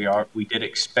guidance, but we did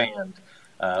expand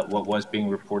what was being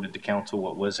reported to council,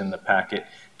 what was in the packet,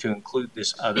 to include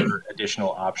this other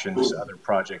additional option, this other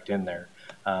project in there.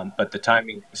 But the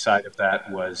timing side of that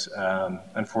was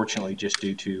unfortunately just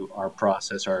due to our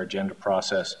process, our agenda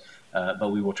process,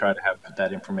 but we will try to have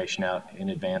that information out in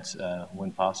advance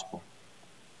when possible.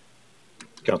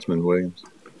 Councilman Williams.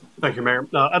 Thank you, Mayor.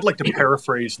 I'd like to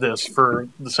paraphrase this for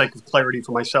the sake of clarity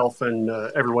for myself and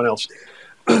everyone else.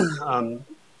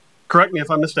 Correct me if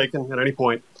I'm mistaken at any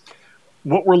point.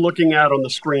 What we're looking at on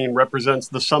the screen represents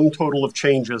the sum total of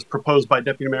changes proposed by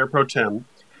Deputy Mayor Pro Tem.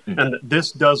 And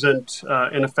this doesn't,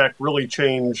 in effect, really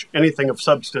change anything of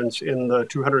substance in the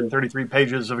 233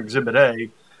 pages of Exhibit A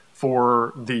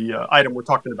for the item we're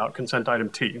talking about, consent item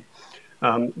T.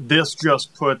 This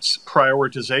just puts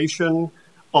prioritization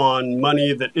on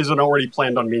money that isn't already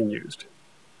planned on being used.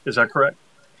 Is that correct?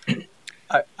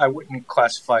 I wouldn't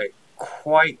classify it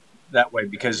quite that way,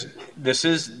 because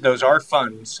those are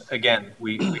funds. Again,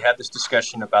 we had this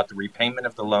discussion about the repayment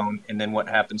of the loan and then what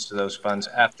happens to those funds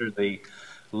after the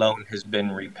loan has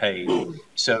been repaid.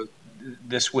 So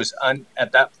this was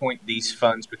at that point, these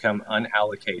funds become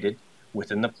unallocated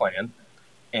within the plan.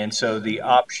 And so the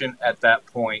option at that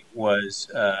point was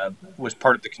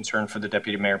part of the concern for the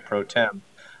Deputy Mayor Pro Tem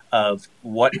of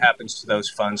what happens to those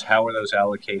funds, how are those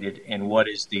allocated, and what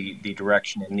is the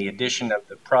direction and the addition of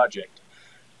the project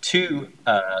to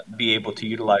be able to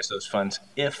utilize those funds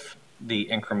if the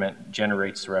increment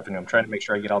generates the revenue. I'm trying to make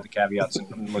sure I get all the caveats,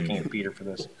 and I'm looking at Peter for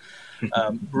this.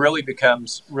 Really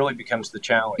becomes the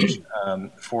challenge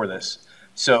for this.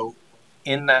 So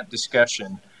in that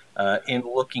discussion, in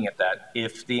looking at that,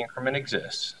 if the increment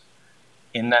exists,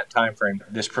 in that time frame,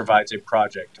 this provides a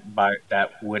project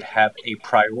that would have a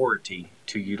priority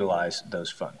to utilize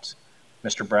those funds.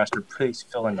 Mr. Braster, please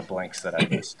fill in the blanks that I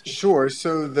missed. Sure.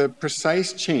 So the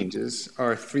precise changes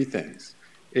are three things.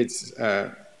 It's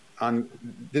on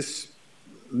this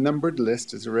numbered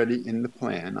list is already in the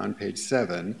plan on page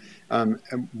 7,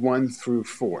 1 through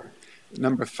 4.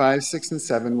 Number 5, 6, and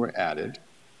 7 were added,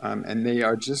 and they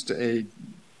are just a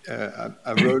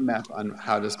roadmap on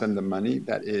how to spend the money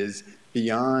that is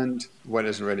beyond what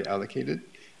is already allocated.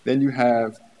 Then you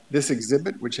have this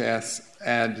exhibit, which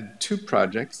added 2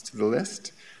 projects to the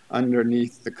list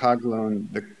underneath the COG loan,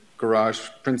 the garage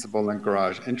principal and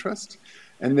garage interest.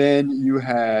 And then you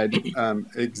had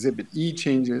Exhibit E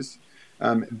changes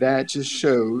that just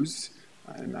shows,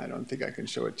 and I don't think I can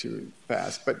show it too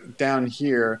fast, but down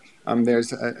here,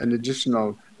 there's an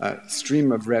additional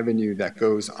stream of revenue that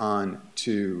goes on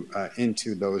to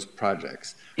into those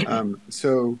projects.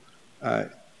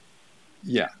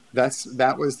 Yeah,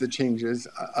 that was the changes.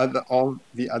 All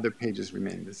the other pages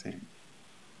remain the same.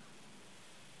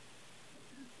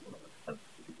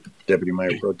 Deputy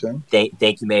Mayor Pro Tem.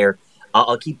 Thank you, Mayor.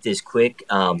 I'll keep this quick.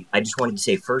 I just wanted to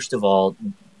say, first of all,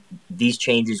 these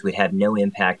changes would have no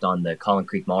impact on the Collin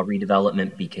Creek Mall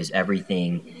redevelopment because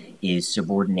everything is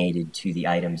subordinated to the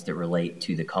items that relate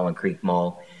to the Collin Creek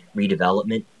Mall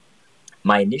redevelopment.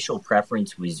 My initial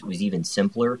preference was even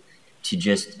simpler, to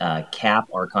just cap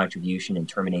our contribution and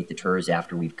terminate the TERS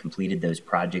after we've completed those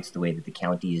projects the way that the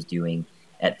county is doing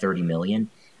at $30 million.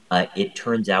 It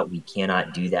turns out we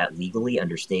cannot do that legally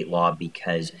under state law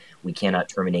because we cannot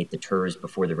terminate the TERS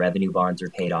before the revenue bonds are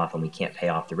paid off, and we can't pay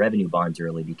off the revenue bonds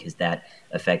early because that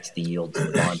affects the yield to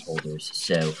the bondholders.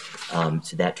 So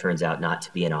that turns out not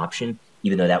to be an option,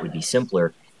 even though that would be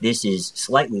simpler. This is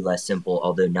slightly less simple,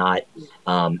 although not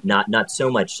so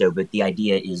much so. But the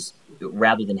idea is,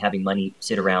 rather than having money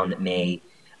sit around that may,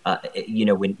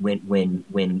 when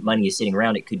money is sitting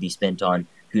around, it could be spent on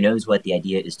who knows what. The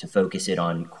idea is to focus it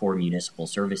on core municipal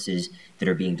services that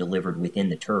are being delivered within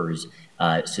the TERS,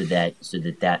 so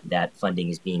that funding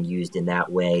is being used in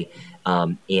that way.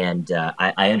 I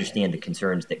understand the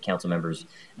concerns that council members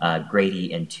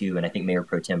Grady and I think Mayor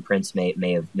Pro Tem Prince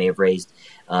may have raised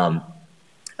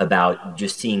about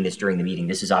just seeing this during the meeting.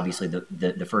 This is obviously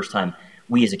the first time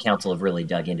we as a council have really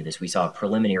dug into this. We saw a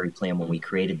preliminary plan when we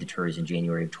created the TERS in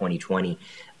January of 2020.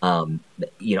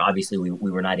 Obviously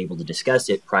we were not able to discuss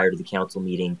it prior to the council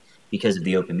meeting because of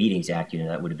the Open Meetings Act.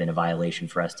 That would have been a violation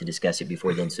for us to discuss it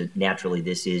before then. So naturally,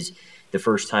 this is the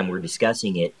first time we're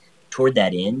discussing it. Toward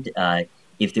that end,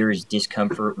 if there is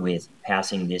discomfort with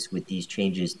passing this with these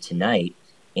changes tonight,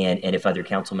 and if other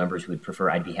council members would prefer,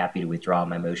 I'd be happy to withdraw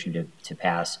my motion to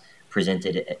pass, present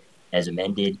it as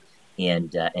amended,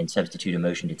 and substitute a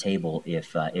motion to table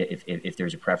if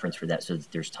there's a preference for that, so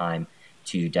that there's time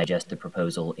to digest the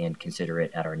proposal and consider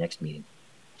it at our next meeting.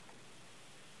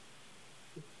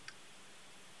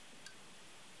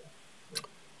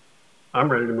 I'm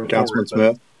ready to move Councilman forward.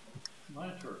 Smith.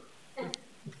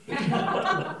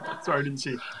 Sorry, I didn't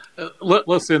see.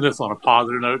 Let's end this on a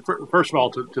positive note. First of all,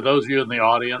 to those of you in the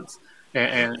audience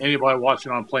and anybody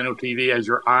watching on Plano TV, as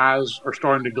your eyes are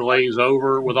starting to glaze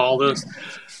over with all this,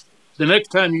 the next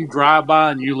time you drive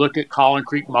by and you look at Collin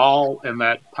Creek Mall and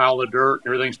that pile of dirt,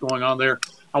 everything's going on there,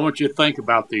 I want you to think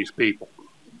about these people.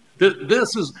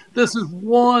 This is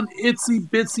one itsy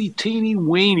bitsy teeny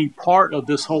weeny part of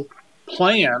this whole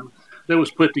plan that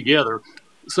was put together.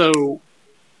 So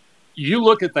you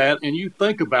look at that and you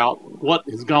think about what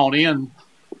has gone in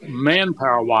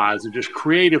manpower wise and just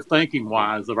creative thinking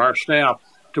wise of our staff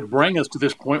to bring us to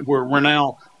this point where we're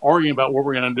now arguing about what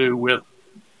we're going to do with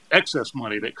excess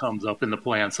money that comes up in the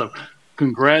plan. So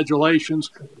congratulations.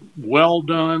 Well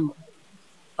done.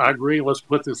 I agree. Let's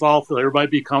put this off so everybody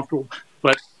be comfortable.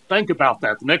 But think about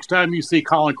that. The next time you see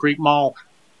Collin Creek Mall,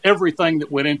 everything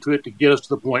that went into it to get us to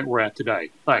the point we're at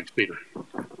today. Thanks, Peter.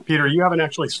 Peter, you haven't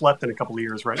actually slept in a couple of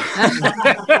years, right?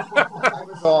 I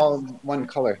was all one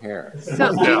color hair. So,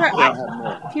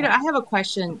 Peter, I have a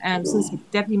question. Since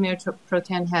Deputy Mayor Pro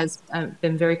Tem has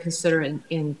been very considerate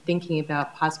in thinking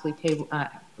about possibly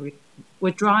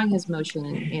withdrawing his motion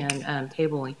and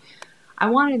tabling, I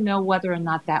want to know whether or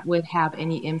not that would have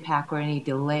any impact or any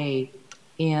delay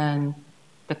in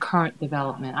the current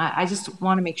development. I just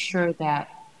want to make sure that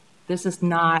this is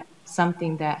not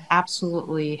something that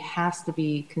absolutely has to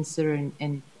be considered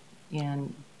and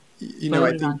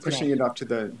I think pushing it off to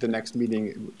the next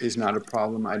meeting is not a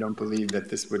problem. I don't believe that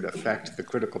this would affect the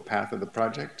critical path of the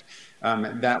project.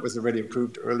 That was already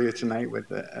approved earlier tonight with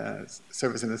the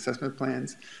service and assessment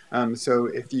plans. So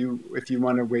if you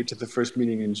want to wait to the first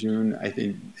meeting in June, I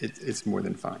think it's more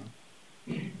than fine.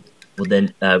 Well,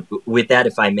 then, with that,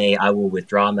 if I may, I will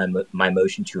withdraw my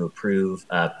motion to approve,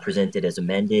 present it as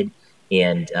amended,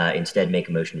 and instead make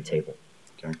a motion to table.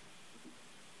 Okay.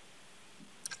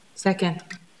 Second.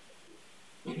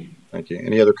 Thank you.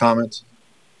 Any other comments?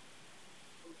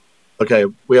 Okay,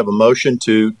 we have a motion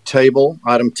to table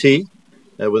item T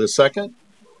with a second.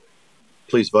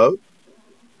 Please vote.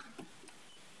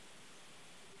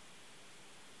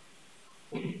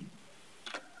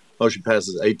 Motion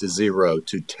passes 8-0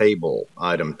 to table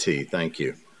item T. Thank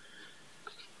you.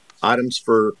 Items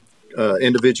for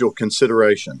individual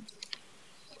consideration.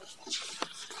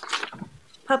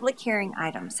 Public hearing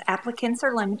items. Applicants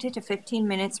are limited to 15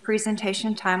 minutes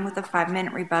presentation time with a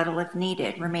 5-minute rebuttal if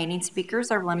needed. Remaining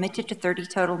speakers are limited to 30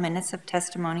 total minutes of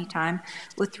testimony time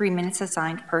with 3 minutes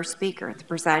assigned per speaker. The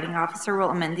presiding officer will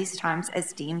amend these times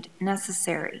as deemed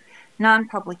necessary.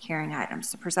 Non-public hearing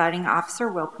items. The presiding officer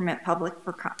will permit public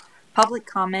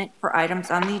comment for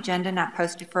items on the agenda not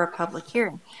posted for a public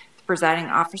hearing. The presiding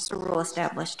officer will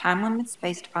establish time limits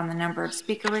based upon the number of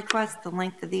speaker requests, the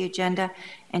length of the agenda,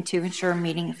 and to ensure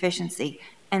meeting efficiency,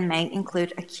 and may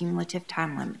include a cumulative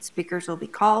time limit. Speakers will be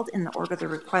called in the order the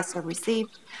requests are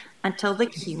received until the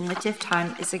cumulative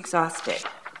time is exhausted.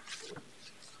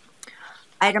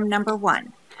 Item number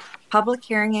 1. Public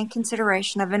hearing and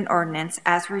consideration of an ordinance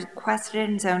as requested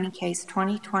in zoning case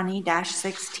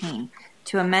 2020-16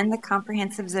 to amend the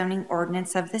comprehensive zoning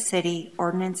ordinance of the city,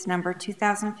 ordinance number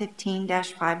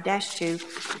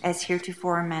 2015-5-2 as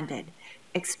heretofore amended,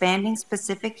 expanding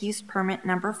specific use permit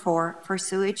number 4 for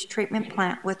sewage treatment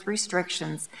plant with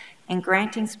restrictions and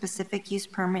granting specific use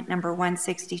permit number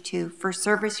 162 for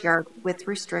service yard with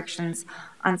restrictions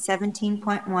on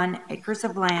 17.1 acres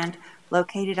of land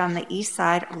located on the east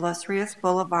side of Los Rios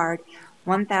Boulevard,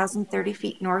 1,030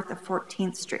 feet north of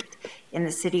 14th Street, in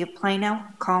the city of Plano,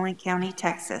 Collin County,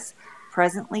 Texas,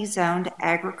 presently zoned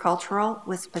agricultural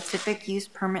with specific use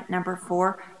permit number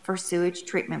 4 for sewage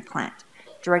treatment plant,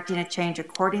 directing a change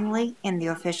accordingly in the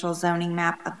official zoning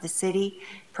map of the city,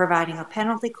 providing a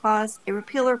penalty clause, a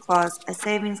repealer clause, a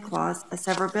savings clause, a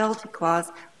severability clause,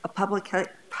 a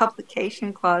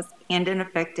publication clause, and an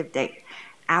effective date.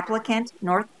 Applicant,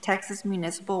 North Texas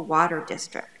Municipal Water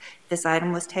District. This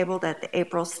item was tabled at the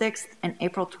April 6th and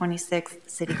April 26th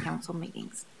City Council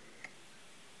meetings.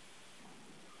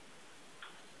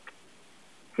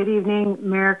 Good evening,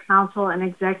 Mayor, Council, and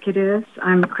Executives.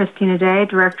 I'm Christina Day,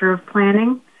 Director of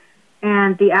Planning,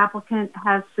 and the applicant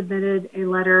has submitted a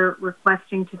letter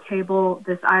requesting to table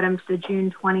this item to the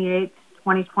June 28th,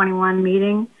 2021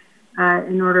 meeting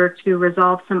in order to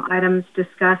resolve some items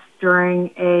discussed during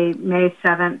a May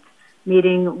 7th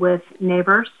meeting with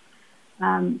neighbors.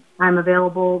 I'm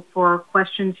available for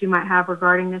questions you might have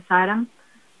regarding this item.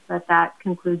 but that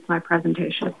concludes my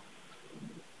presentation.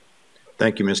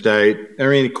 Thank you, Ms. Day. Are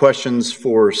there any questions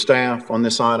for staff on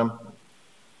this item?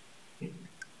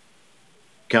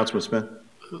 Councilman Smith.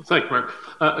 Thank you,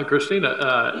 Mayor. Christina,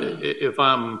 if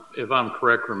I'm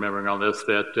correct remembering on this,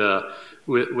 that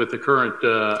with the current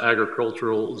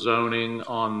agricultural zoning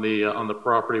on the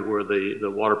property where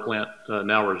the water plant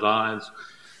now resides,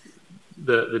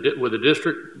 would the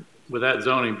district with that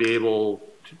zoning be able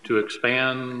to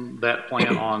expand that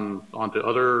plant onto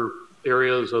other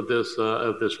areas of this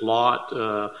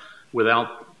lot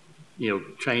without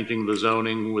changing the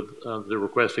zoning with the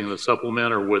requesting the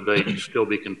supplement, or would they still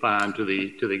be confined to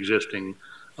the existing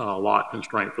lot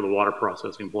constraint for the water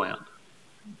processing plant?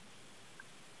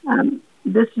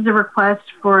 This is a request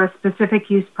for a specific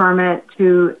use permit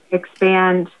to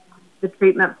expand the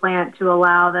treatment plant to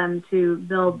allow them to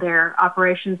build their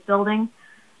operations building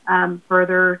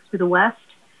further to the west.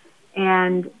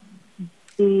 And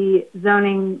the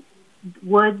zoning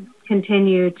would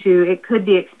continue to, it could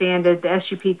be expanded, the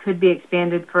SUP could be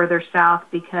expanded further south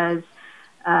because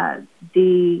there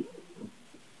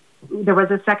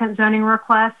was a second zoning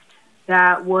request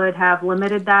that would have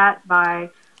limited that by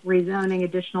rezoning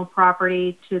additional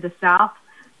property to the south,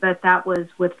 but that was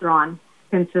withdrawn,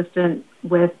 consistent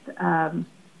with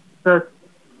both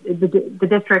the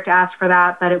district asked for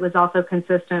that, but it was also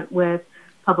consistent with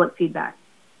public feedback.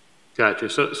 Gotcha.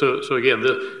 So again,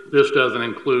 this doesn't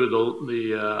include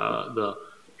the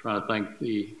trying to think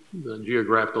the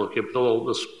geographical,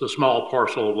 the small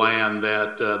parcel of land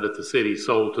that the city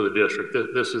sold to the district.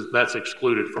 That's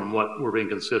excluded from what we're being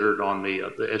considered on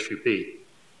the SUP.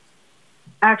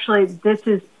 Actually, this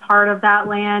is part of that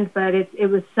land, but it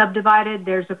was subdivided.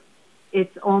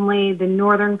 It's only the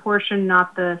northern portion,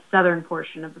 not the southern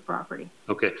portion of the property.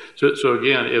 Okay. So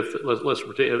again, if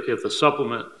the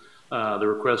supplement, the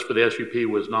request for the SUP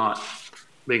was not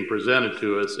being presented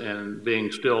to us and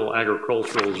being still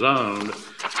agricultural zoned,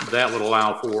 that would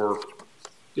allow for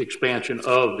expansion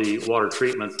of the water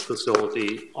treatment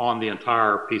facility on the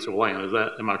entire piece of land.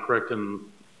 Am I correct in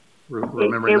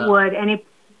remembering that? It would.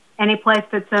 Any place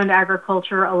that's zoned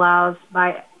agriculture allows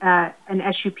by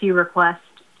an SUP request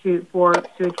for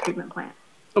sewage treatment plant.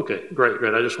 Okay,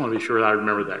 great. I just want to be sure that I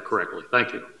remember that correctly.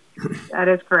 Thank you. That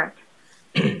is correct.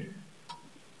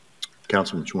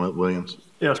 Councilman Williams.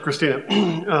 Yes, Christina.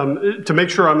 To make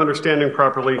sure I'm understanding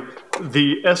properly,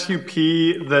 the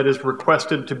SUP that is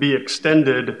requested to be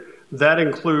extended, that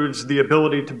includes the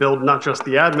ability to build not just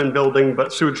the admin building,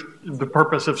 but the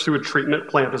purpose of sewage treatment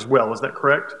plant as well. Is that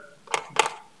correct?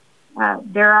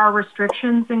 There are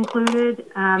restrictions included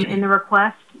in the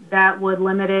request that would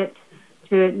limit it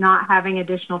to not having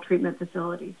additional treatment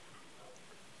facilities.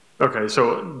 Okay,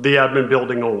 so the admin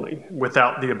building only,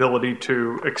 without the ability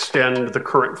to extend the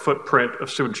current footprint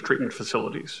of sewage treatment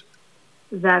facilities?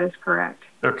 That is correct.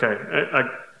 Okay,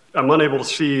 I'm unable to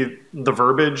see the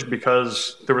verbiage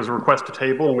because there was a request to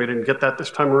table and we didn't get that this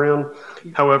time around.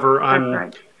 However,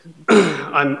 I'm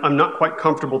not quite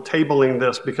comfortable tabling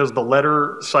this because the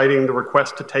letter citing the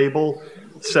request to table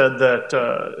said that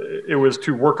it was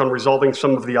to work on resolving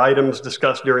some of the items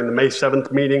discussed during the May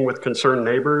 7th meeting with concerned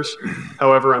neighbors.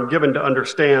 However, I'm given to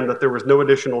understand that there was no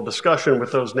additional discussion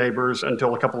with those neighbors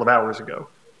until a couple of hours ago.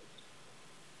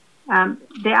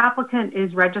 The applicant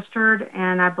is registered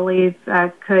and I believe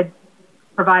could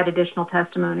provide additional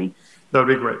testimony. That would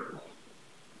be great.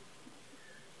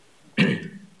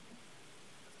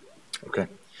 Okay.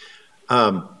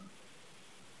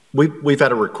 We've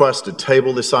had a request to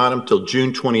table this item till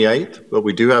June 28th, but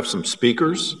we do have some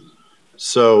speakers.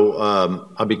 So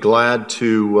I'd be glad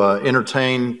to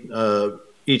entertain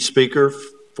each speaker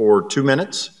for 2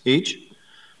 minutes each,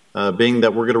 being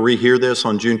that we're going to rehear this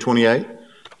on June 28th.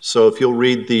 So if you'll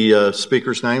read the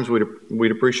speakers' names,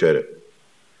 we'd appreciate it.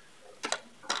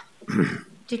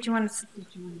 Did you want to?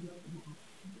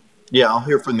 Yeah, I'll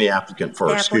hear from the applicant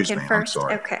first. The applicant Excuse me, first? I'm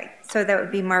sorry. Okay, so that would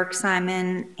be Mark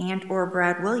Simon and or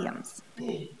Brad Williams.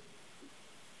 Good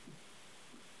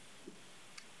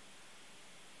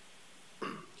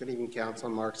evening, Council.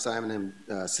 I'm Mark Simon.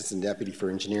 I'm Assistant Deputy for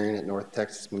Engineering at North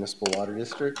Texas Municipal Water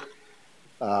District.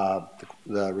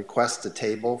 The request to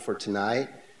table for tonight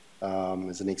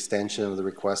is an extension of the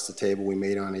request to table we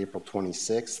made on April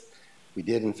 26th. We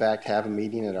did, in fact, have a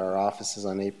meeting at our offices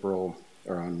on May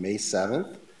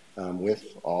 7th.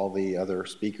 With all the other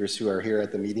speakers who are here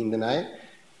at the meeting tonight.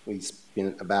 We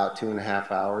spent about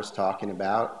 2.5 hours talking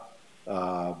about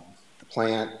the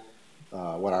plant,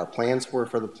 what our plans were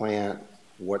for the plant,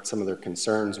 what some of their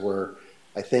concerns were.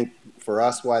 I think for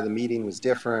us why the meeting was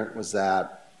different was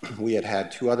that we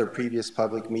had 2 other previous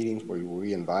public meetings where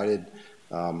we invited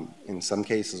In some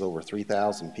cases, over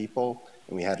 3,000 people,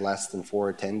 and we had less than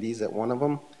 4 attendees at one of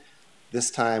them.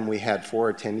 This time, we had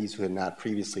 4 attendees who had not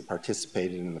previously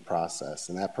participated in the process,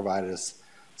 and that provided us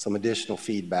some additional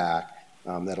feedback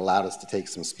that allowed us to take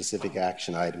some specific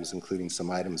action items, including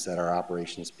some items that our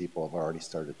operations people have already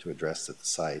started to address at the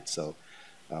site. So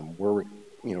we're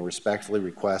respectfully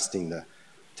requesting to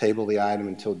table the item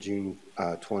until June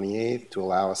 28th to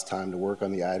allow us time to work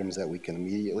on the items that we can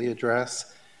immediately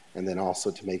address, and then also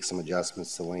to make some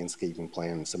adjustments to the landscaping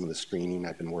plan and some of the screening.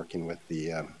 I've been working with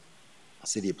the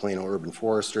City of Plano Urban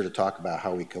Forester to talk about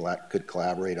how we could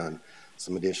collaborate on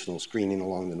some additional screening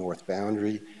along the north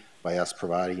boundary by us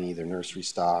providing either nursery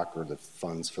stock or the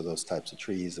funds for those types of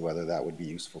trees, whether that would be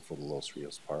useful for the Los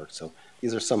Rios Park. So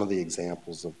these are some of the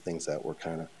examples of things that we're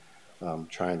kind of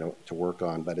trying to work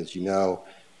on. But as you know,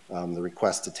 the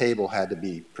request to table had to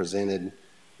be presented,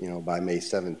 by May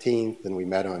 17th, and we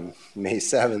met on May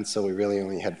 7th, so we really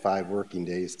only had 5 working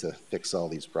days to fix all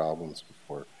these problems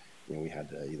before we had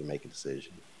to either make a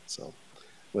decision. So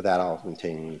with that, I'll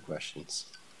entertain any questions.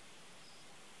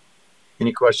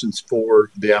 Any questions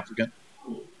for the applicant?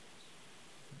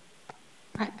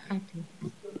 I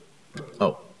do.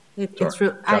 Oh,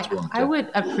 sorry. I would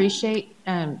appreciate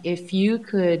if you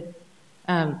could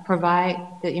provide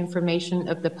the information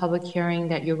of the public hearing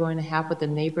that you're going to have with the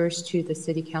neighbors to the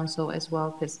city council as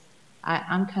well, because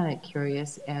I'm kind of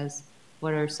curious as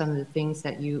what are some of the things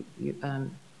that you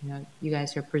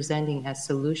guys are presenting as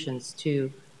solutions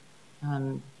to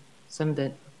some of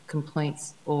the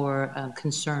complaints or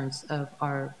concerns of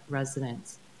our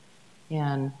residents.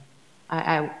 And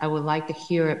I would like to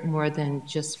hear it more than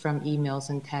just from emails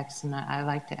and texts, and I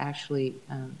like to actually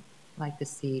like to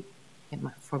see it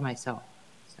for myself.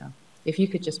 So if you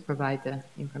could just provide the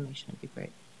information, it'd be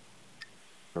great.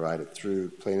 Provide it through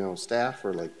Plano staff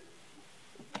or like?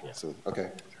 Yeah. So,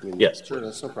 okay. Yes. Sure,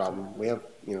 that's no problem. We have,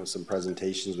 some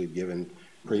presentations we've given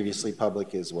previously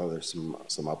public as well as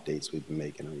some updates we've been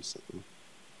making recently.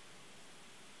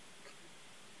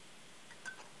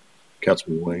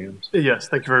 Councilman Williams. Yes,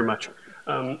 thank you very much.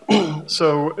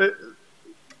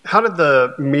 How did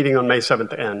the meeting on May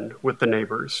 7th end with the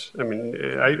neighbors? I mean,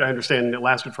 I understand it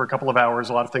lasted for a couple of hours.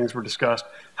 A lot of things were discussed.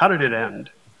 How did it end?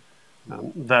 I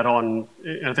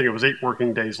think it was 8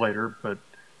 working days later, but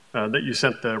that you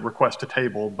sent the request to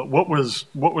table. But what was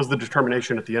the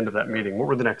determination at the end of that meeting? What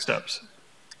were the next steps?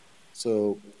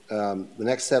 So the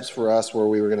next steps for us were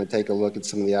we were going to take a look at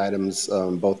some of the items.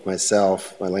 Both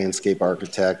myself, my landscape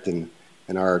architect, and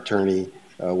our attorney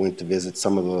went to visit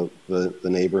some of the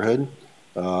neighborhood.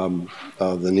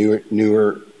 The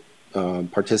newer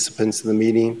participants in the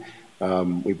meeting.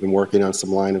 We've been working on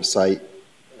some line of sight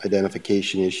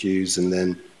identification issues, and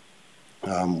then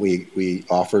we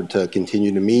offered to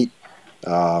continue to meet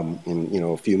in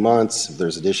a few months if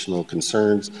there's additional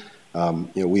concerns.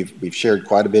 We've shared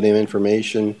quite a bit of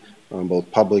information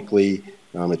both publicly.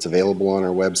 It's available on our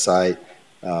website.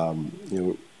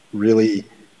 Really,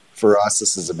 for us,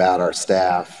 this is about our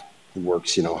staff who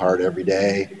works hard every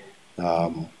day.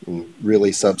 In really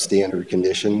substandard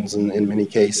conditions in many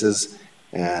cases,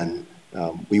 and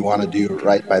we want to do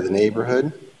right by the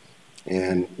neighborhood,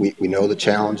 and we know the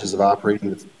challenges of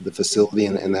operating the facility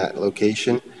in that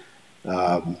location,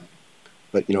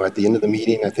 but at the end of the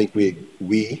meeting, I think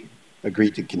we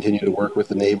agreed to continue to work with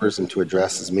the neighbors and to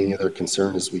address as many of their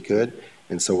concerns as we could,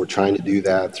 and so we're trying to do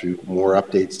that through more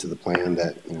updates to the plan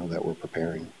that that we're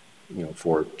preparing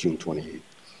for June 28th.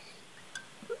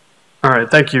 All right,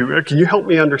 thank you. Can you help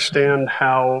me understand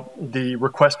how the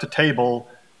request to table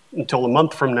until a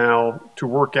month from now to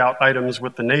work out items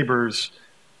with the neighbors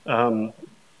can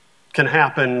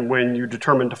happen when you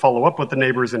determine to follow up with the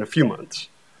neighbors in a few months?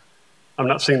 I'm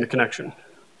not seeing the connection.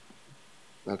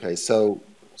 Okay, so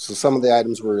some of the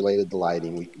items were related to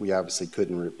lighting. We obviously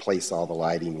couldn't replace all the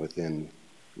lighting within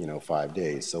 5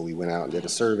 days. So we went out and did a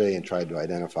survey and tried to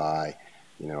identify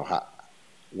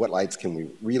what lights can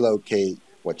we relocate.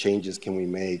 What changes can we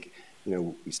make?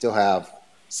 We still have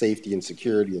safety and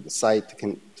security of the site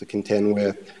to contend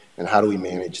with, and how do we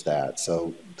manage that?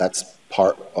 So that's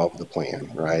part of the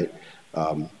plan, right?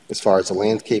 As far as the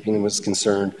landscaping was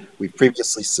concerned, we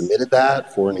previously submitted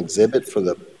that for an exhibit for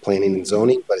the planning and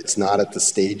zoning, but it's not at the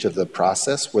stage of the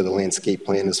process where the landscape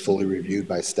plan is fully reviewed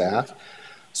by staff.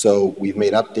 So we've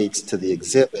made updates to the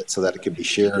exhibit so that it could be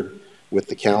shared with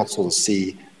the council to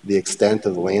see the extent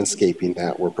of the landscaping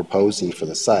that we're proposing for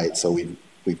the site. So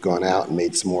we've gone out and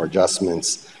made some more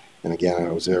adjustments. And again,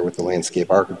 I was there with the landscape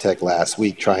architect last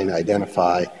week trying to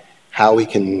identify how we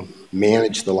can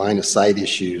manage the line of sight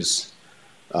issues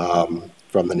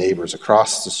from the neighbors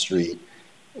across the street,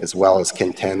 as well as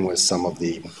contend with some of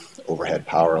the overhead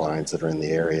power lines that are in the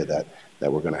area that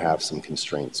we're going to have some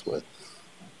constraints with.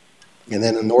 And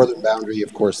then the northern boundary,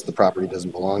 of course, the property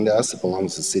doesn't belong to us. It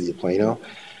belongs to the city of Plano.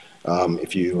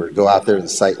 If you were to go out there to the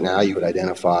site now, you would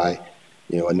identify,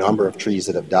 a number of trees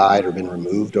that have died or been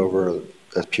removed over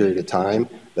a period of time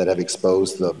that have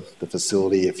exposed the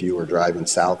facility if you were driving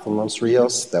south from Los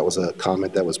Rios. That was a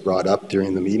comment that was brought up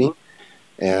during the meeting.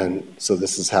 And so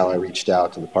this is how I reached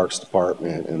out to the Parks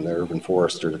Department and the Urban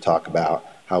Forester to talk about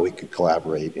how we could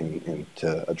collaborate and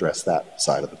to address that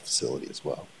side of the facility as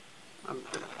well.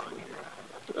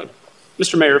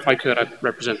 Mr. Mayor, if I could, I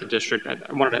represent the district. I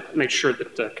wanted to make sure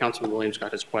that Councilman Williams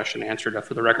got his question answered.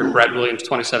 For the record, Brad Williams,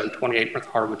 2728 North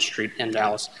Harwood Street in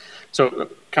Dallas. So,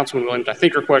 Councilman Williams, I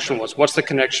think your question was, what's the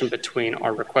connection between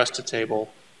our request to table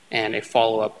and a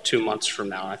follow-up 2 months from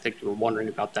now? I think you were wondering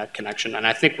about that connection, and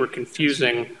I think we're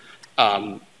confusing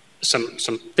some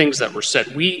things that were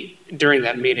said. We, during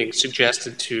that meeting,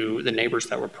 suggested to the neighbors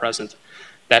that were present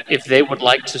that if they would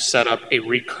like to set up a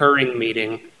recurring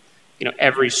meeting,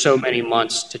 every so many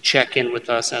months to check in with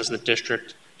us as the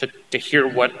district, to hear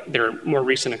what their more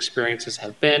recent experiences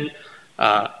have been,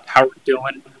 how we're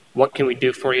doing, what can we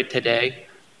do for you today,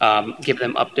 give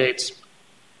them updates.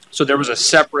 So there was a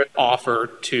separate offer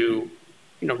to,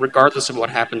 regardless of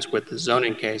what happens with the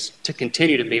zoning case, to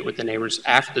continue to meet with the neighbors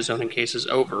after the zoning case is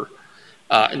over.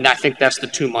 And I think that's the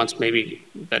 2 months maybe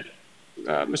that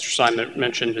Mr. Simon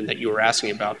mentioned and that you were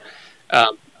asking about.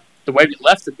 The way we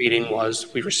left the meeting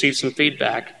was we received some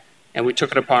feedback and we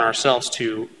took it upon ourselves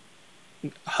to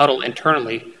huddle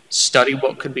internally, study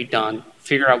what could be done,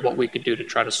 figure out what we could do to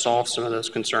try to solve some of those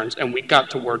concerns, and we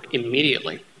got to work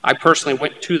immediately. I personally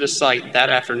went to the site that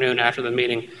afternoon after the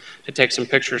meeting to take some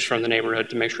pictures from the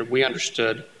neighborhood to make sure we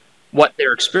understood what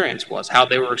their experience was, how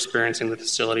they were experiencing the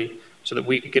facility, so that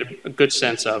we could get a good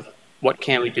sense of what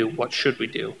can we do, what should we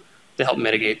do to help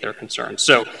mitigate their concerns.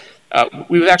 So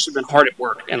we've actually been hard at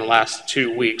work in the last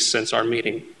 2 weeks since our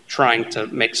meeting trying to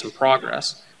make some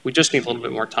progress. We just need a little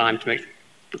bit more time to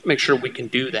make sure we can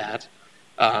do that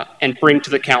and bring to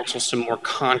the council some more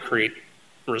concrete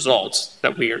results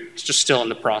that we are just still in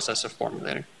the process of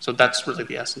formulating. So that's really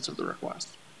the essence of the request.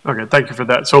 Okay, thank you for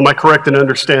that. So am I correct in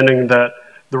understanding that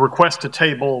the request to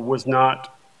table was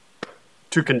not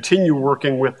to continue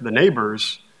working with the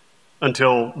neighbors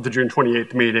until the June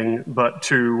 28th meeting, but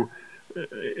to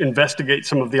investigate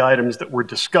some of the items that were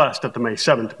discussed at the May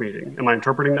 7th meeting? Am I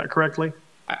interpreting that correctly?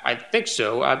 I think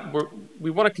so.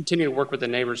 We want to continue to work with the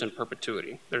neighbors in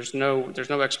perpetuity. There's no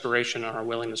expiration on our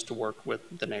willingness to work with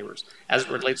the neighbors. As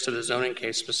it relates to the zoning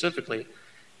case specifically,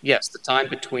 yes, the time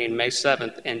between May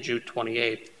 7th and June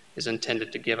 28th is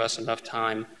intended to give us enough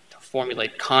time to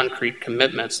formulate concrete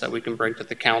commitments that we can bring to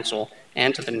the council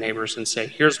and to the neighbors and say,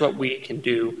 here's what we can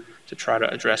do to try to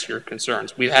address your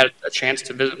concerns. We've had a chance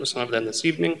to visit with some of them this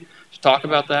evening to talk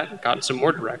about that and gotten some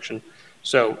more direction.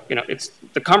 So, it's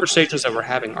the conversations that we're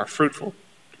having are fruitful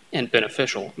and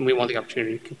beneficial, and we want the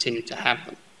opportunity to continue to have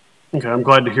them. Okay, I'm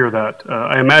glad to hear that.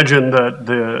 I imagine that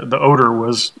the odor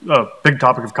was a big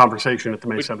topic of conversation at the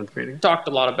May 7th meeting. We talked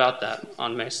a lot about that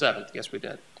on May 7th. Yes, we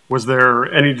did. Was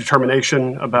there any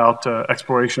determination about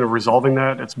exploration of resolving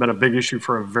that? It's been a big issue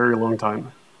for a very long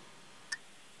time.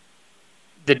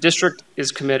 The district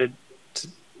is committed to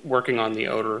working on the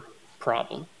odor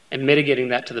problem and mitigating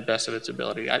that to the best of its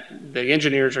ability. The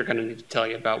engineers are going to need to tell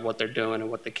you about what they're doing and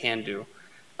what they can do.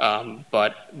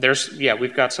 But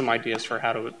we've got some ideas for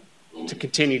how to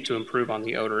continue to improve on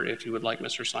the odor if you would like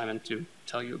Mr. Simon to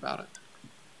tell you about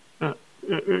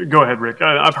it. Go ahead, Rick.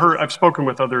 I've spoken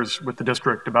with others with the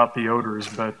district about the odors,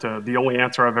 but the only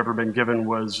answer I've ever been given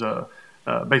was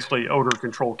basically odor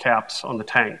control caps on the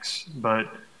tanks. But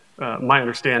my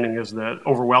understanding is that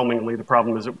overwhelmingly the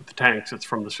problem isn't with the tanks, it's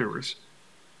from the sewers.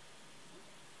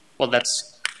 Well,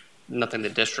 that's nothing the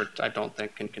district, I don't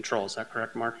think, can control. Is that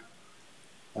correct, Mark?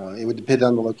 It would depend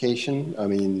on the location. I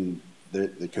mean,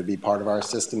 it could be part of our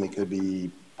system. It could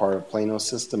be part of Plano's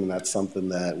system, and that's something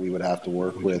that we would have to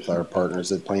work with our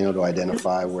partners at Plano to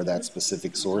identify where that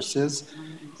specific source is.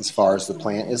 As far as the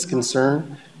plant is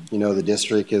concerned, the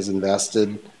district has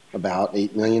invested about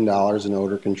 $8 million in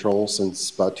odor control since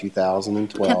about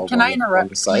 2012. Can I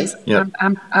interrupt, please? Yeah.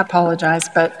 I apologize,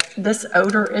 but this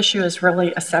odor issue is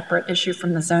really a separate issue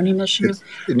from the zoning issue.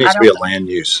 It needs to be a land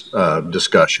use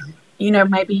discussion.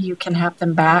 Maybe you can have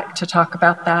them back to talk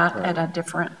about that at a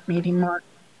different meeting, Mark.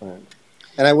 Right.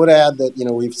 And I would add that,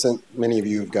 we've sent, many of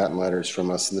you have gotten letters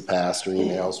from us in the past or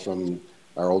emails from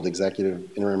our old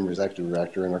interim executive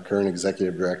director, and our current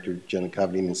executive director, Jenna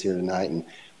Covington, is here tonight. And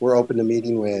we're open to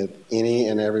meeting with any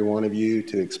and every one of you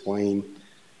to explain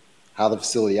how the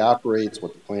facility operates,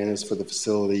 what the plan is for the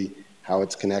facility, how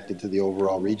it's connected to the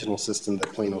overall regional system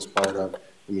that Plano's part of.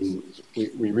 I mean,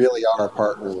 we really are a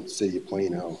partner with the city of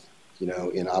Plano, you know,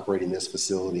 in operating this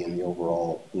facility and the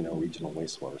overall, you know, regional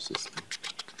wastewater system.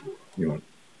 You want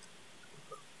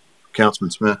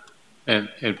Councilman Smith? And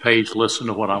Paige, listen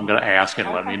to what I'm going to ask and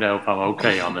let me know if I'm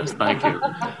okay on this. Thank you.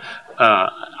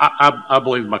 I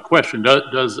believe my question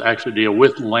does actually deal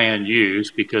with land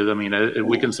use, because, I mean,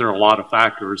 we consider a lot of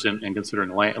factors in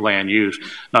considering land use,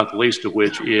 not the least of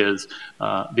which is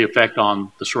the effect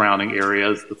on the surrounding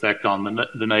areas, the effect on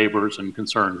the neighbors and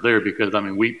concerns there, because, I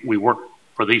mean, we work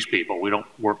for these people. We don't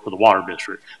work for the water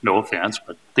district. No offense,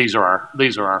 but these are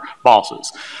our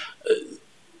bosses.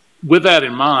 With that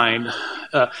in mind,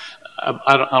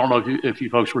 I don't know if you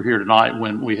folks were here tonight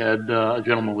when we had a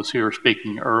gentleman was here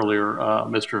speaking earlier,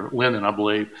 Mr. Linden, I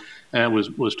believe, and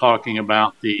was talking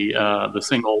about the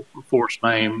single force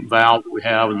main valve that we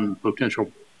have and the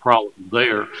potential problem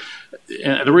there.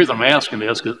 And the reason I'm asking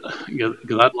this because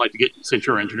I'd like to since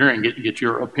you're engineering, get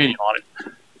your opinion on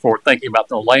it for thinking about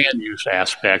the land use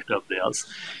aspect of this.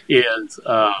 Is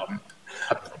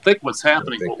I think what's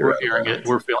happening, what we're hearing,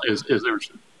 we're feeling is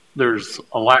there's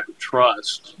a lack of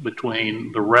trust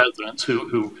between the residents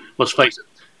who, let's face it,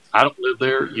 I don't live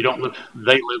there, you don't live,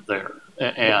 they live there,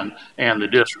 and the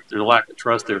district. There's a lack of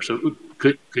trust there. So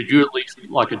could you at least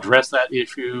like address that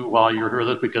issue while you're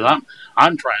here? Because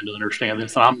I'm trying to understand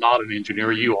this, and I'm not an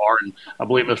engineer. You are, and I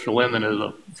believe Mr. Linden is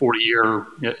a 40-year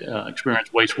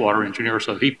experienced wastewater engineer,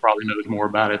 so he probably knows more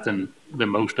about it than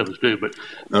most of us do. But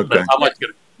I'd like to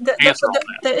get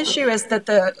the issue is that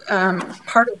the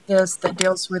part of this that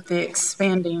deals with the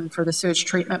expanding for the sewage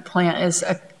treatment plant is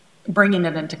bringing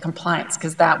it into compliance,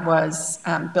 because that was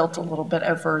built a little bit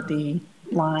over the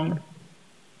line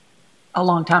a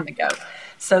long time ago.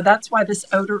 So that's why this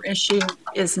odor issue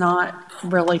is not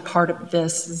really part of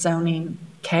this zoning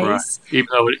case. Right.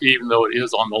 Even though it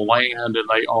is on the land and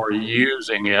they are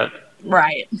using it.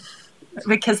 Right.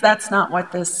 Because that's not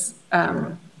what this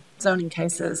zoning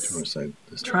case is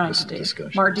trying to do.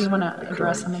 Mark, do you want to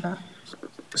address some of that?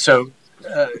 So,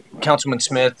 Councilman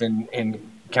Smith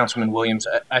and Councilman Williams,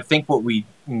 I think what we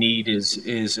need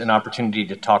is an opportunity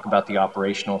to talk about the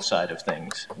operational side of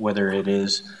things, whether it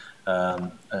is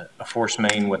a force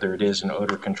main, whether it is an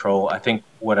odor control. I think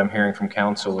what I'm hearing from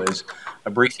council is a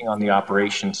briefing on the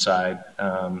operations side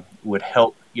would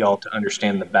help y'all to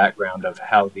understand the background of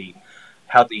how the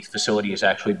facility is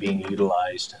actually being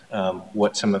utilized,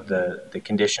 what some of the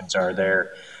conditions are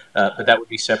there. But that would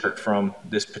be separate from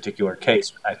this particular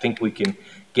case. I think we can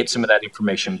get some of that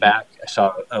information back. I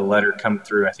saw a letter come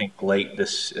through, I think, late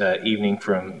this evening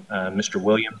from Mr.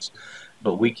 Williams,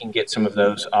 but we can get some of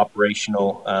those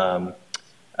operational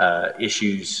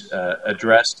issues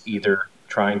addressed, either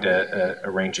trying to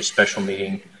arrange a special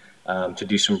meeting to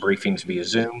do some briefings via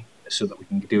Zoom so that we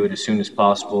can do it as soon as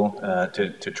possible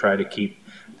to try to keep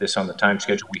this on the time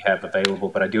schedule we have available.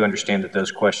 But I do understand that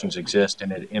those questions exist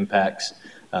and it impacts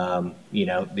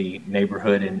the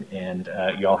neighborhood, and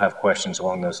y'all have questions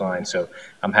along those lines. So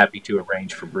I'm happy to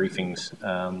arrange for briefings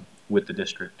with the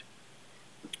district.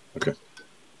 Okay.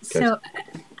 So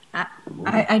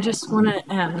I just want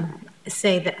to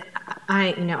say that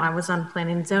I was on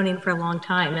planning and zoning for a long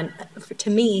time, and to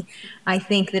me, I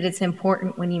think that it's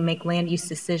important when you make land use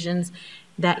decisions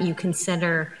that you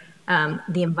consider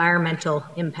the environmental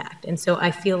impact. And so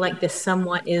I feel like this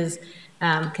somewhat is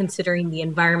considering the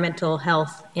environmental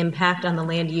health impact on the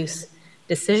land use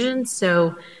decision.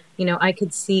 So, I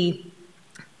could see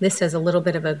this as a little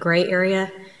bit of a gray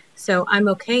area. So I'm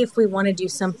okay if we want to do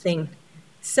something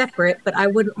separate, but I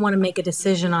wouldn't want to make a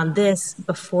decision on this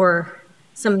before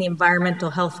some of the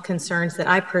environmental health concerns that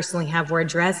I personally have were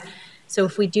addressed. So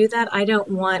if we do that, I don't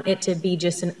want it to be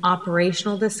just an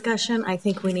operational discussion. I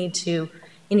think it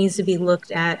needs to be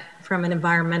looked at from an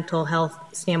environmental health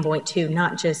standpoint too,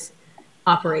 not just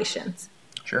operations.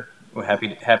 Sure. We're happy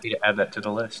to add that to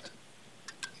the list.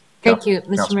 Thank you,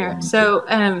 Mr. Mayor. So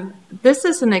this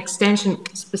is an extension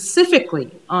specifically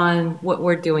on what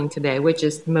we're doing today, which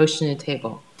is the motion to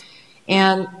table.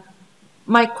 And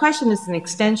my question is an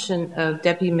extension of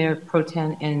Deputy Mayor Pro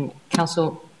Tem and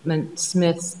Councilman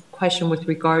Smith's question with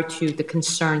regard to the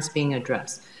concerns being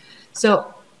addressed.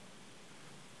 So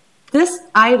this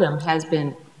item has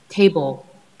been tabled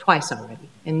twice already,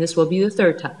 and this will be the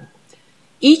third time.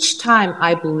 Each time,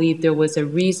 I believe there was a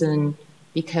reason,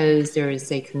 because there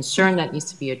is a concern that needs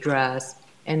to be addressed,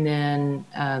 and then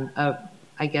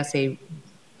I guess a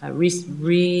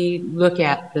re-look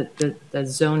at the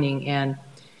zoning. And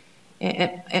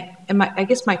I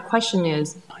guess my question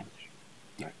is,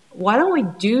 why don't we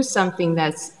do something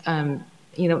that's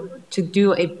to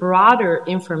do a broader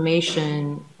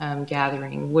information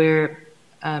gathering where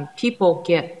people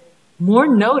get more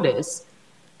notice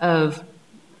of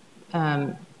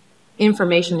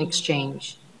information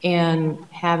exchange and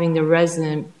having the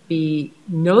resident be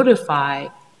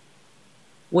notified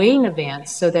way in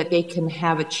advance so that they can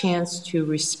have a chance to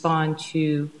respond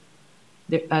to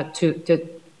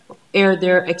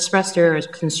express their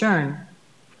concern.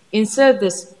 Instead of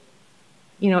this,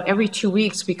 every 2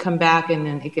 weeks we come back and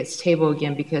then it gets tabled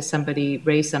again because somebody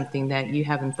raised something that you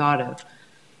haven't thought of.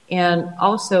 And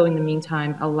also in the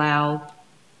meantime, allow,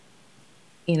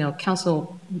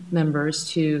 council members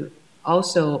to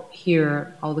also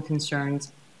hear all the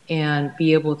concerns and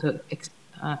be able to,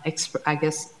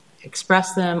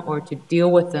 express them or to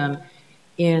deal with them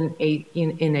in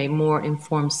a more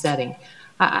informed setting.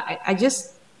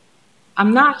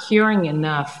 I'm not hearing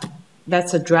enough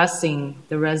that's addressing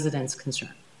the residents'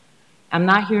 concern. I'm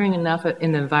not hearing enough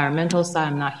in the environmental side.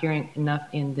 I'm not hearing enough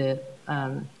in the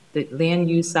land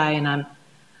use side,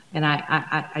 and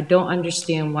I don't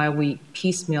understand why we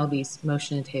piecemeal these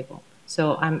motion to table.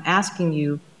 So I'm asking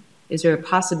you, is there a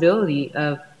possibility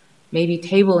of maybe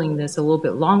tabling this a little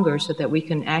bit longer so that we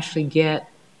can actually get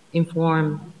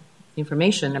informed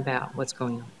information about what's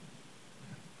going on?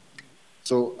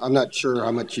 So I'm not sure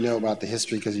how much you know about the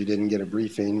history because you didn't get a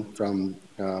briefing from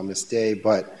Ms. Day,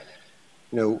 but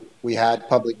we had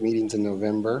public meetings in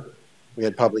November. We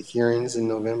had public hearings in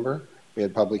November. We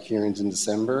had public hearings in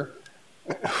December.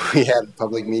 We had a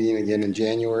public meeting again in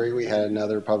January. We had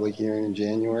another public hearing in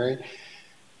January.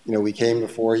 We came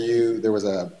before you. There was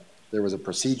a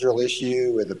procedural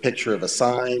issue with a picture of a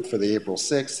sign for the April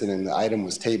 6th, and then the item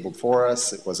was tabled for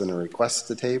us. It wasn't a request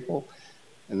to table.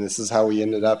 And this is how we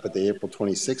ended up at the April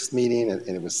 26th meeting, and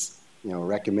it was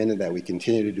recommended that we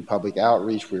continue to do public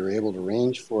outreach. We were able to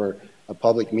arrange for a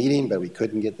public meeting, but we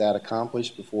couldn't get that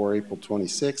accomplished before April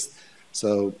 26th.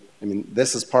 So,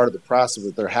 this is part of the process.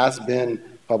 But there has been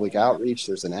public outreach.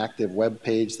 There's an active web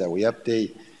page that we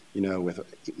update, with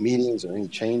meetings or any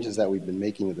changes that we've been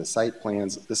making to the site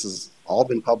plans. This has all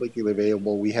been publicly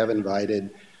available. We have invited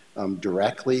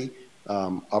directly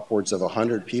upwards of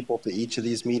 100 people to each of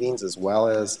these meetings, as well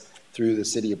as through the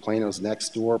City of Plano's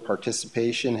Nextdoor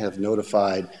participation, have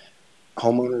notified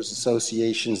homeowners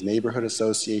associations, neighborhood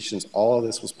associations. All of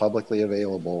this was publicly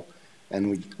available,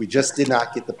 and we just did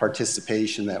not get the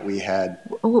participation that we had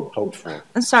hoped for.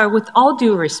 I'm sorry, with all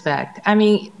due respect,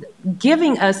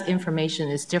 giving us information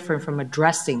is different from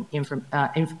addressing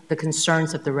the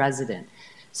concerns of the resident.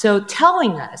 So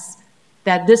telling us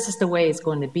that this is the way it's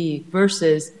going to be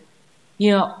versus,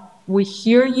 we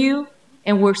hear you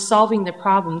and we're solving the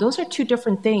problem. Those are two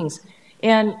different things.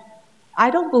 And I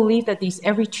don't believe that these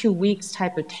every 2 weeks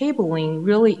type of tabling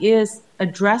really is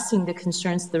addressing the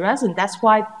concerns of the resident. That's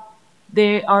why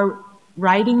they are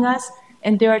writing us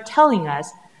and they are telling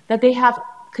us that they have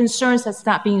concerns that's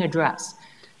not being addressed.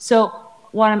 So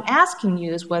what I'm asking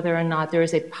you is whether or not there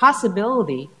is a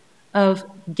possibility of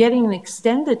getting an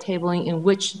extended tabling in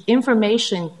which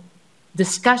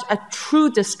a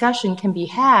true discussion can be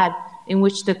had in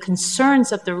which the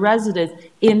concerns of the residents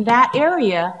in that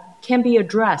area can be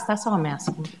addressed. That's all I'm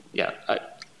asking. Yeah,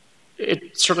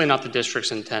 it's certainly not the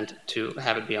district's intent to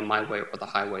have it be a my way or the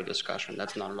highway discussion.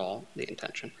 That's not at all the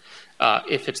intention.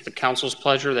 If it's the council's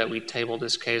pleasure that we table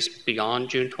this case beyond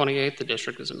June 28th, the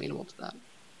district is amenable to that.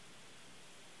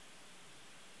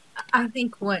 I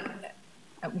think what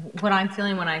I'm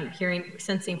feeling, what I'm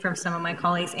sensing from some of my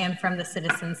colleagues and from the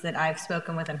citizens that I've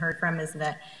spoken with and heard from is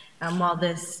that while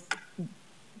this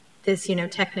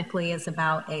technically is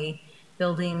about a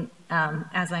building,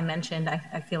 as I mentioned,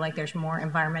 I feel like there's more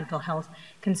environmental health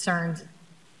concerns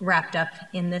wrapped up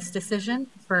in this decision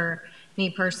for me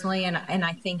personally, and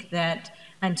I think that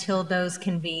until those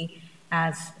can be,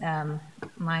 as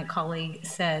my colleague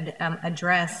said,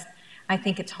 addressed, I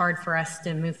think it's hard for us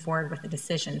to move forward with the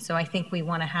decision. So I think we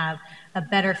want to have a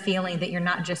better feeling that you're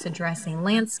not just addressing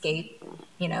landscape,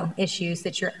 issues,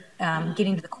 that you're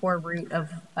getting to the core root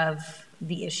of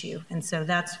the issue. And so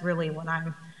that's really what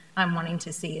I'm wanting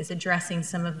to see, is addressing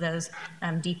some of those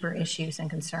deeper issues and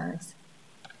concerns.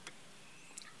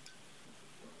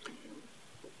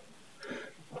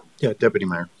 Yeah, Deputy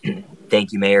Mayor.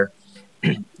 Thank you, Mayor.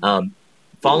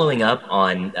 Following up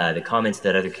on the comments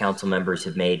that other council members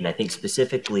have made, and I think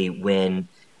specifically when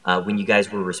you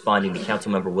guys were responding to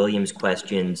Councilmember Williams'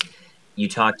 questions, you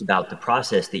talked about the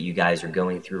process that you guys are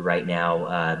going through right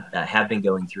now, have been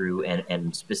going through,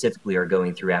 and specifically are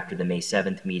going through after the May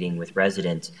 7th meeting with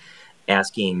residents,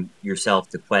 asking yourself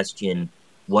the question,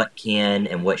 what can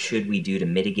and what should we do to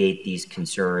mitigate these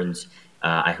concerns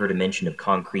I heard a mention of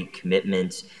concrete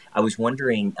commitments. I was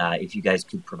wondering if you guys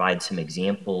could provide some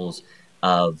examples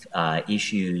of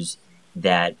issues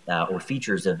that or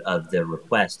features of the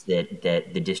request that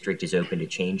the district is open to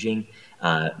changing,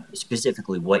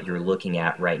 specifically what you're looking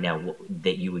at right now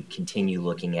that you would continue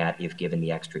looking at if given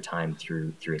the extra time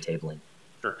through a tabling.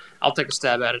 Sure. I'll take a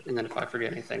stab at it, and then if I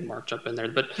forget anything, Mark, jump in there.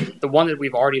 But the one that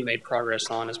we've already made progress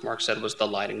on, as Mark said, was the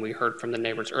lighting. We heard from the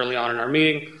neighbors early on in our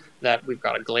meeting that we've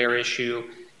got a glare issue,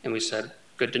 and we said,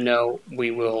 good to know,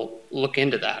 we will look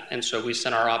into that. And so we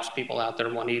sent our ops people out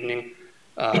there one evening,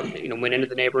 went into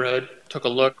the neighborhood, took a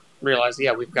look, realized,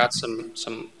 yeah, we've got some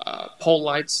pole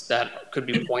lights that could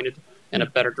be pointed in a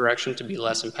better direction to be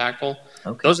less impactful.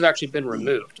 Okay. Those have actually been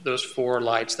removed. Those 4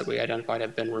 lights that we identified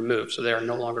have been removed, so they are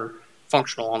no longer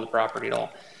functional on the property at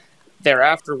all.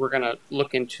 Thereafter, we're going to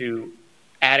look into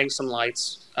adding some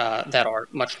lights that are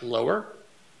much lower,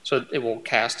 so it will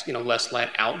cast less light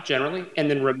out generally, and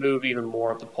then remove even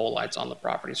more of the pole lights on the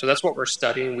property. So that's what we're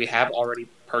studying. We have already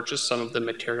purchased some of the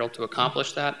material to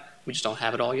accomplish that. We just don't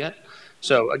have it all yet.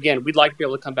 So again, we'd like to be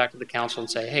able to come back to the council and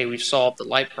say, hey, we've solved the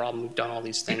light problem, we've done all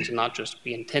these things, and not just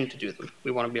we intend to do them.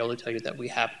 We want to be able to tell you that we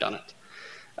have done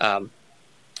it.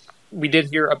 We did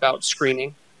hear about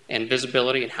screening and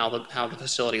visibility and how the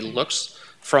facility looks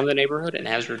from the neighborhood and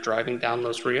as you're driving down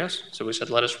Los Rios. So we said,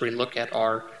 let us relook at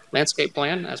our landscape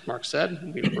plan, as Mark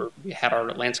said. We had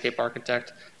our landscape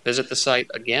architect visit the site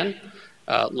again,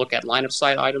 look at line of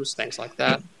sight items, things like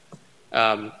that.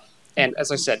 And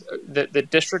as I said, the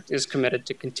district is committed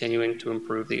to continuing to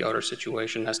improve the odor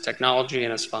situation as technology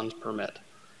and as funds permit.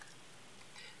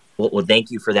 Well,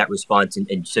 thank you for that response.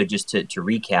 And so just to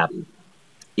recap,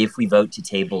 if we vote to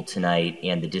table tonight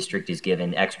and the district is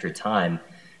given extra time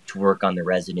to work on the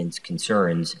residents'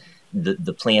 concerns,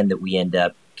 the plan that we end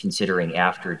up considering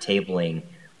after tabling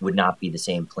would not be the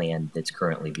same plan that's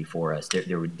currently before us.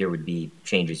 There would be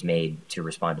changes made to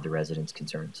respond to the residents'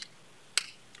 concerns.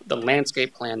 The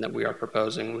landscape plan that we are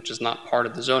proposing, which is not part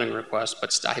of the zoning request,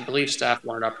 but I believe staff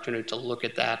wanted an opportunity to look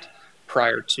at that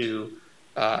prior to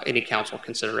any council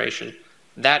consideration.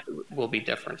 That will be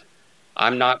different.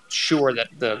 I'm not sure that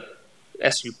the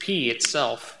SUP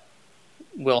itself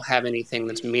will have anything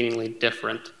that's meaningfully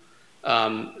different.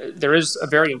 There is a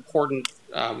very important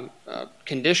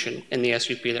condition in the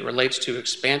SUP that relates to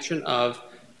expansion of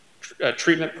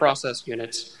treatment process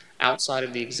units outside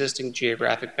of the existing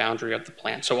geographic boundary of the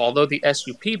plant. So although the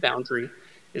SUP boundary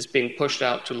is being pushed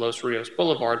out to Los Rios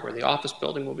Boulevard, where the office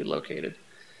building will be located,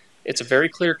 it's a very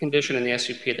clear condition in the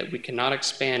SUP that we cannot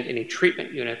expand any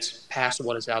treatment units past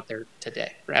what is out there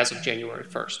today, or as of January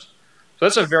 1st. So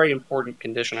that's a very important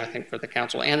condition, I think, for the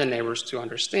council and the neighbors to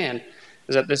understand,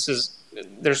 is that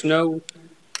there's no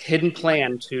hidden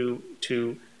plan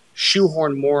to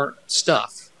shoehorn more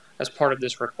stuff as part of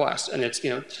this request, and it's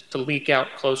to leak out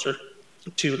closer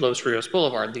to Los Rios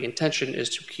Boulevard. The intention is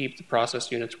to keep the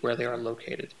process units where they are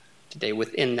located today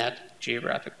within that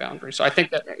geographic boundary. So I think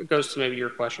that goes to maybe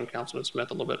your question, Councilman Smith,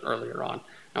 a little bit earlier on.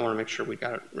 I want to make sure we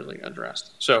got it really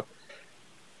addressed. So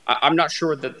I'm not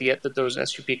sure that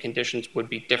those SUP conditions would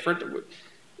be different.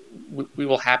 We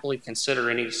will happily consider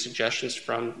any suggestions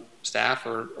from staff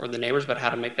or the neighbors about how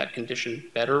to make that condition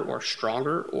better or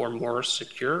stronger or more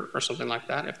secure or something like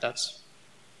that.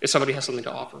 If somebody has something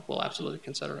to offer, we'll absolutely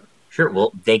consider it. Sure.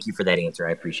 Well, thank you for that answer.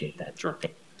 I appreciate that. Sure.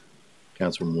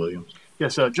 Councilman Williams.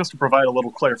 Yes, just to provide a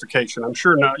little clarification, I'm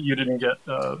sure you didn't get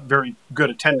very good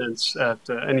attendance at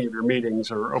any of your meetings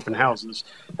or open houses,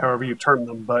 however you term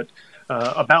them, but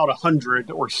about 100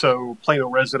 or so Plano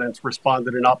residents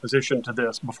responded in opposition to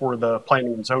this before the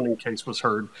planning and zoning case was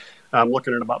heard. I'm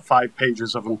looking at about 5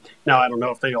 pages of them. Now, I don't know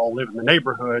if they all live in the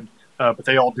neighborhood, but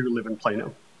they all do live in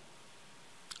Plano.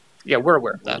 Yeah, we're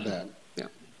aware of that. Yeah.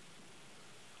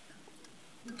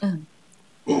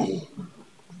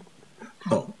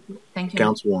 Thank you.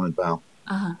 Councilwoman Bao.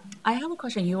 I have a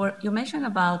question. You mentioned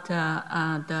about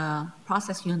the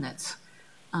process units.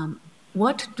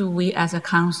 What do we as a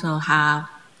council have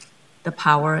the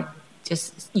power?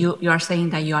 Just you are saying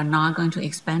that you are not going to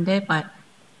expand it, but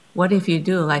what if you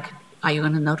do? Like, are you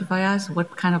going to notify us?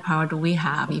 What kind of power do we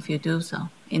have if you do so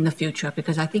in the future?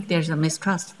 Because I think there's a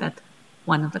mistrust that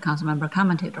one of the council members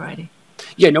commented already.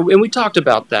 Yeah, no, and we talked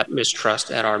about that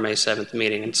mistrust at our May 7th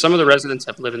meeting. And some of the residents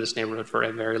have lived in this neighborhood for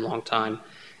a very long time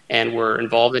and were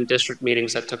involved in district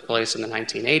meetings that took place in the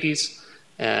 1980s.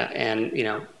 And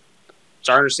it's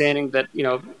our understanding that,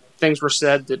 things were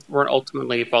said that weren't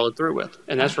ultimately followed through with.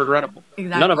 And that's regrettable.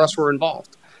 Exactly. None of us were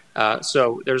involved.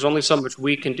 So there's only so much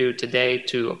we can do today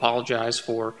to apologize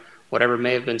for whatever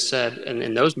may have been said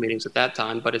in those meetings at that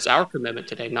time. But it's our commitment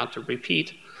today not to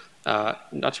repeat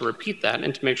that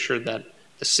and to make sure that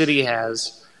the city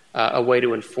has a way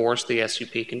to enforce the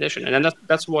SUP condition. And then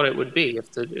that's what it would be.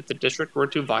 If the district were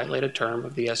to violate a term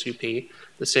of the SUP,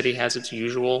 the city has its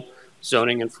usual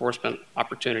zoning enforcement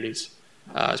opportunities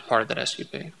as part of that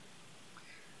SUP.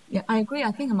 Yeah, I agree.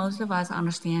 I think most of us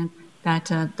understand that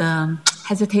the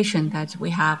hesitation that we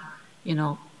have,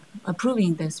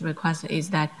 approving this request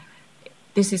is that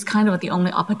this is kind of the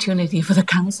only opportunity for the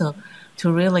council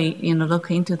to really, look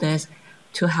into this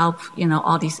to help,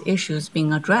 all these issues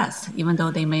being addressed, even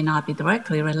though they may not be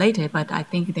directly related, but I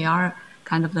think they are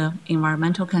kind of the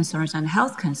environmental concerns and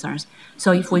health concerns.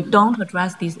 So if we don't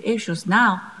address these issues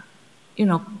now,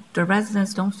 the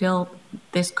residents don't feel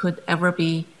this could ever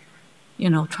be,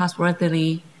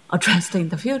 trustworthily addressed in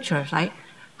the future, right?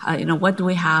 What do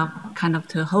we have kind of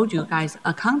to hold you guys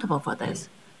accountable for this?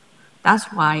 That's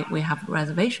why we have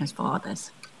reservations for all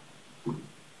this.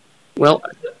 Well,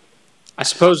 I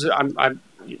suppose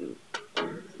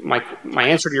my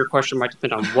answer to your question might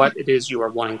depend on what it is you are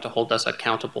wanting to hold us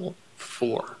accountable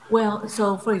for. Well,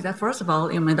 so for example, first of all,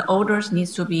 the odors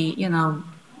needs to be,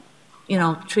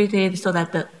 treated so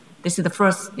that this is the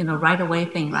first, right away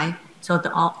thing, right? So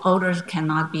the odors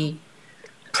cannot be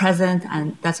present,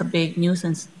 and that's a big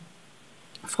nuisance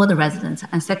for the residents.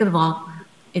 And second of all,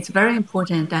 it's very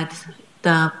important that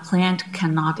the plant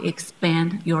cannot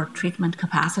expand your treatment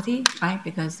capacity, right?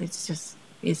 Because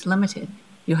it's limited.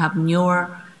 You have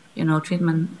newer,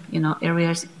 treatment,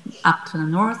 areas up to the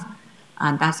north,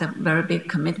 and that's a very big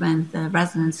commitment the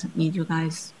residents need you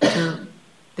guys to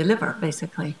deliver,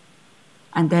 basically.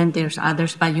 And then there's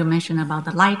others, but you mentioned about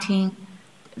the lighting.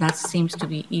 That seems to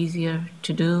be easier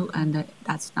to do, and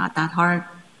that's not that hard.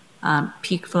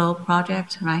 Peak flow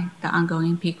project, right? The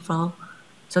ongoing peak flow.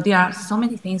 So there are so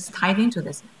many things tied into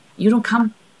this. You don't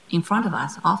come in front of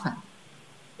us often.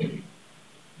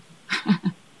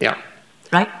 Yeah.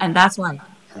 Right? And that's why.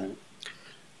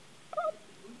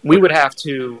 We would have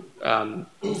to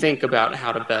think about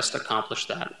how to best accomplish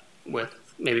that with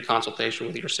maybe consultation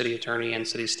with your city attorney and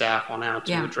city staff on how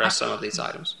to address some of these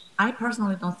items. I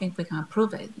personally don't think we can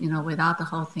approve it, without the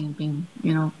whole thing being,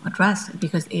 addressed,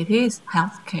 because it is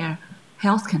health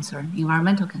concern,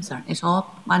 environmental concern. It's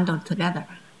all bundled together.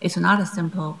 It's not a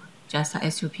simple just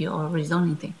a SUP or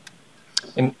rezoning thing.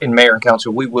 In Mayor and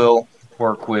Council, we will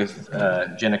work with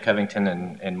Jenna Covington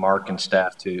and Mark and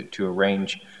staff to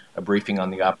arrange a briefing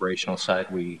on the operational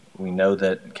side. We know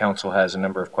that Council has a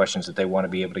number of questions that they want to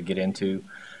be able to get into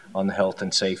on the health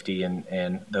and safety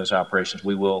and those operations.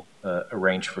 We will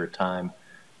arrange for a time,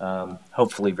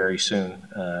 hopefully very soon,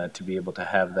 to be able to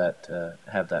have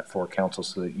that for Council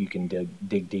so that you can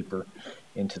dig deeper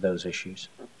into those issues.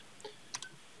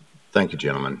 Thank you,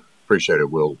 gentlemen. Appreciate it.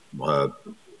 We'll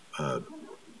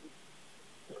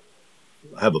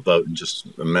have a vote in just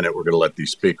a minute. We're going to let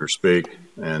these speakers speak,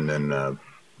 and then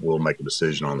we'll make a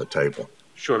decision on the table.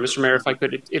 Sure, Mr. Mayor, if I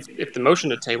could, if the motion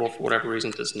to table for whatever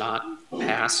reason does not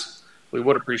pass, we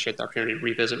would appreciate the opportunity to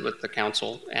revisit with the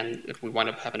council. And if we wind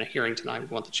up having a hearing tonight, we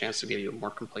want the chance to give you a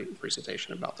more complete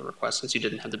presentation about the request, since you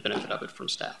didn't have the benefit of it from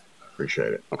staff.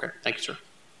 Appreciate it. Okay, thank you, sir.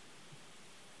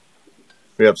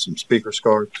 We have some speakers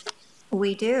cards.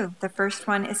 We do. The first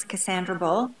one is Cassandra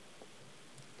Bull.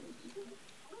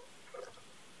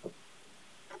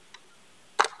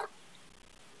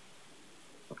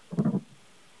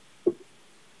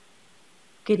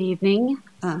 Good evening.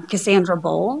 Cassandra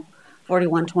Bull,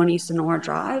 4120 Sonora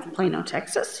Drive, Plano,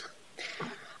 Texas.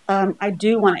 I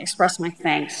do want to express my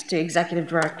thanks to Executive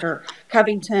Director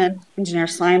Covington, Engineer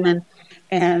Simon,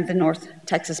 and the North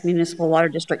Texas Municipal Water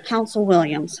District Council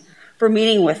Williams for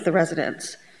meeting with the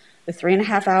residents. The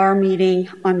 3.5-hour meeting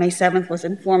on May 7th was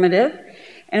informative,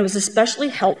 and it was especially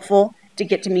helpful to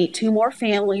get to meet 2 more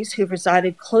families who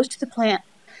resided close to the plant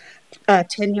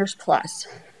 10 years plus.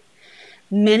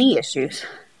 Many issues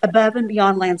above and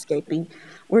beyond landscaping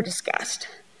were discussed,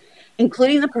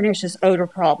 including the pernicious odor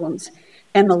problems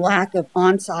and the lack of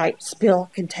on-site spill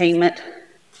containment,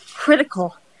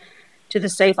 critical to the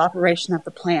safe operation of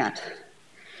the plant.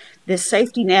 This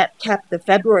safety net kept the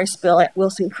February spill at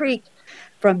Wilson Creek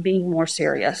from being more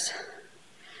serious.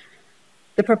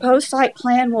 The proposed site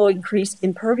plan will increase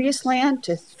impervious land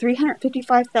to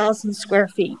 355,000 square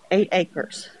feet, 8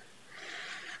 acres.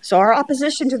 So our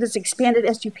opposition to this expanded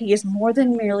SUP is more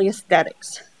than merely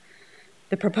aesthetics.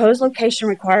 The proposed location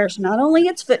requires not only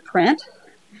its footprint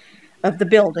of the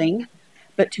building,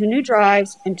 but 2 new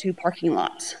drives and 2 parking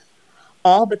lots.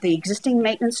 All but the existing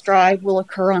maintenance drive will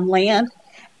occur on land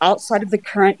outside of the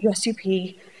current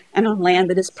SUP and on land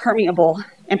that is permeable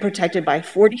and protected by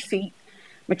 40 feet,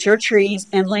 mature trees,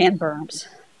 and land berms.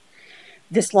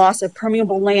 This loss of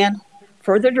permeable land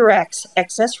further directs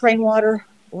excess rainwater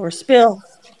or spill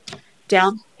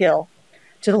downhill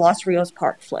to the Los Rios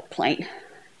Park floodplain.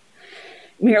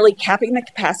 Merely capping the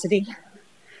capacity,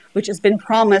 which has been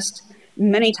promised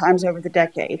many times over the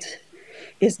decades,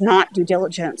 is not due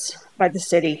diligence by the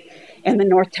city and the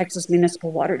North Texas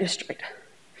Municipal Water District.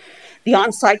 The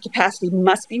on-site capacity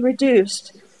must be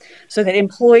reduced so that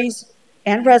employees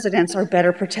and residents are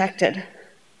better protected.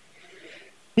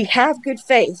 We have good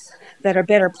faith that a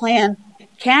better plan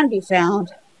can be found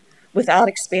without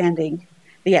expanding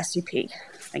the SUP.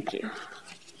 Thank you.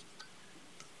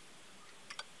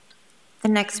 The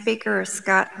next speaker is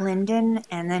Scott Linden,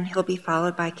 and then he'll be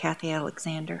followed by Kathy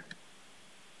Alexander.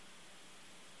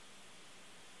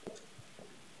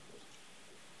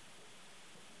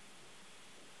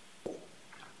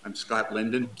 I'm Scott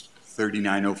Linden,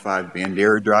 3905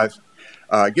 Bandera Drive.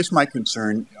 I guess my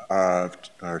concern are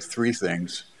three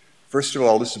things. First of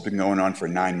all, this has been going on for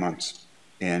 9 months,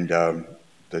 and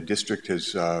the district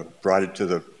has brought it to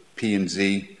the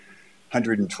P&Z.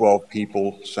 112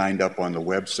 people signed up on the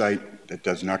website. That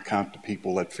does not count the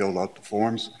people that filled out the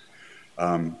forms.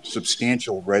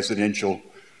 Substantial residential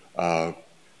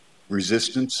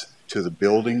resistance to the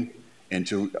building and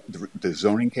to the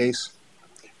zoning case.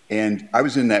 And I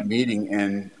was in that meeting,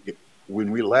 and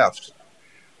when we left,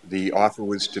 the offer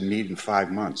was to meet in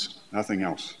 5 months, nothing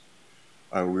else.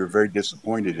 We were very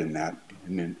disappointed in that.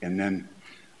 And then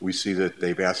we see that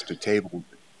they've asked to table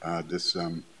this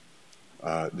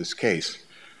case.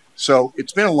 So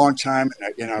it's been a long time,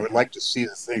 and I would like to see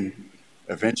the thing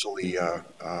eventually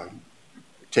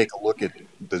take a look at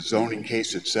the zoning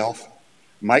case itself.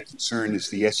 My concern is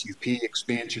the SUP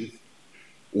expansion.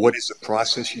 What is a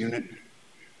process unit?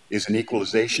 Is an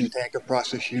equalization tank a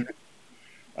process unit?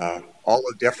 All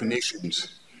the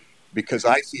definitions, because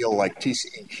I feel like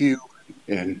TCEQ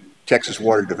and Texas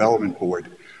Water Development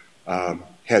Board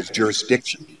has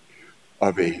jurisdiction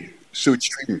of a sewage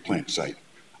treatment plant site.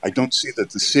 I don't see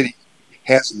that the city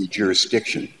has any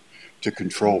jurisdiction to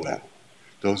control that.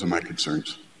 Those are my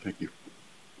concerns. Thank you.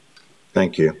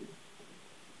 Thank you.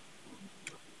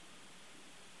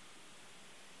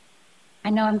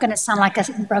 I know I'm going to sound like a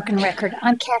broken record.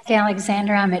 I'm Kathy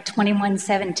Alexander. I'm at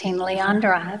 2117 Leon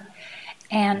Drive.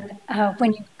 And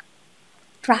when you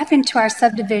drive into our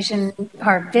subdivision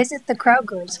or visit the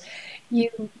Krogers,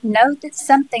 you know that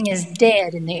something is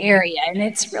dead in the area, and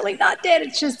it's really not dead,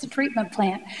 it's just the treatment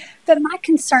plant. But my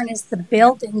concern is the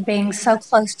building being so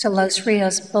close to Los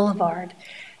Rios Boulevard.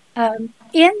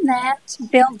 In that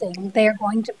building, they're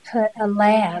going to put a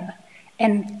lab,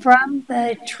 and from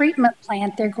the treatment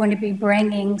plant, they're going to be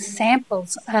bringing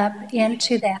samples up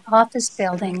into that office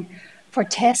building for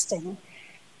testing.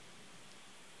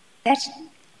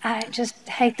 I just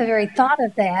hate the very thought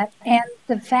of that. And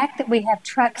the fact that we have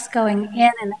trucks going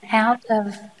in and out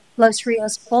of Los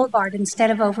Rios Boulevard instead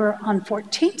of over on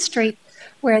 14th Street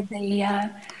where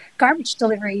the garbage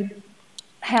delivery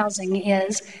housing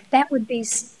is, that would be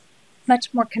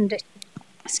much more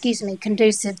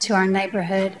conducive to our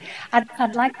neighborhood.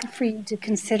 I'd like for you to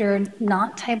consider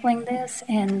not tabling this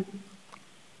and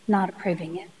not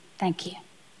approving it. Thank you.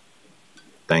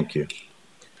 Thank you.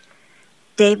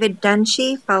 David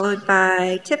Dunshee, followed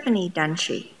by Tiffany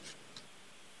Dunshee.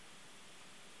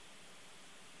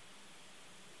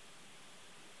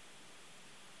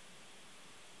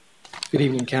 Good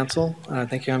evening, Council.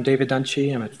 Thank you. I'm David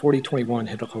Dunshee. I'm at 4021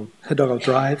 Hidalgo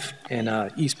Drive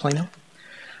in East Plano.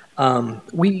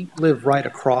 We live right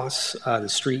across the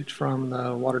street from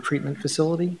the water treatment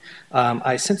facility.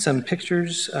 I sent some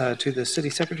pictures to the city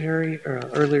secretary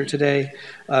earlier today,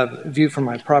 view from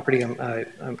my property.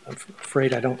 I'm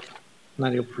afraid I'm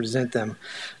not able to present them.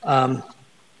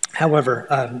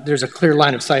 However, there's a clear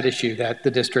line of sight issue that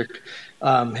the district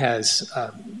has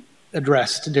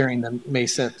addressed during the May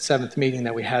 7th meeting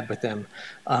that we had with them.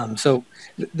 So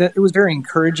it was very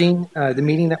encouraging, the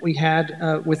meeting that we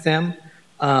had with them.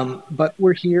 But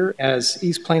we're here as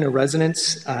East Plano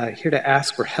residents, here to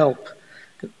ask for help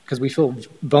because we feel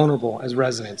vulnerable as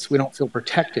residents. We don't feel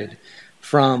protected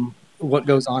from what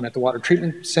goes on at the water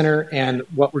treatment center and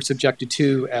what we're subjected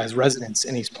to as residents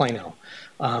in East Plano.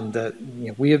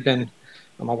 We have been,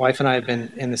 my wife and I have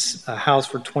been in this house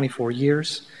for 24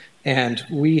 years, and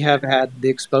we have had the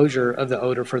exposure of the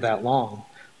odor for that long.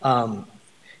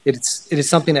 It is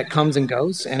something that comes and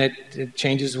goes, and it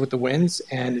changes with the winds,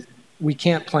 and we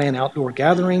can't plan outdoor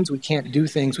gatherings. We can't do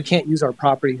things. We can't use our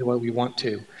property the way we want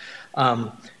to.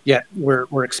 Yet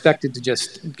we're expected to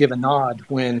just give a nod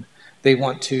when they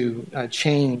want to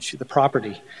change the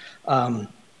property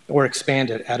or expand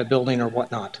it at a building or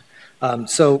whatnot.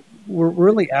 So we're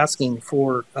really asking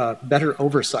for better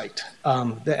oversight.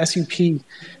 The SUP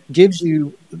gives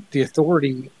you the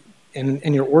authority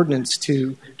in your ordinance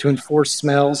to enforce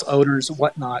smells, odors,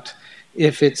 whatnot,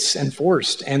 if it's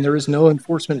enforced. And there is no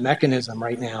enforcement mechanism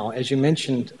right now. As you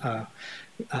mentioned,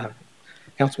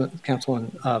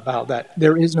 Councilman about that,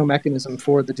 there is no mechanism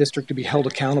for the district to be held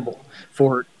accountable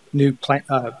for new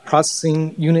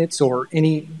processing units or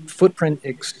any footprint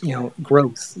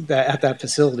growth at that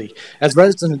facility. As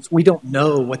residents, we don't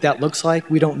know what that looks like.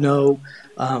 We don't know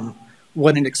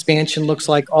what an expansion looks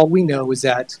like. All we know is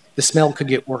that the smell could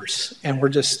get worse, and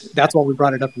that's why we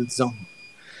brought it up to the zone.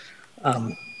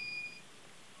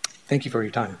 Thank you for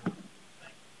your time.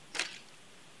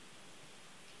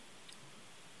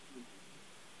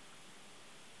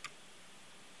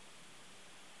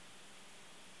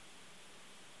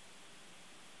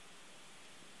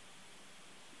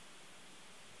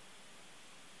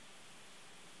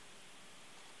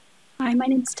 Hi, my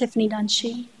name is Tiffany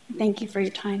Dunshee. Thank you for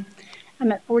your time.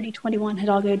 I'm at 4021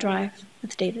 Hidalgo Drive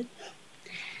with David.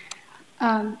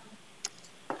 I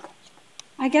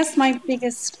guess my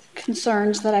biggest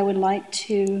concerns that I would like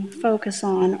to focus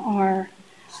on are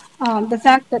the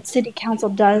fact that City Council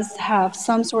does have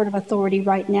some sort of authority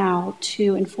right now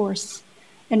to enforce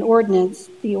an ordinance,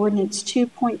 the Ordinance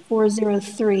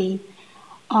 2.403,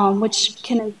 which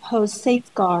can impose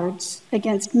safeguards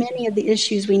against many of the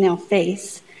issues we now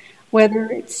face, whether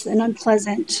it's an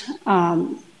unpleasant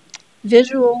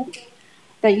visual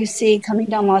that you see coming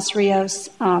down Los Rios.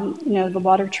 The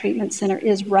water treatment center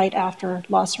is right after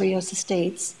Los Rios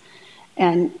Estates.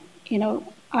 And,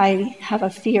 I have a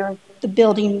fear of the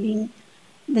building being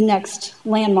the next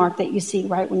landmark that you see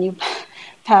right when you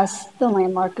pass the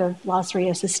landmark of Los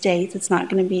Rios Estates. It's not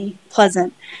going to be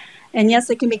pleasant. And yes,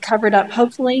 it can be covered up,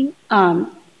 hopefully.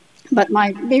 But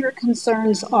my bigger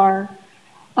concerns are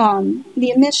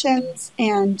the emissions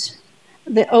and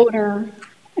the odor,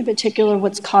 in particular,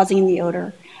 what's causing the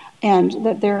odor, and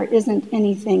that there isn't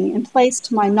anything in place,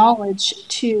 to my knowledge,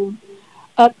 to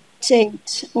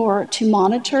update or to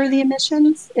monitor the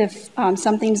emissions if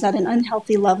something's at an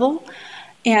unhealthy level.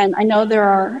 And I know there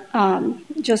are,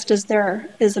 just as there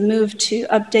is a move to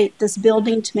update this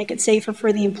building to make it safer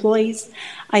for the employees,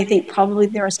 I think probably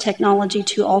there is technology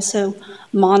to also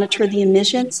monitor the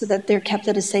emissions so that they're kept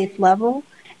at a safe level.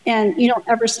 And you don't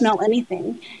ever smell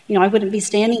anything. I wouldn't be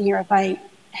standing here if I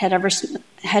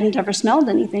hadn't ever smelled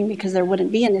anything, because there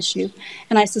wouldn't be an issue.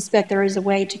 And I suspect there is a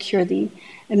way to cure the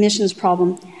emissions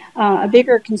problem. A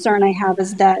bigger concern I have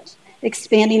is that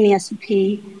expanding the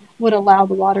SUP would allow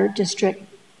the water district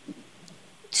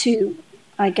to,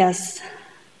 I guess,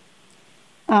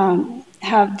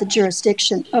 have the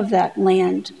jurisdiction of that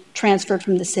land transferred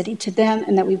from the city to them,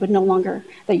 and that you would no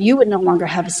longer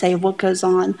have a say of what goes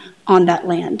on that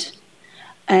land,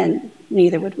 and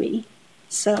neither would we.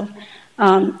 So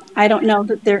I don't know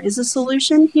that there is a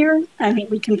solution here. I mean,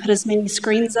 we can put as many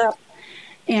screens up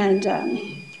and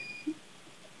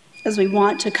as we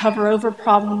want to cover over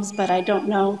problems, but I don't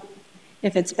know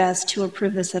if it's best to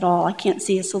approve this at all. I can't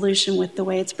see a solution with the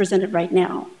way it's presented right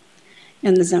now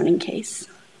in the zoning case.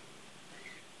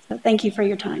 So thank you for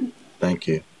your time. Thank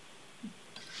you.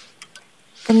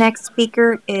 The next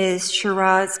speaker is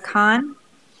Shiraz Khan.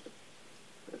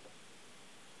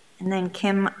 And then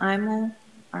Kim Imel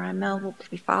will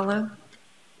be followed.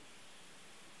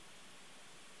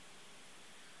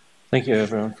 Thank you,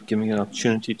 everyone, for giving me an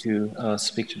opportunity to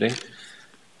speak today.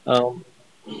 Well,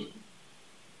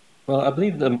 I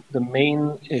believe the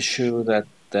main issue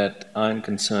that I'm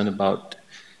concerned about,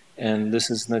 and this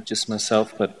is not just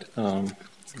myself, but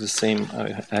the same,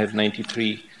 I have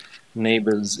 93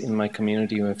 neighbors in my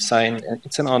community who have signed,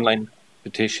 it's an online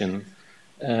petition,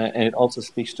 and it also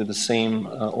speaks to the same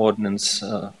ordinance,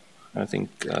 I think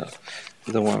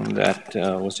the one that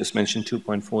was just mentioned,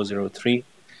 2.403,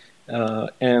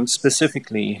 and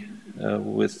specifically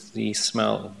with the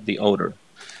smell, the odor.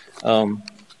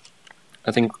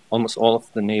 I think almost all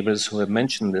of the neighbors who have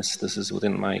mentioned this is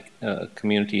within my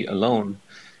community alone,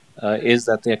 is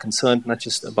that they are concerned not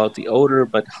just about the odor,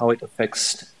 but how it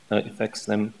affects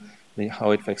them,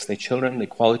 how it affects their children, the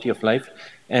quality of life,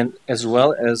 and as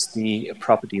well as the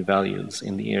property values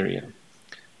in the area.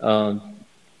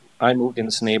 I moved in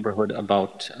this neighborhood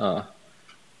about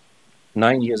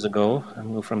 9 years ago. I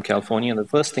moved from California, and the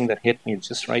first thing that hit me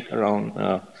just right around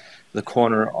the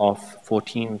corner of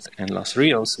 14th and Los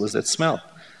Rios was that smell.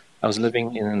 I was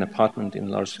living in an apartment in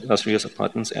Los Rios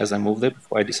Apartments as I moved there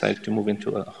before I decided to move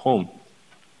into a home.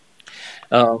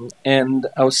 And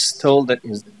I was told that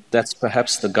that's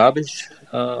perhaps the garbage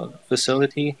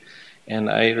facility, and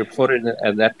I reported it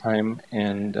at that time,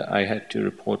 and I had to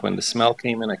report when the smell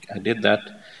came in. I did that.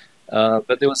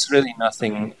 But there was really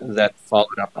nothing that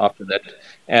followed up after that.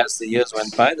 As the years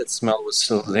went by, that smell was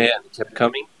still there and it kept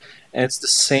coming. And it's the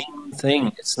same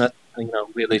thing. It's not,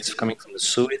 whether it's coming from the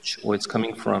sewage or it's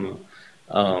coming from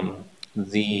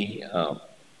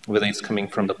whether it's coming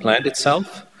from the plant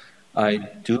itself. I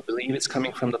do believe it's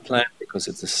coming from the plant because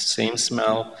it's the same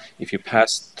smell. If you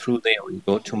pass through there or you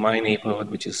go to my neighborhood,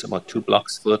 which is about 2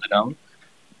 blocks further down,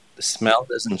 the smell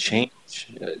doesn't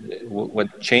change.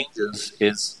 What changes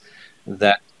is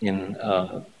that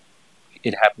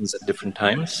it happens at different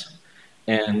times,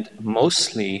 and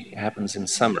mostly happens in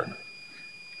summer.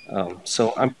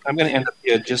 So I'm going to end up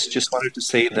here. Just wanted to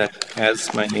say that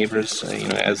as my neighbors,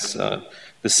 as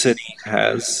the city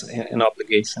has an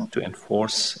obligation to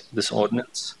enforce this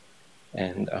ordinance,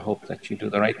 and I hope that you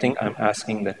do the right thing. I'm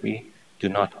asking that we do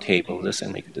not table this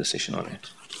and make a decision on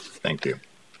it. Thank you.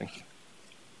 Thank you.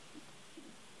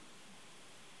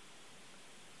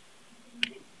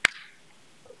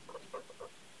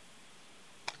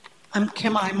 I'm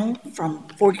Kim Eimel from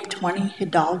 4020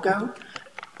 Hidalgo.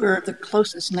 We're the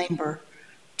closest neighbor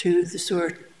to the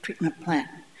sewer treatment plant,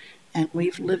 and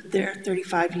we've lived there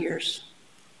 35 years.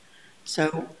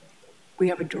 So we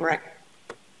have a direct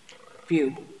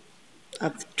view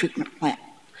of the treatment plant.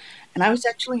 And I was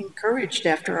actually encouraged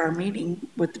after our meeting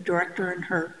with the director and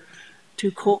her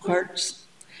 2 cohorts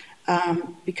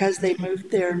because they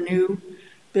moved their new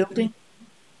building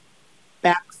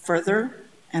back further,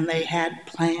 and they had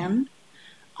planned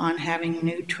on having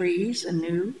new trees and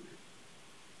new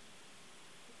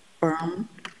berm,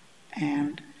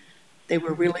 and they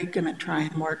were really going to try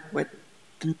and work with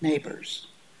the neighbors.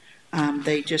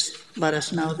 They just let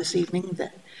us know this evening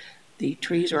that the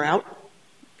trees are out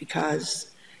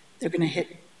because they're going to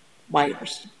hit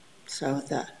wires. So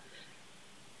the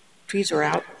trees are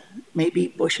out, maybe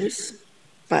bushes,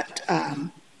 but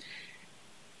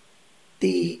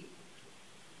the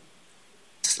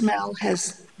smell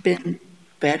has been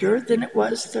better than it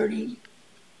was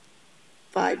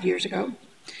 35 years ago,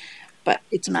 but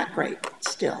it's not great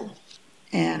still.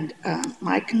 And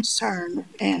my concern,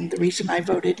 and the reason I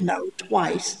voted no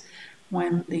twice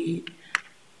when the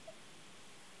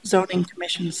zoning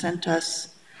commission sent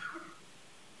us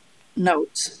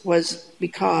notes, was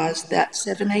because that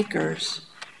 7 acres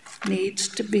needs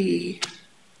to be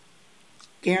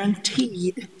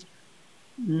guaranteed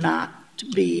not to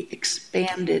be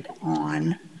expanded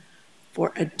on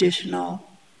for additional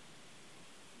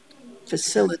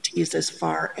facilities as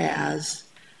far as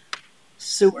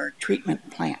sewer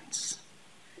treatment plants.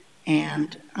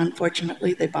 And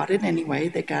unfortunately, they bought it anyway.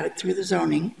 They got it through the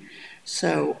zoning.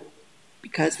 So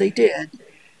because they did,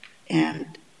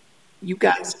 and you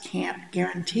guys can't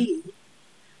guarantee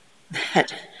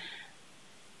that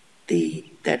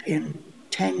that in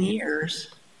 10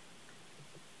 years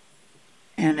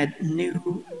and a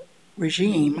new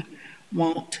regime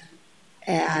won't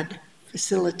add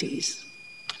facilities.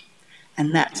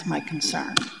 And that's my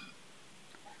concern.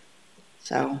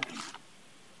 So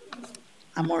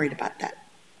I'm worried about that.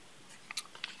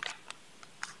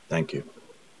 Thank you.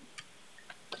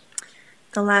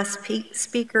 The last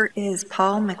speaker is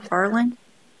Paul McFarland.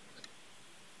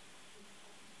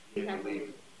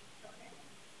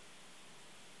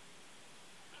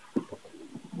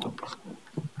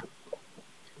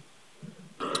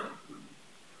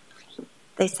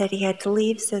 They said he had to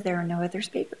leave, so there are no other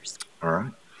speakers. All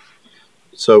right.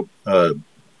 So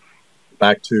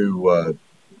back to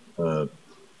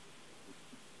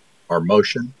our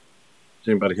motion. Does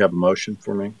anybody have a motion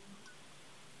for me?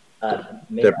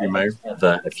 Deputy Mayor? I have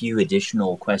a few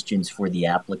additional questions for the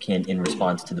applicant in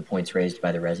response to the points raised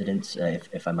by the residents,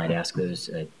 if I might ask those.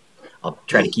 I'll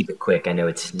try to keep it quick. I know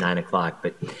it's 9 o'clock,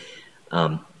 but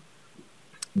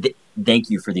thank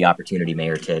you for the opportunity,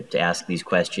 Mayor, to ask these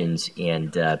questions,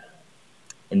 and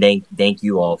thank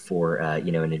you all for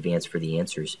in advance for the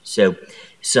answers. So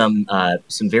some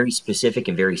very specific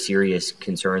and very serious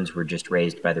concerns were just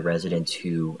raised by the residents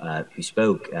who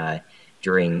spoke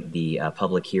during the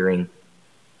public hearing,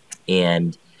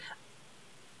 and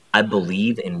I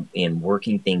believe in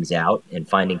working things out and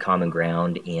finding common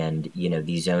ground. And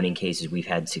these zoning cases, we've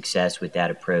had success with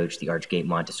that approach. The Archgate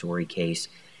Montessori case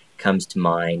comes to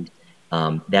mind.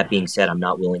 That being said, I'm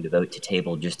not willing to vote to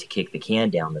table just to kick the can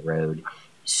down the road.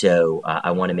 So I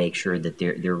want to make sure that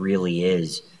there really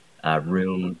is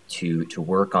room to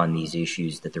work on these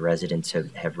issues that the residents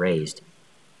have raised.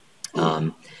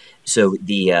 So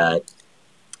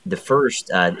the first,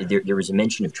 there was a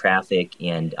mention of traffic,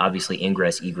 and obviously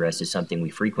ingress egress is something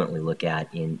we frequently look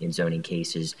at in zoning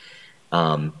cases.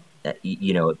 A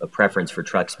preference for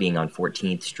trucks being on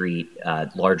 14th Street,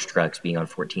 large trucks being on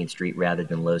 14th Street rather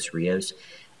than Los Rios.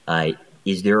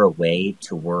 Is there a way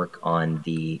to work on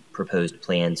the proposed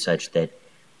plan such that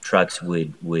trucks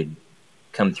would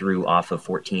come through off of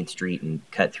 14th Street and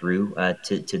cut through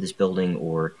to this building,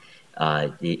 or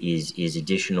is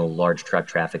additional large truck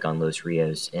traffic on Los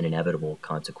Rios an inevitable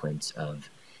consequence of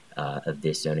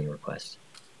this zoning request?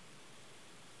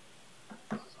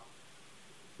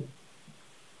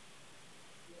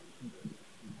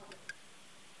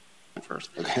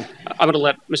 First, I'm going to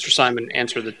let Mr. Simon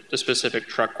answer the specific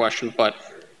truck question, but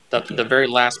the very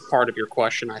last part of your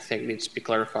question I think needs to be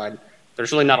clarified.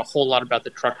 There's really not a whole lot about the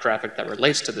truck traffic that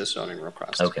relates to this zoning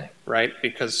request. Okay. Right?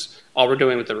 Because all we're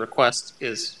doing with the request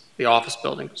is the office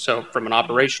building. So from an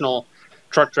operational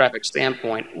truck traffic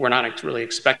standpoint, we're not really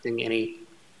expecting any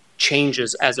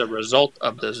changes as a result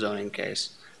of the zoning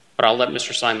case. But I'll let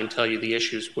Mr. Simon tell you the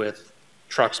issues with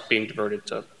trucks being diverted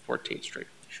to 14th Street.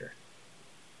 Sure.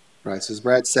 Right. So as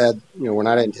Brad said, we're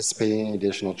not anticipating any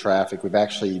additional traffic. We've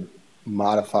actually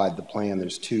modified the plan.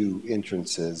 There's 2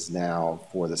 entrances now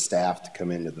for the staff to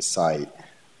come into the site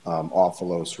off of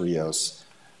Los Rios.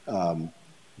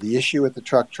 The issue with the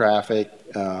truck traffic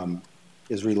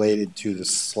is related to the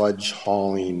sludge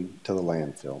hauling to the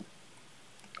landfill.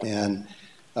 And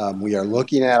we are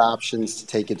looking at options to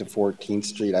take it to 14th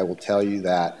Street. I will tell you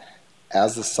that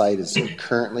as the site is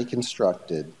currently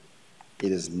constructed,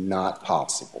 it is not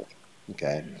possible,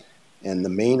 okay? And the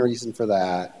main reason for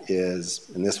that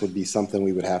is, and this would be something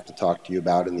we would have to talk to you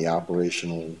about in the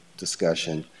operational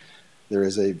discussion, there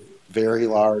is a very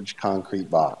large concrete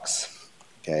box,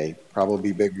 okay?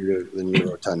 Probably bigger than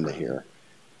your rotunda here.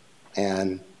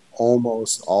 And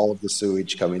almost all of the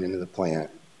sewage coming into the plant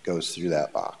goes through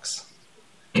that box.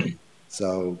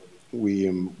 So we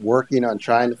are working on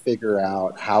trying to figure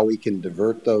out how we can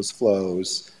divert those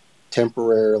flows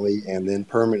temporarily and then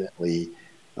permanently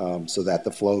so that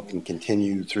the flow can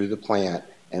continue through the plant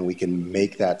and we can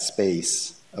make that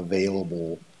space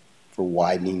available for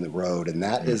widening the road. And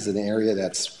that is an area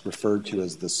that's referred to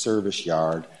as the service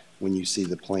yard when you see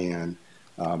the plan.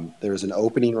 There's an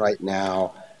opening right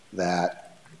now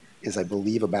that is, I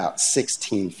believe, about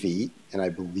 16 feet. And I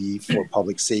believe for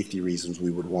public safety reasons,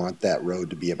 we would want that road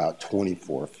to be about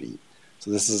 24 feet. So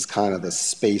this is kind of the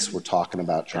space we're talking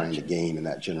about trying to gain in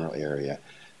that general area.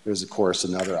 There's, of course,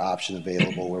 another option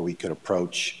available where we could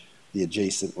approach the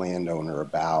adjacent landowner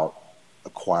about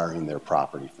acquiring their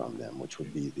property from them, which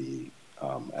would be the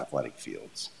athletic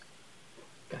fields.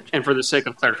 Gotcha. And for the sake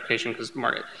of clarification, because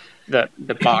Mark,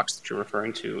 the box that you're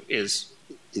referring to is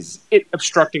it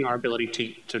obstructing our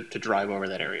ability to drive over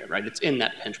that area, right? It's in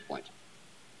that pinch point.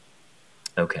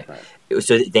 Okay. Right.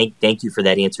 So thank you for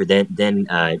that answer. Then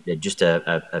just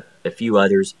a few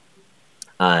others.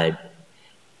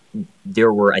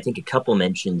 There were, I think, a couple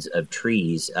mentions of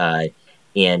trees,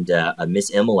 and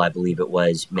Miss Emmel, I believe it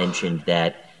was, mentioned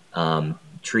that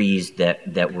trees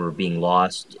that were being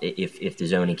lost, if the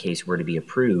zoning case were to be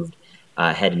approved,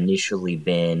 had initially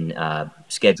been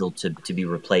scheduled to be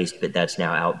replaced, but that's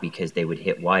now out because they would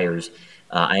hit wires.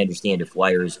 I understand if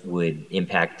wires would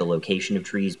impact the location of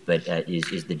trees, but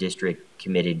is the district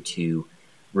committed to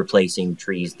replacing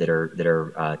trees that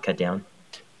are cut down?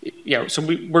 Yeah, so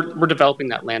we're developing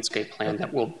that landscape plan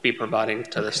that we'll be providing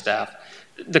to the staff.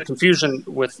 The confusion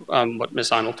with what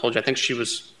Ms. Einel told you, I think she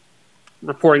was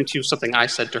reporting to you something I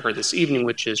said to her this evening,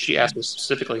 which is she asked me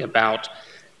specifically about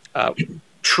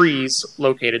trees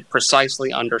located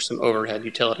precisely under some overhead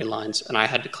utility lines, and I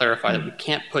had to clarify that we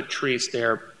can't put trees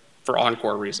there for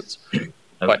Encore reasons. Okay.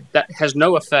 But that has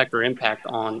no effect or impact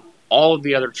on all of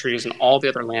the other trees and all the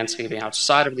other landscaping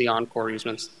outside of the Encore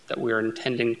easements that we are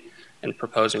intending and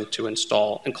proposing to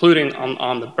install, including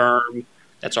on the berm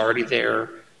that's already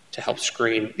there to help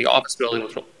screen the office building,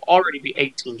 which will already be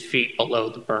 18 feet below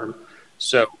the berm.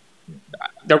 So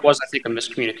there was, I think, a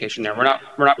miscommunication there. We're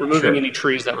not removing any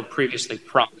trees that were previously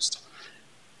promised.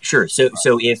 Sure. So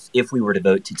if we were to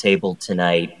vote to table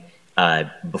tonight,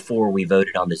 before we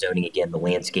voted on the zoning again, the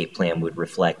landscape plan would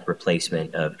reflect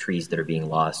replacement of trees that are being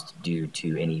lost due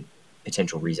to any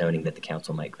potential rezoning that the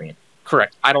council might grant.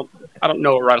 Correct. I don't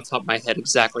know right off the top of my head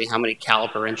exactly how many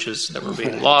caliper inches that were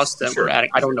being lost that we're adding.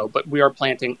 I don't know, but we are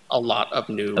planting a lot of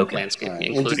new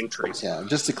landscaping, including trees. Yeah,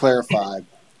 just to clarify,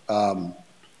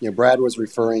 Brad was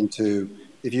referring to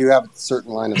if you have a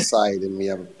certain line of sight and we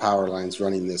have power lines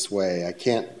running this way, I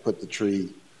can't put the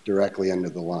tree directly under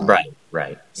the line.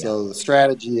 Right. So the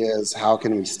strategy is how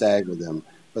can we stagger them?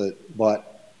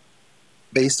 But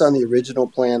based on the original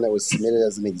plan that was submitted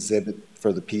as an exhibit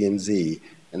for the P&Z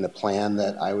and the plan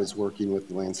that I was working with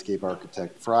the landscape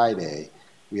architect Friday,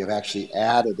 we have actually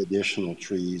added additional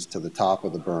trees to the top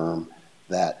of the berm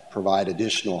that provide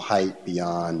additional height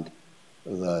beyond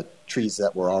the trees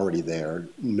that were already there.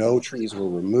 No trees were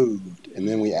removed, and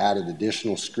then we added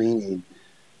additional screening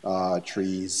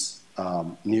trees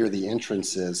near the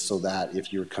entrances so that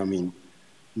if you're coming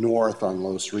north on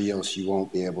Los Rios, you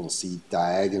won't be able to see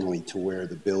diagonally to where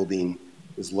the building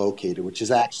is located, which is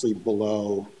actually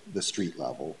below the street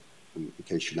level. In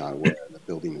case you're not aware, the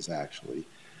building is actually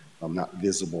not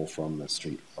visible from the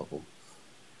street level.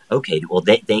 Okay, well,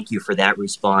 thank you for that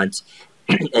response.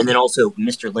 And then also,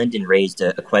 Mr. Linden raised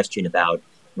a question about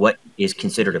what is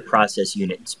considered a process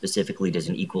unit. Specifically, does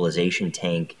an equalization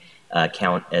tank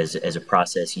count as a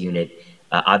process unit?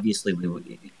 Obviously,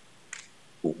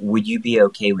 would you be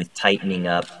okay with tightening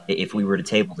up, if we were to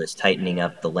table this, tightening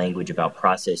up the language about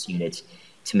process units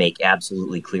to make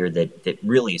absolutely clear that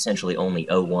really essentially only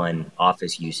O1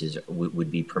 office uses would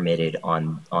be permitted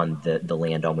on the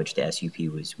land on which the SUP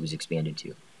was expanded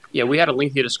to? Yeah, we had a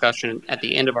lengthy discussion at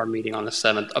the end of our meeting on the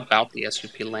 7th about the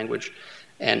SUP language,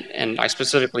 and I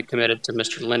specifically committed to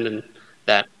Mr. Linden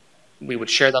that we would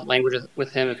share that language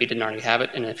with him if he didn't already have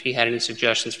it, and if he had any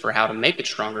suggestions for how to make it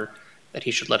stronger, that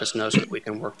he should let us know so that we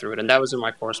can work through it. And that was in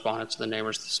my correspondence to the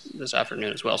neighbors this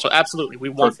afternoon as well. So absolutely, we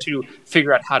want to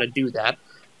figure out how to do that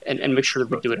and make sure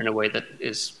that we do it in a way that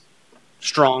is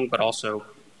strong but also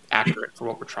accurate for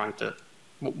what we're trying to,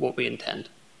 what we intend.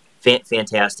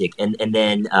 Fantastic. And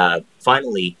then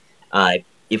finally,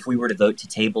 if we were to vote to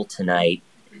table tonight,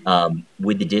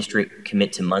 would the district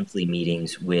commit to monthly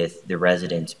meetings with the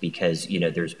residents? Because, you know,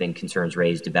 there's been concerns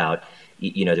raised about,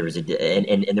 you know, there was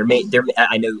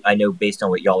I know based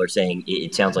on what y'all are saying,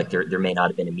 it sounds like there may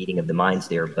not have been a meeting of the minds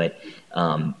there, but,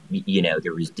 you know,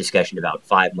 there was discussion about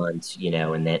 5 months, you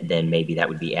know, and then maybe that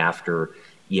would be after,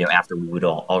 you know, after we would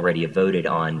already have voted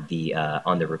on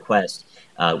the request.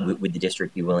 Would the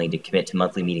district be willing to commit to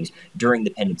monthly meetings during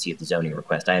the pendency of the zoning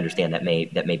request? I understand that may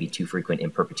be too frequent in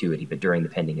perpetuity, but during the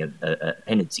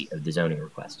pendency of the zoning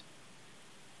request.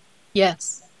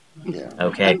 Yes. Yeah.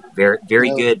 Okay. Very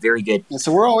good. Very good. And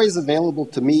so we're always available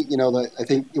to meet. You know, I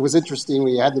think it was interesting.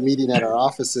 We had the meeting at our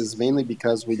offices mainly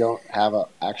because we don't have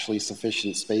actually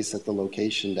sufficient space at the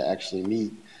location to actually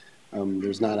meet.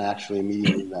 There's not actually a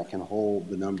meeting room that can hold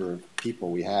the number of people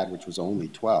we had, which was only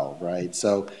 12, right?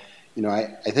 So, you know,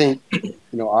 I think, you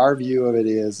know, our view of it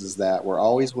is that we're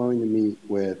always willing to meet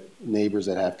with neighbors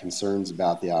that have concerns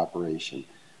about the operation.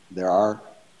 There are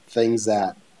things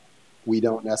that we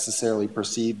don't necessarily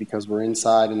perceive because we're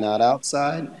inside and not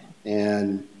outside,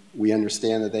 and we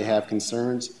understand that they have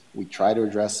concerns. We try to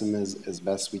address them as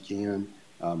best we can.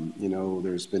 You know,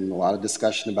 there's been a lot of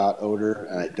discussion about odor,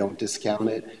 and I don't discount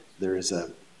it. There is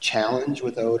a challenge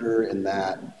with odor in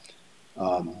that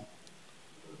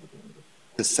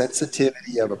the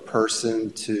sensitivity of a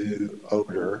person to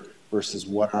odor versus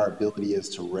what our ability is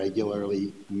to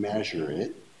regularly measure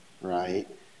it, right?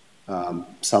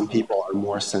 Some people are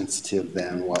more sensitive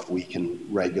than what we can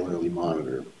regularly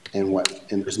monitor. And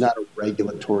there's not a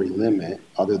regulatory limit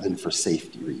other than for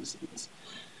safety reasons.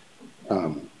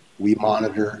 We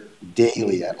monitor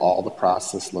daily at all the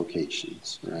process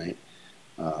locations, right?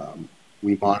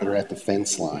 We monitor at the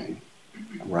fence line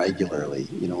regularly.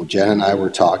 You know, Jen and I were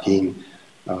talking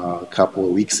a couple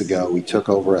of weeks ago. We took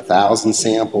over 1,000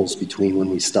 samples between when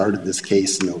we started this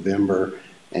case in November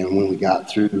and when we got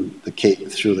through the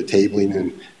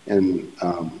tabling in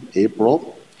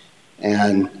April.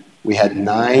 And we had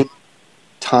 9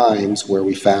 times where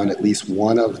we found at least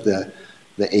one of the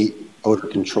 8 odor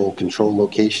control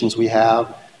locations we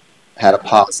have had a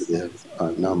positive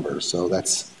number. So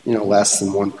that's, you know, less than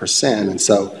 1%. And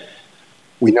so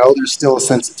we know there's still a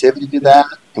sensitivity to that,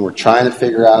 and we're trying to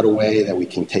figure out a way that we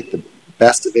can take the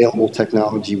best available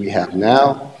technology we have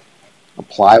now,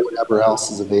 apply whatever else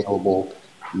is available.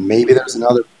 Maybe there's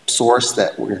another source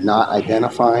that we're not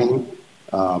identifying.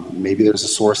 Maybe there's a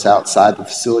source outside the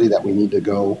facility that we need to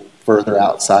go further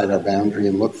outside our boundary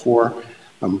and look for.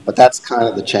 But that's kind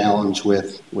of the challenge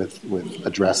with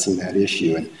addressing that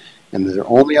issue. And the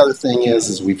only other thing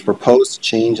is we've proposed a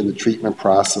change in the treatment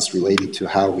process related to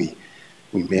how we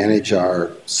manage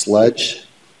our sludge.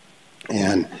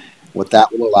 And what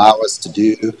that will allow us to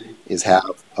do is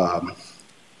have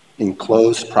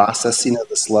enclosed processing of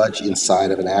the sludge inside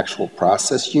of an actual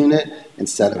process unit.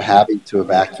 Instead of having to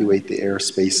evacuate the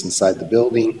airspace inside the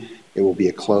building, it will be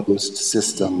a closed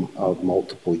system of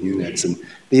multiple units. And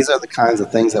these are the kinds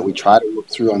of things that we try to work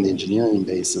through on the engineering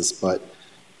basis. But,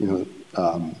 you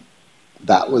know,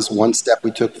 that was one step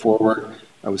we took forward.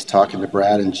 I was talking to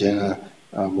Brad and Jenna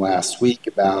last week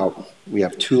about, we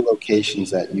have 2 locations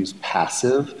that use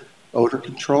passive odor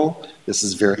control. This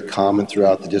is very common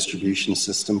throughout the distribution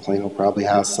system. Plano probably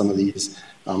has some of these.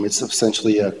 It's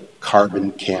essentially a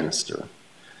carbon canister.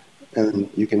 And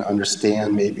you can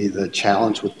understand maybe the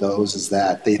challenge with those is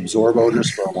that they absorb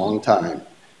odors for a long time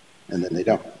and then they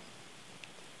don't.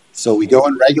 So we go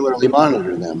and regularly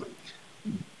monitor them.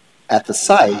 At the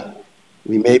site,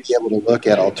 we may be able to look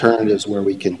at alternatives where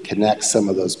we can connect some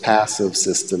of those passive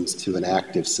systems to an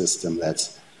active system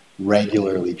that's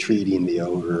regularly treating the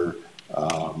odor,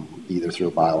 either through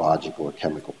a biological or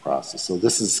chemical process. So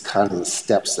this is kind of the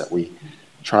steps that we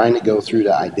trying to go through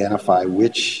to identify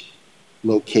which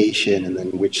location and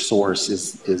then which source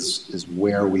is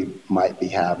where we might be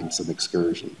having some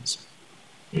excursions.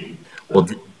 Well,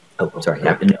 sorry.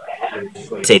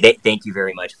 Thank you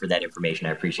very much for that information.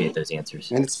 I appreciate those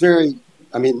answers. And it's very,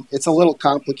 I mean, it's a little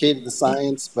complicated, the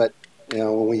science, but you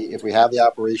know, if we have the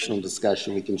operational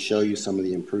discussion, we can show you some of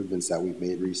the improvements that we've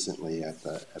made recently at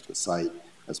the site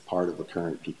as part of the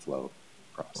current peak flow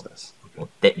process. Well,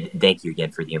 thank you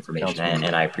again for the information,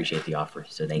 and I appreciate the offer.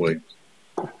 So thank you.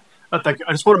 Thank you.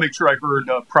 I just want to make sure I heard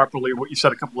properly what you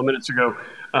said a couple of minutes ago.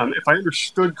 If I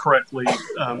understood correctly,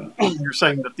 you're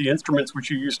saying that the instruments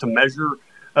which you use to measure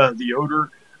the odor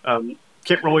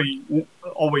can't really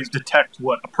always detect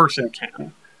what a person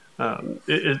can.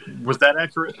 Was that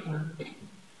accurate?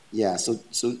 Yeah, so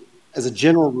as a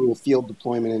general rule, field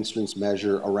deployment instruments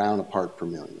measure around a part per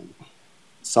million.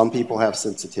 Some people have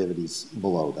sensitivities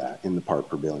below that, in the part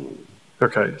per billion.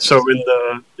 Okay, so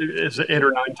is it 8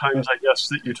 or 9 times, I guess,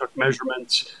 that you took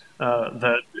measurements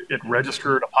that it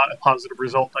registered a positive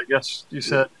result, I guess you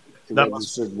said? It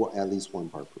registered at least 1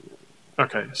 part per million.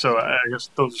 Okay, so I guess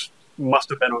those must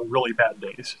have been on really bad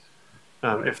days.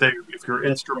 If your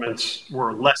instruments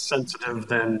were less sensitive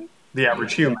than the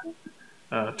average human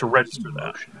to register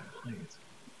that.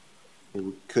 It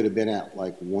could have been at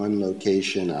like 1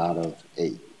 location out of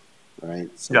 8, right?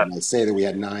 So when I say that we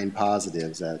had 9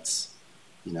 positives, that's,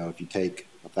 you know, if you take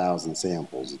 1,000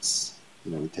 samples, it's,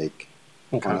 you know, we take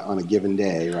on a given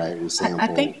day, right? We sample.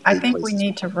 I think we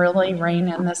need to really rein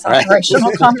in this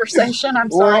operational conversation.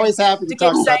 I'm sorry. We're always happy to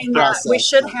talk keep about saying the that. process. We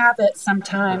should have it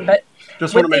sometime, but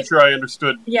just want to make sure I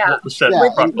understood what was said.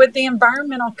 With the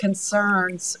environmental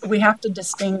concerns, we have to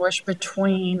distinguish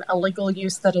between a legal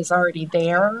use that is already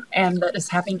there and that is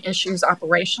having issues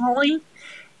operationally,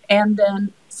 and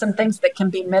then some things that can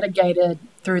be mitigated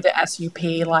through the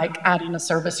SUP, like adding a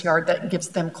service yard that gives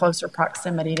them closer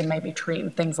proximity to maybe treat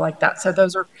and things like that. So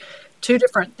those are 2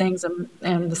 different things,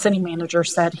 and the city manager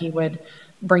said he would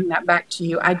bring that back to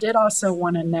you. I did also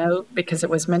want to note, because it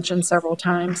was mentioned several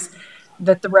times,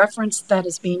 that the reference that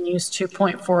is being used,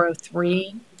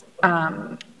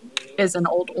 2.403, is an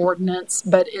old ordinance,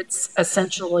 but it's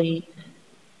essentially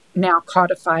now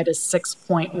codified as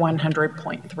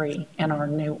 6.100.3 in our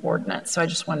new ordinance. So I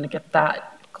just wanted to get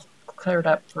that cleared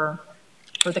up for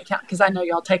the count, because I know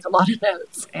y'all take a lot of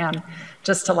notes, and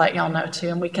just to let y'all know too,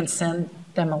 and we can send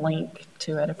them a link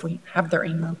to it if we have their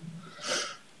email.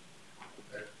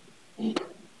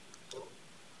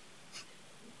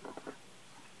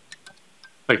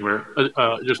 Thank you, Mayor.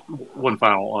 Just one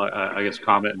final, I guess,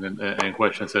 comment and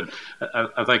question.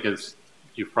 I think as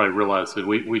you've probably realized that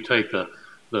we take the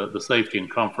safety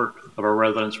and comfort of our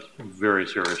residents very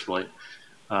seriously.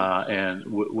 And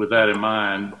with that in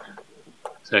mind,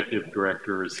 Executive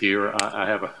Director is here. I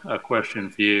have a question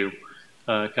for you.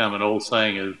 Kind of an old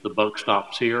saying is, the buck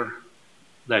stops here.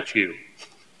 That's you.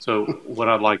 So what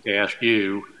I'd like to ask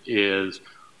you is,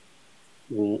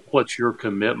 what's your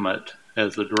commitment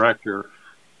as the director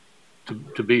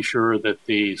to be sure that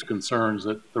these concerns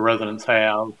that the residents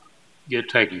have get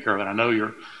taken care of? And I know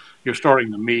you're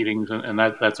starting the meetings, and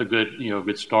that's a good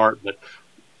good start. But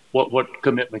what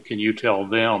commitment can you tell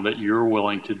them that you're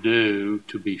willing to do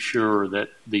to be sure that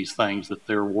these things that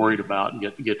they're worried about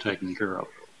get taken care of?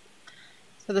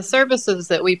 So the services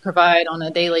that we provide on a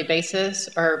daily basis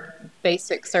are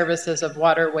basic services of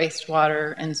water,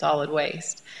 wastewater, and solid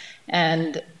waste.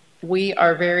 And we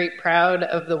are very proud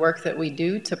of the work that we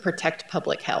do to protect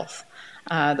public health.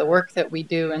 The work that we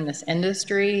do in this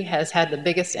industry has had the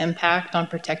biggest impact on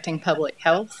protecting public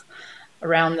health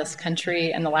around this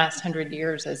country in the last 100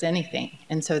 years as anything.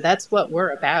 And so that's what we're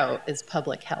about, is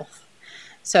public health.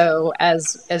 So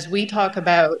as we talk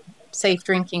about safe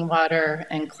drinking water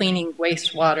and cleaning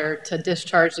wastewater to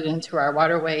discharge it into our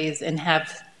waterways and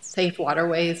have safe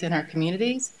waterways in our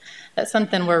communities, that's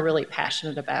something we're really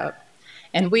passionate about.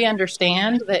 And we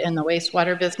understand that in the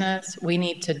wastewater business, we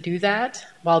need to do that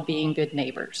while being good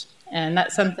neighbors. And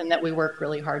that's something that we work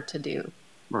really hard to do.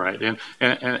 Right, and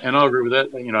I'll agree with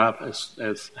that.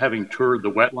 As having toured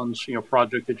the wetlands,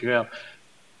 project that you have,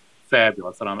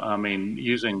 fabulous. And I mean,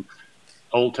 using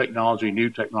old technology, new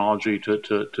technology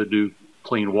to do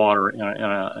clean water in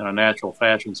a natural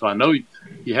fashion. So I know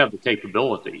you have the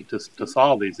capability to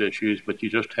solve these issues, but you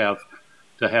just have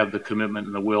to have the commitment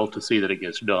and the will to see that it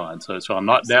gets done. So I'm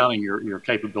not doubting your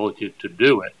capability to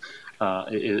do it.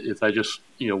 If I just,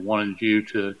 wanted you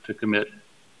to commit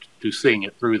to seeing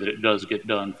it through, that it does get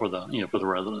done for the, for the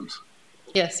residents.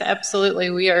 Yes, absolutely.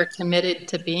 We are committed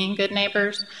to being good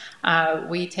neighbors.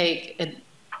 We take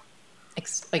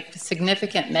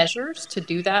significant measures to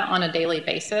do that on a daily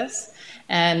basis.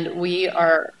 And we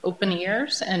are open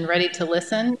ears and ready to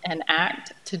listen and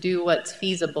act to do what's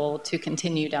feasible to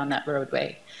continue down that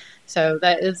roadway. So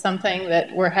that is something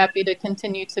that we're happy to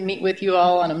continue to meet with you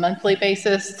all on a monthly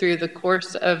basis through the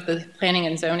course of the planning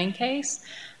and zoning case.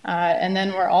 And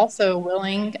then we're also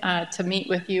willing to meet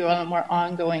with you on a more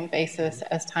ongoing basis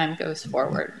as time goes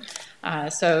forward.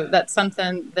 So that's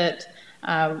something that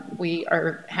we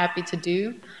are happy to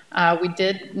do. We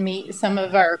did meet some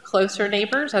of our closer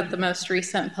neighbors at the most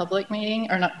recent public meeting,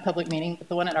 or not public meeting, but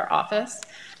the one at our office,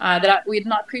 that we had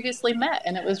not previously met.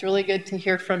 And it was really good to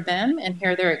hear from them and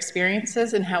hear their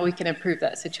experiences and how we can improve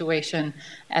that situation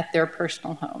at their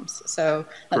personal homes. So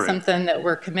that's something that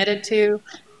we're committed to.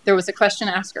 There was a question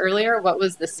asked earlier, what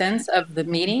was the sense of the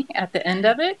meeting at the end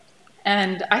of it?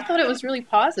 And I thought it was really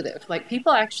positive. Like,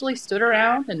 people actually stood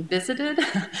around and visited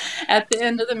at the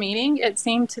end of the meeting. It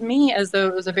seemed to me as though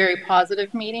it was a very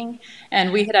positive meeting,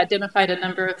 and we had identified a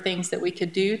number of things that we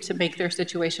could do to make their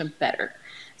situation better.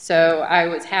 So I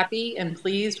was happy and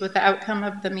pleased with the outcome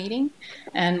of the meeting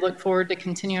and look forward to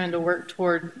continuing to work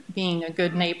toward being a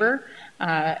good neighbor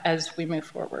as we move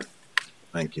forward.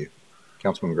 Thank you.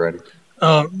 Councilman Grady.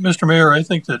 Mr. Mayor, I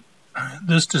think that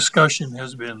this discussion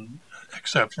has been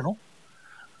exceptional.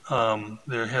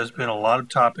 There has been a lot of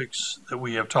topics that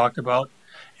we have talked about,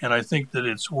 and I think that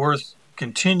it's worth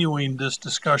continuing this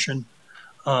discussion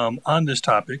on this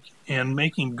topic and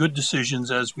making good decisions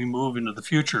as we move into the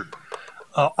future.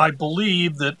 I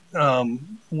believe that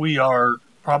we are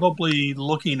probably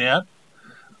looking at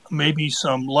maybe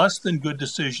some less than good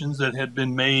decisions that had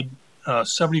been made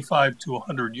 75 to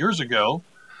 100 years ago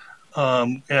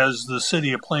as the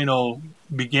city of Plano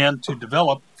began to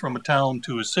develop from a town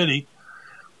to a city.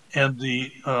 And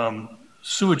the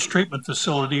sewage treatment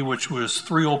facility, which was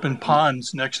 3 open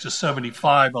ponds next to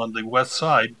 75 on the west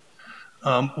side,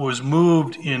 was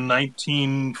moved in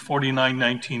 1949,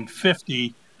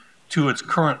 1950 to its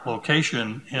current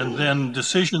location. And then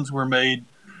decisions were made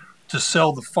to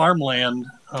sell the farmland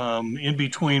in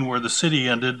between where the city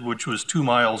ended, which was 2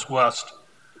 miles west,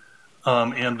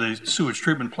 and the sewage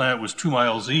treatment plant was 2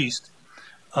 miles east,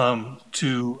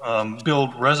 to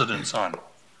build residence on.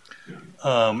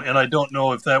 And I don't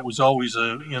know if that was always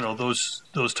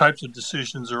those types of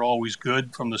decisions are always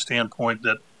good from the standpoint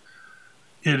that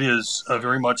it is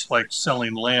very much like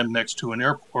selling land next to an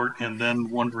airport and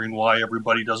then wondering why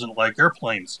everybody doesn't like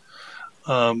airplanes.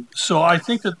 So I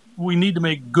think that we need to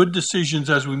make good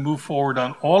decisions as we move forward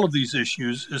on all of these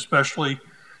issues, especially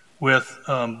with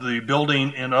the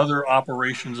building and other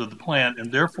operations of the plant.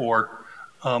 And therefore,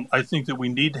 I think that we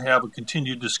need to have a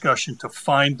continued discussion to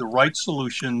find the right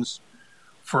solutions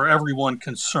for everyone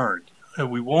concerned.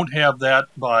 We won't have that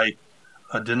by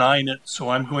denying it. So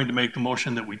I'm going to make the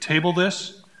motion that we table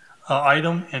this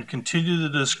item and continue the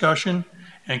discussion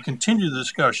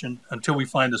until we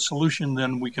find a solution.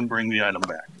 Then we can bring the item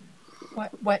back.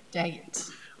 What date?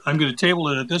 I'm going to table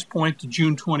it at this point to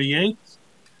June 28th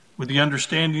with the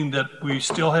understanding that we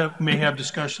still may have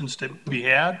discussions to be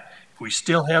had. If we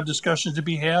still have discussions to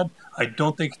be had, I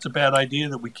don't think it's a bad idea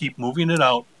that we keep moving it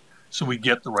out so we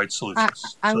get the right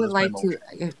solutions. I would like to,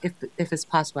 if it's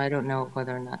possible, I don't know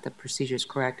whether or not the procedure is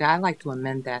correct. I'd like to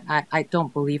amend that. I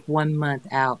don't believe 1 month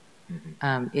out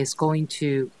is going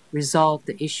to resolve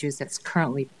the issues that's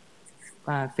currently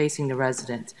facing the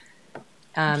residents.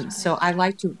 So I'd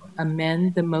like to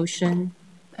amend the motion.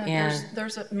 And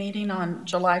there's a meeting on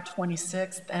July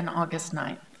 26th and August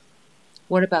 9th.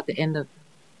 What about the end of?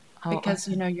 Because,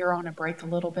 you're on a break a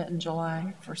little bit in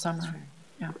July for summer. Right.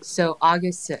 Yeah. So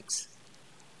August 6th.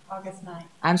 August 9th.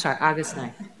 I'm sorry, August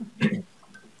 9th.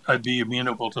 I'd be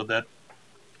amenable to that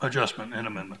adjustment and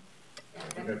amendment.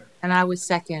 Okay. And I would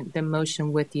second the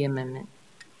motion with the amendment.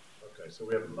 Okay, so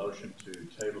we have a motion to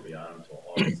table the item until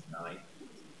August 9th. I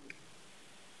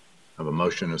have a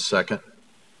motion and a second.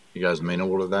 You guys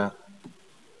amenable to that?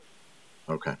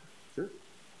 Okay. Sure.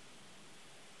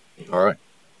 All right.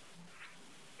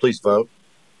 Please vote.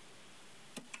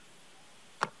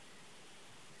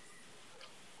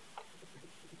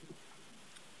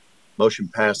 Motion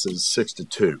passes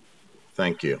 6-2.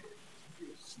 Thank you.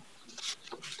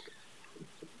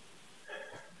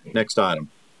 Next item.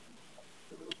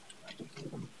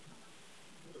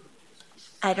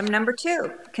 Item number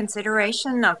 2,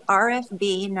 consideration of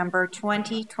RFB number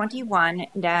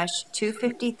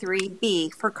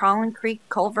 2021-253B for Collin Creek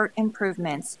Culvert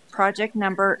Improvements, project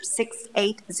number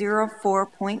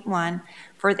 6804.1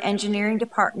 for the engineering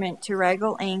department to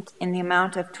Regal Inc. in the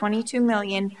amount of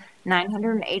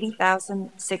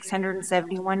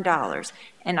 $22,980,671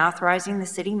 and authorizing the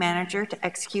city manager to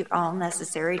execute all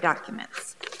necessary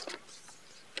documents.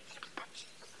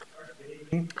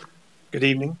 Good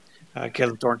evening.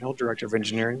 Caleb Thornhill, Director of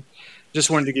Engineering. Just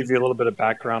wanted to give you a little bit of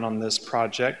background on this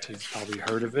project. You've probably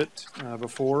heard of it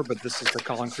before, but this is the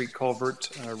Collin Creek Culvert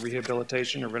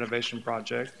Rehabilitation or Renovation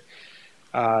Project.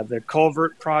 The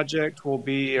culvert project will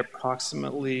be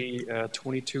approximately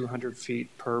 2,200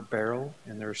 feet per barrel,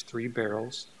 and there's 3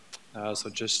 barrels, so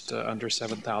just under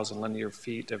 7,000 linear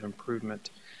feet of improvement.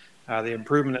 The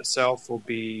improvement itself will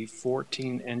be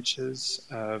 14 inches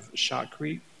of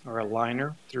shotcrete or a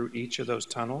liner through each of those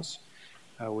tunnels.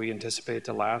 We anticipate it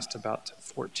to last about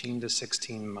 14 to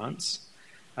 16 months.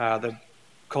 The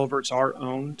culverts are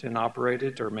owned and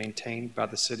operated or maintained by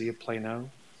the city of Plano.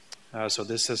 So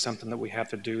this is something that we have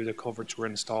to do. The culverts were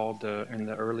installed in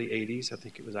the early 80s. I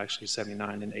think it was actually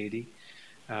 79 and 80.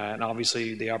 And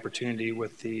obviously the opportunity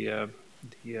with the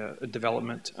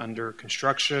development under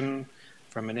construction,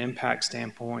 from an impact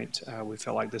standpoint, we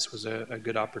felt like this was a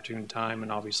good opportune time,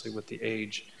 and obviously with the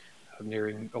age of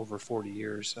nearing over 40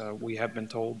 years, we have been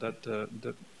told that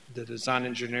the design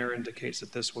engineer indicates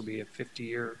that this will be a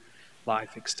 50-year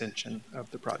life extension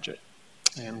of the project.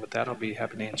 And with that, I'll be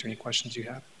happy to answer any questions you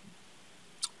have.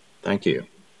 Thank you.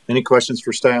 Any questions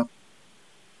for staff?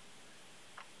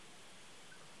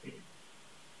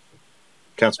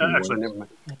 Councilman Actually, Williams.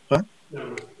 never mind. What?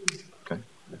 Okay.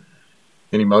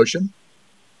 Any motion?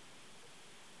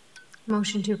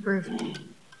 Motion to approve.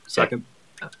 Second.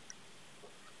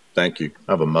 Thank you.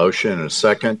 I have a motion and a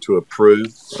second to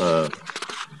approve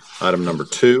item number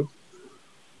 2.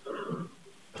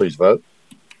 Please vote.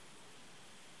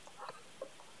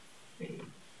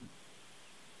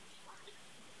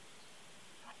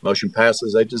 Motion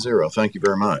passes 8-0. Thank you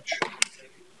very much.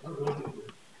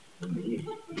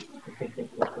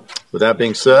 With that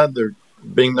being said, there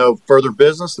being no further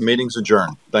business, the meeting's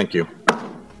adjourned. Thank you.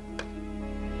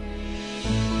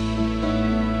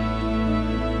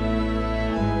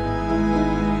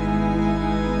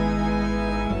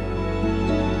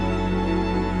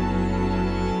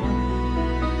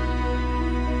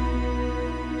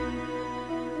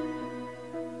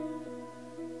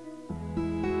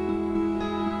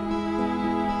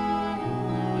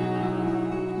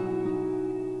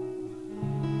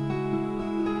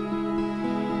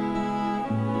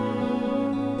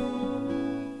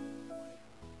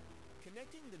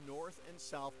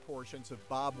 South portions of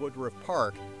Bob Woodruff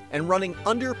Park and running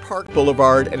under Park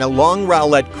Boulevard and along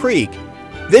Rowlett Creek,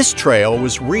 this trail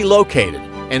was relocated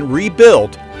and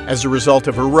rebuilt as a result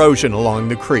of erosion along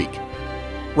the creek.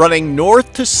 Running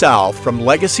north to south from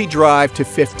Legacy Drive to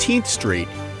 15th Street,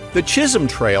 the Chisholm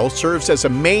Trail serves as a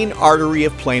main artery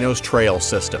of Plano's trail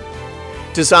system.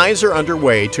 Designs are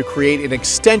underway to create an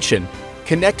extension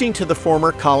connecting to the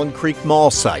former Collin Creek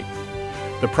Mall site.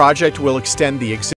 The project will extend the existing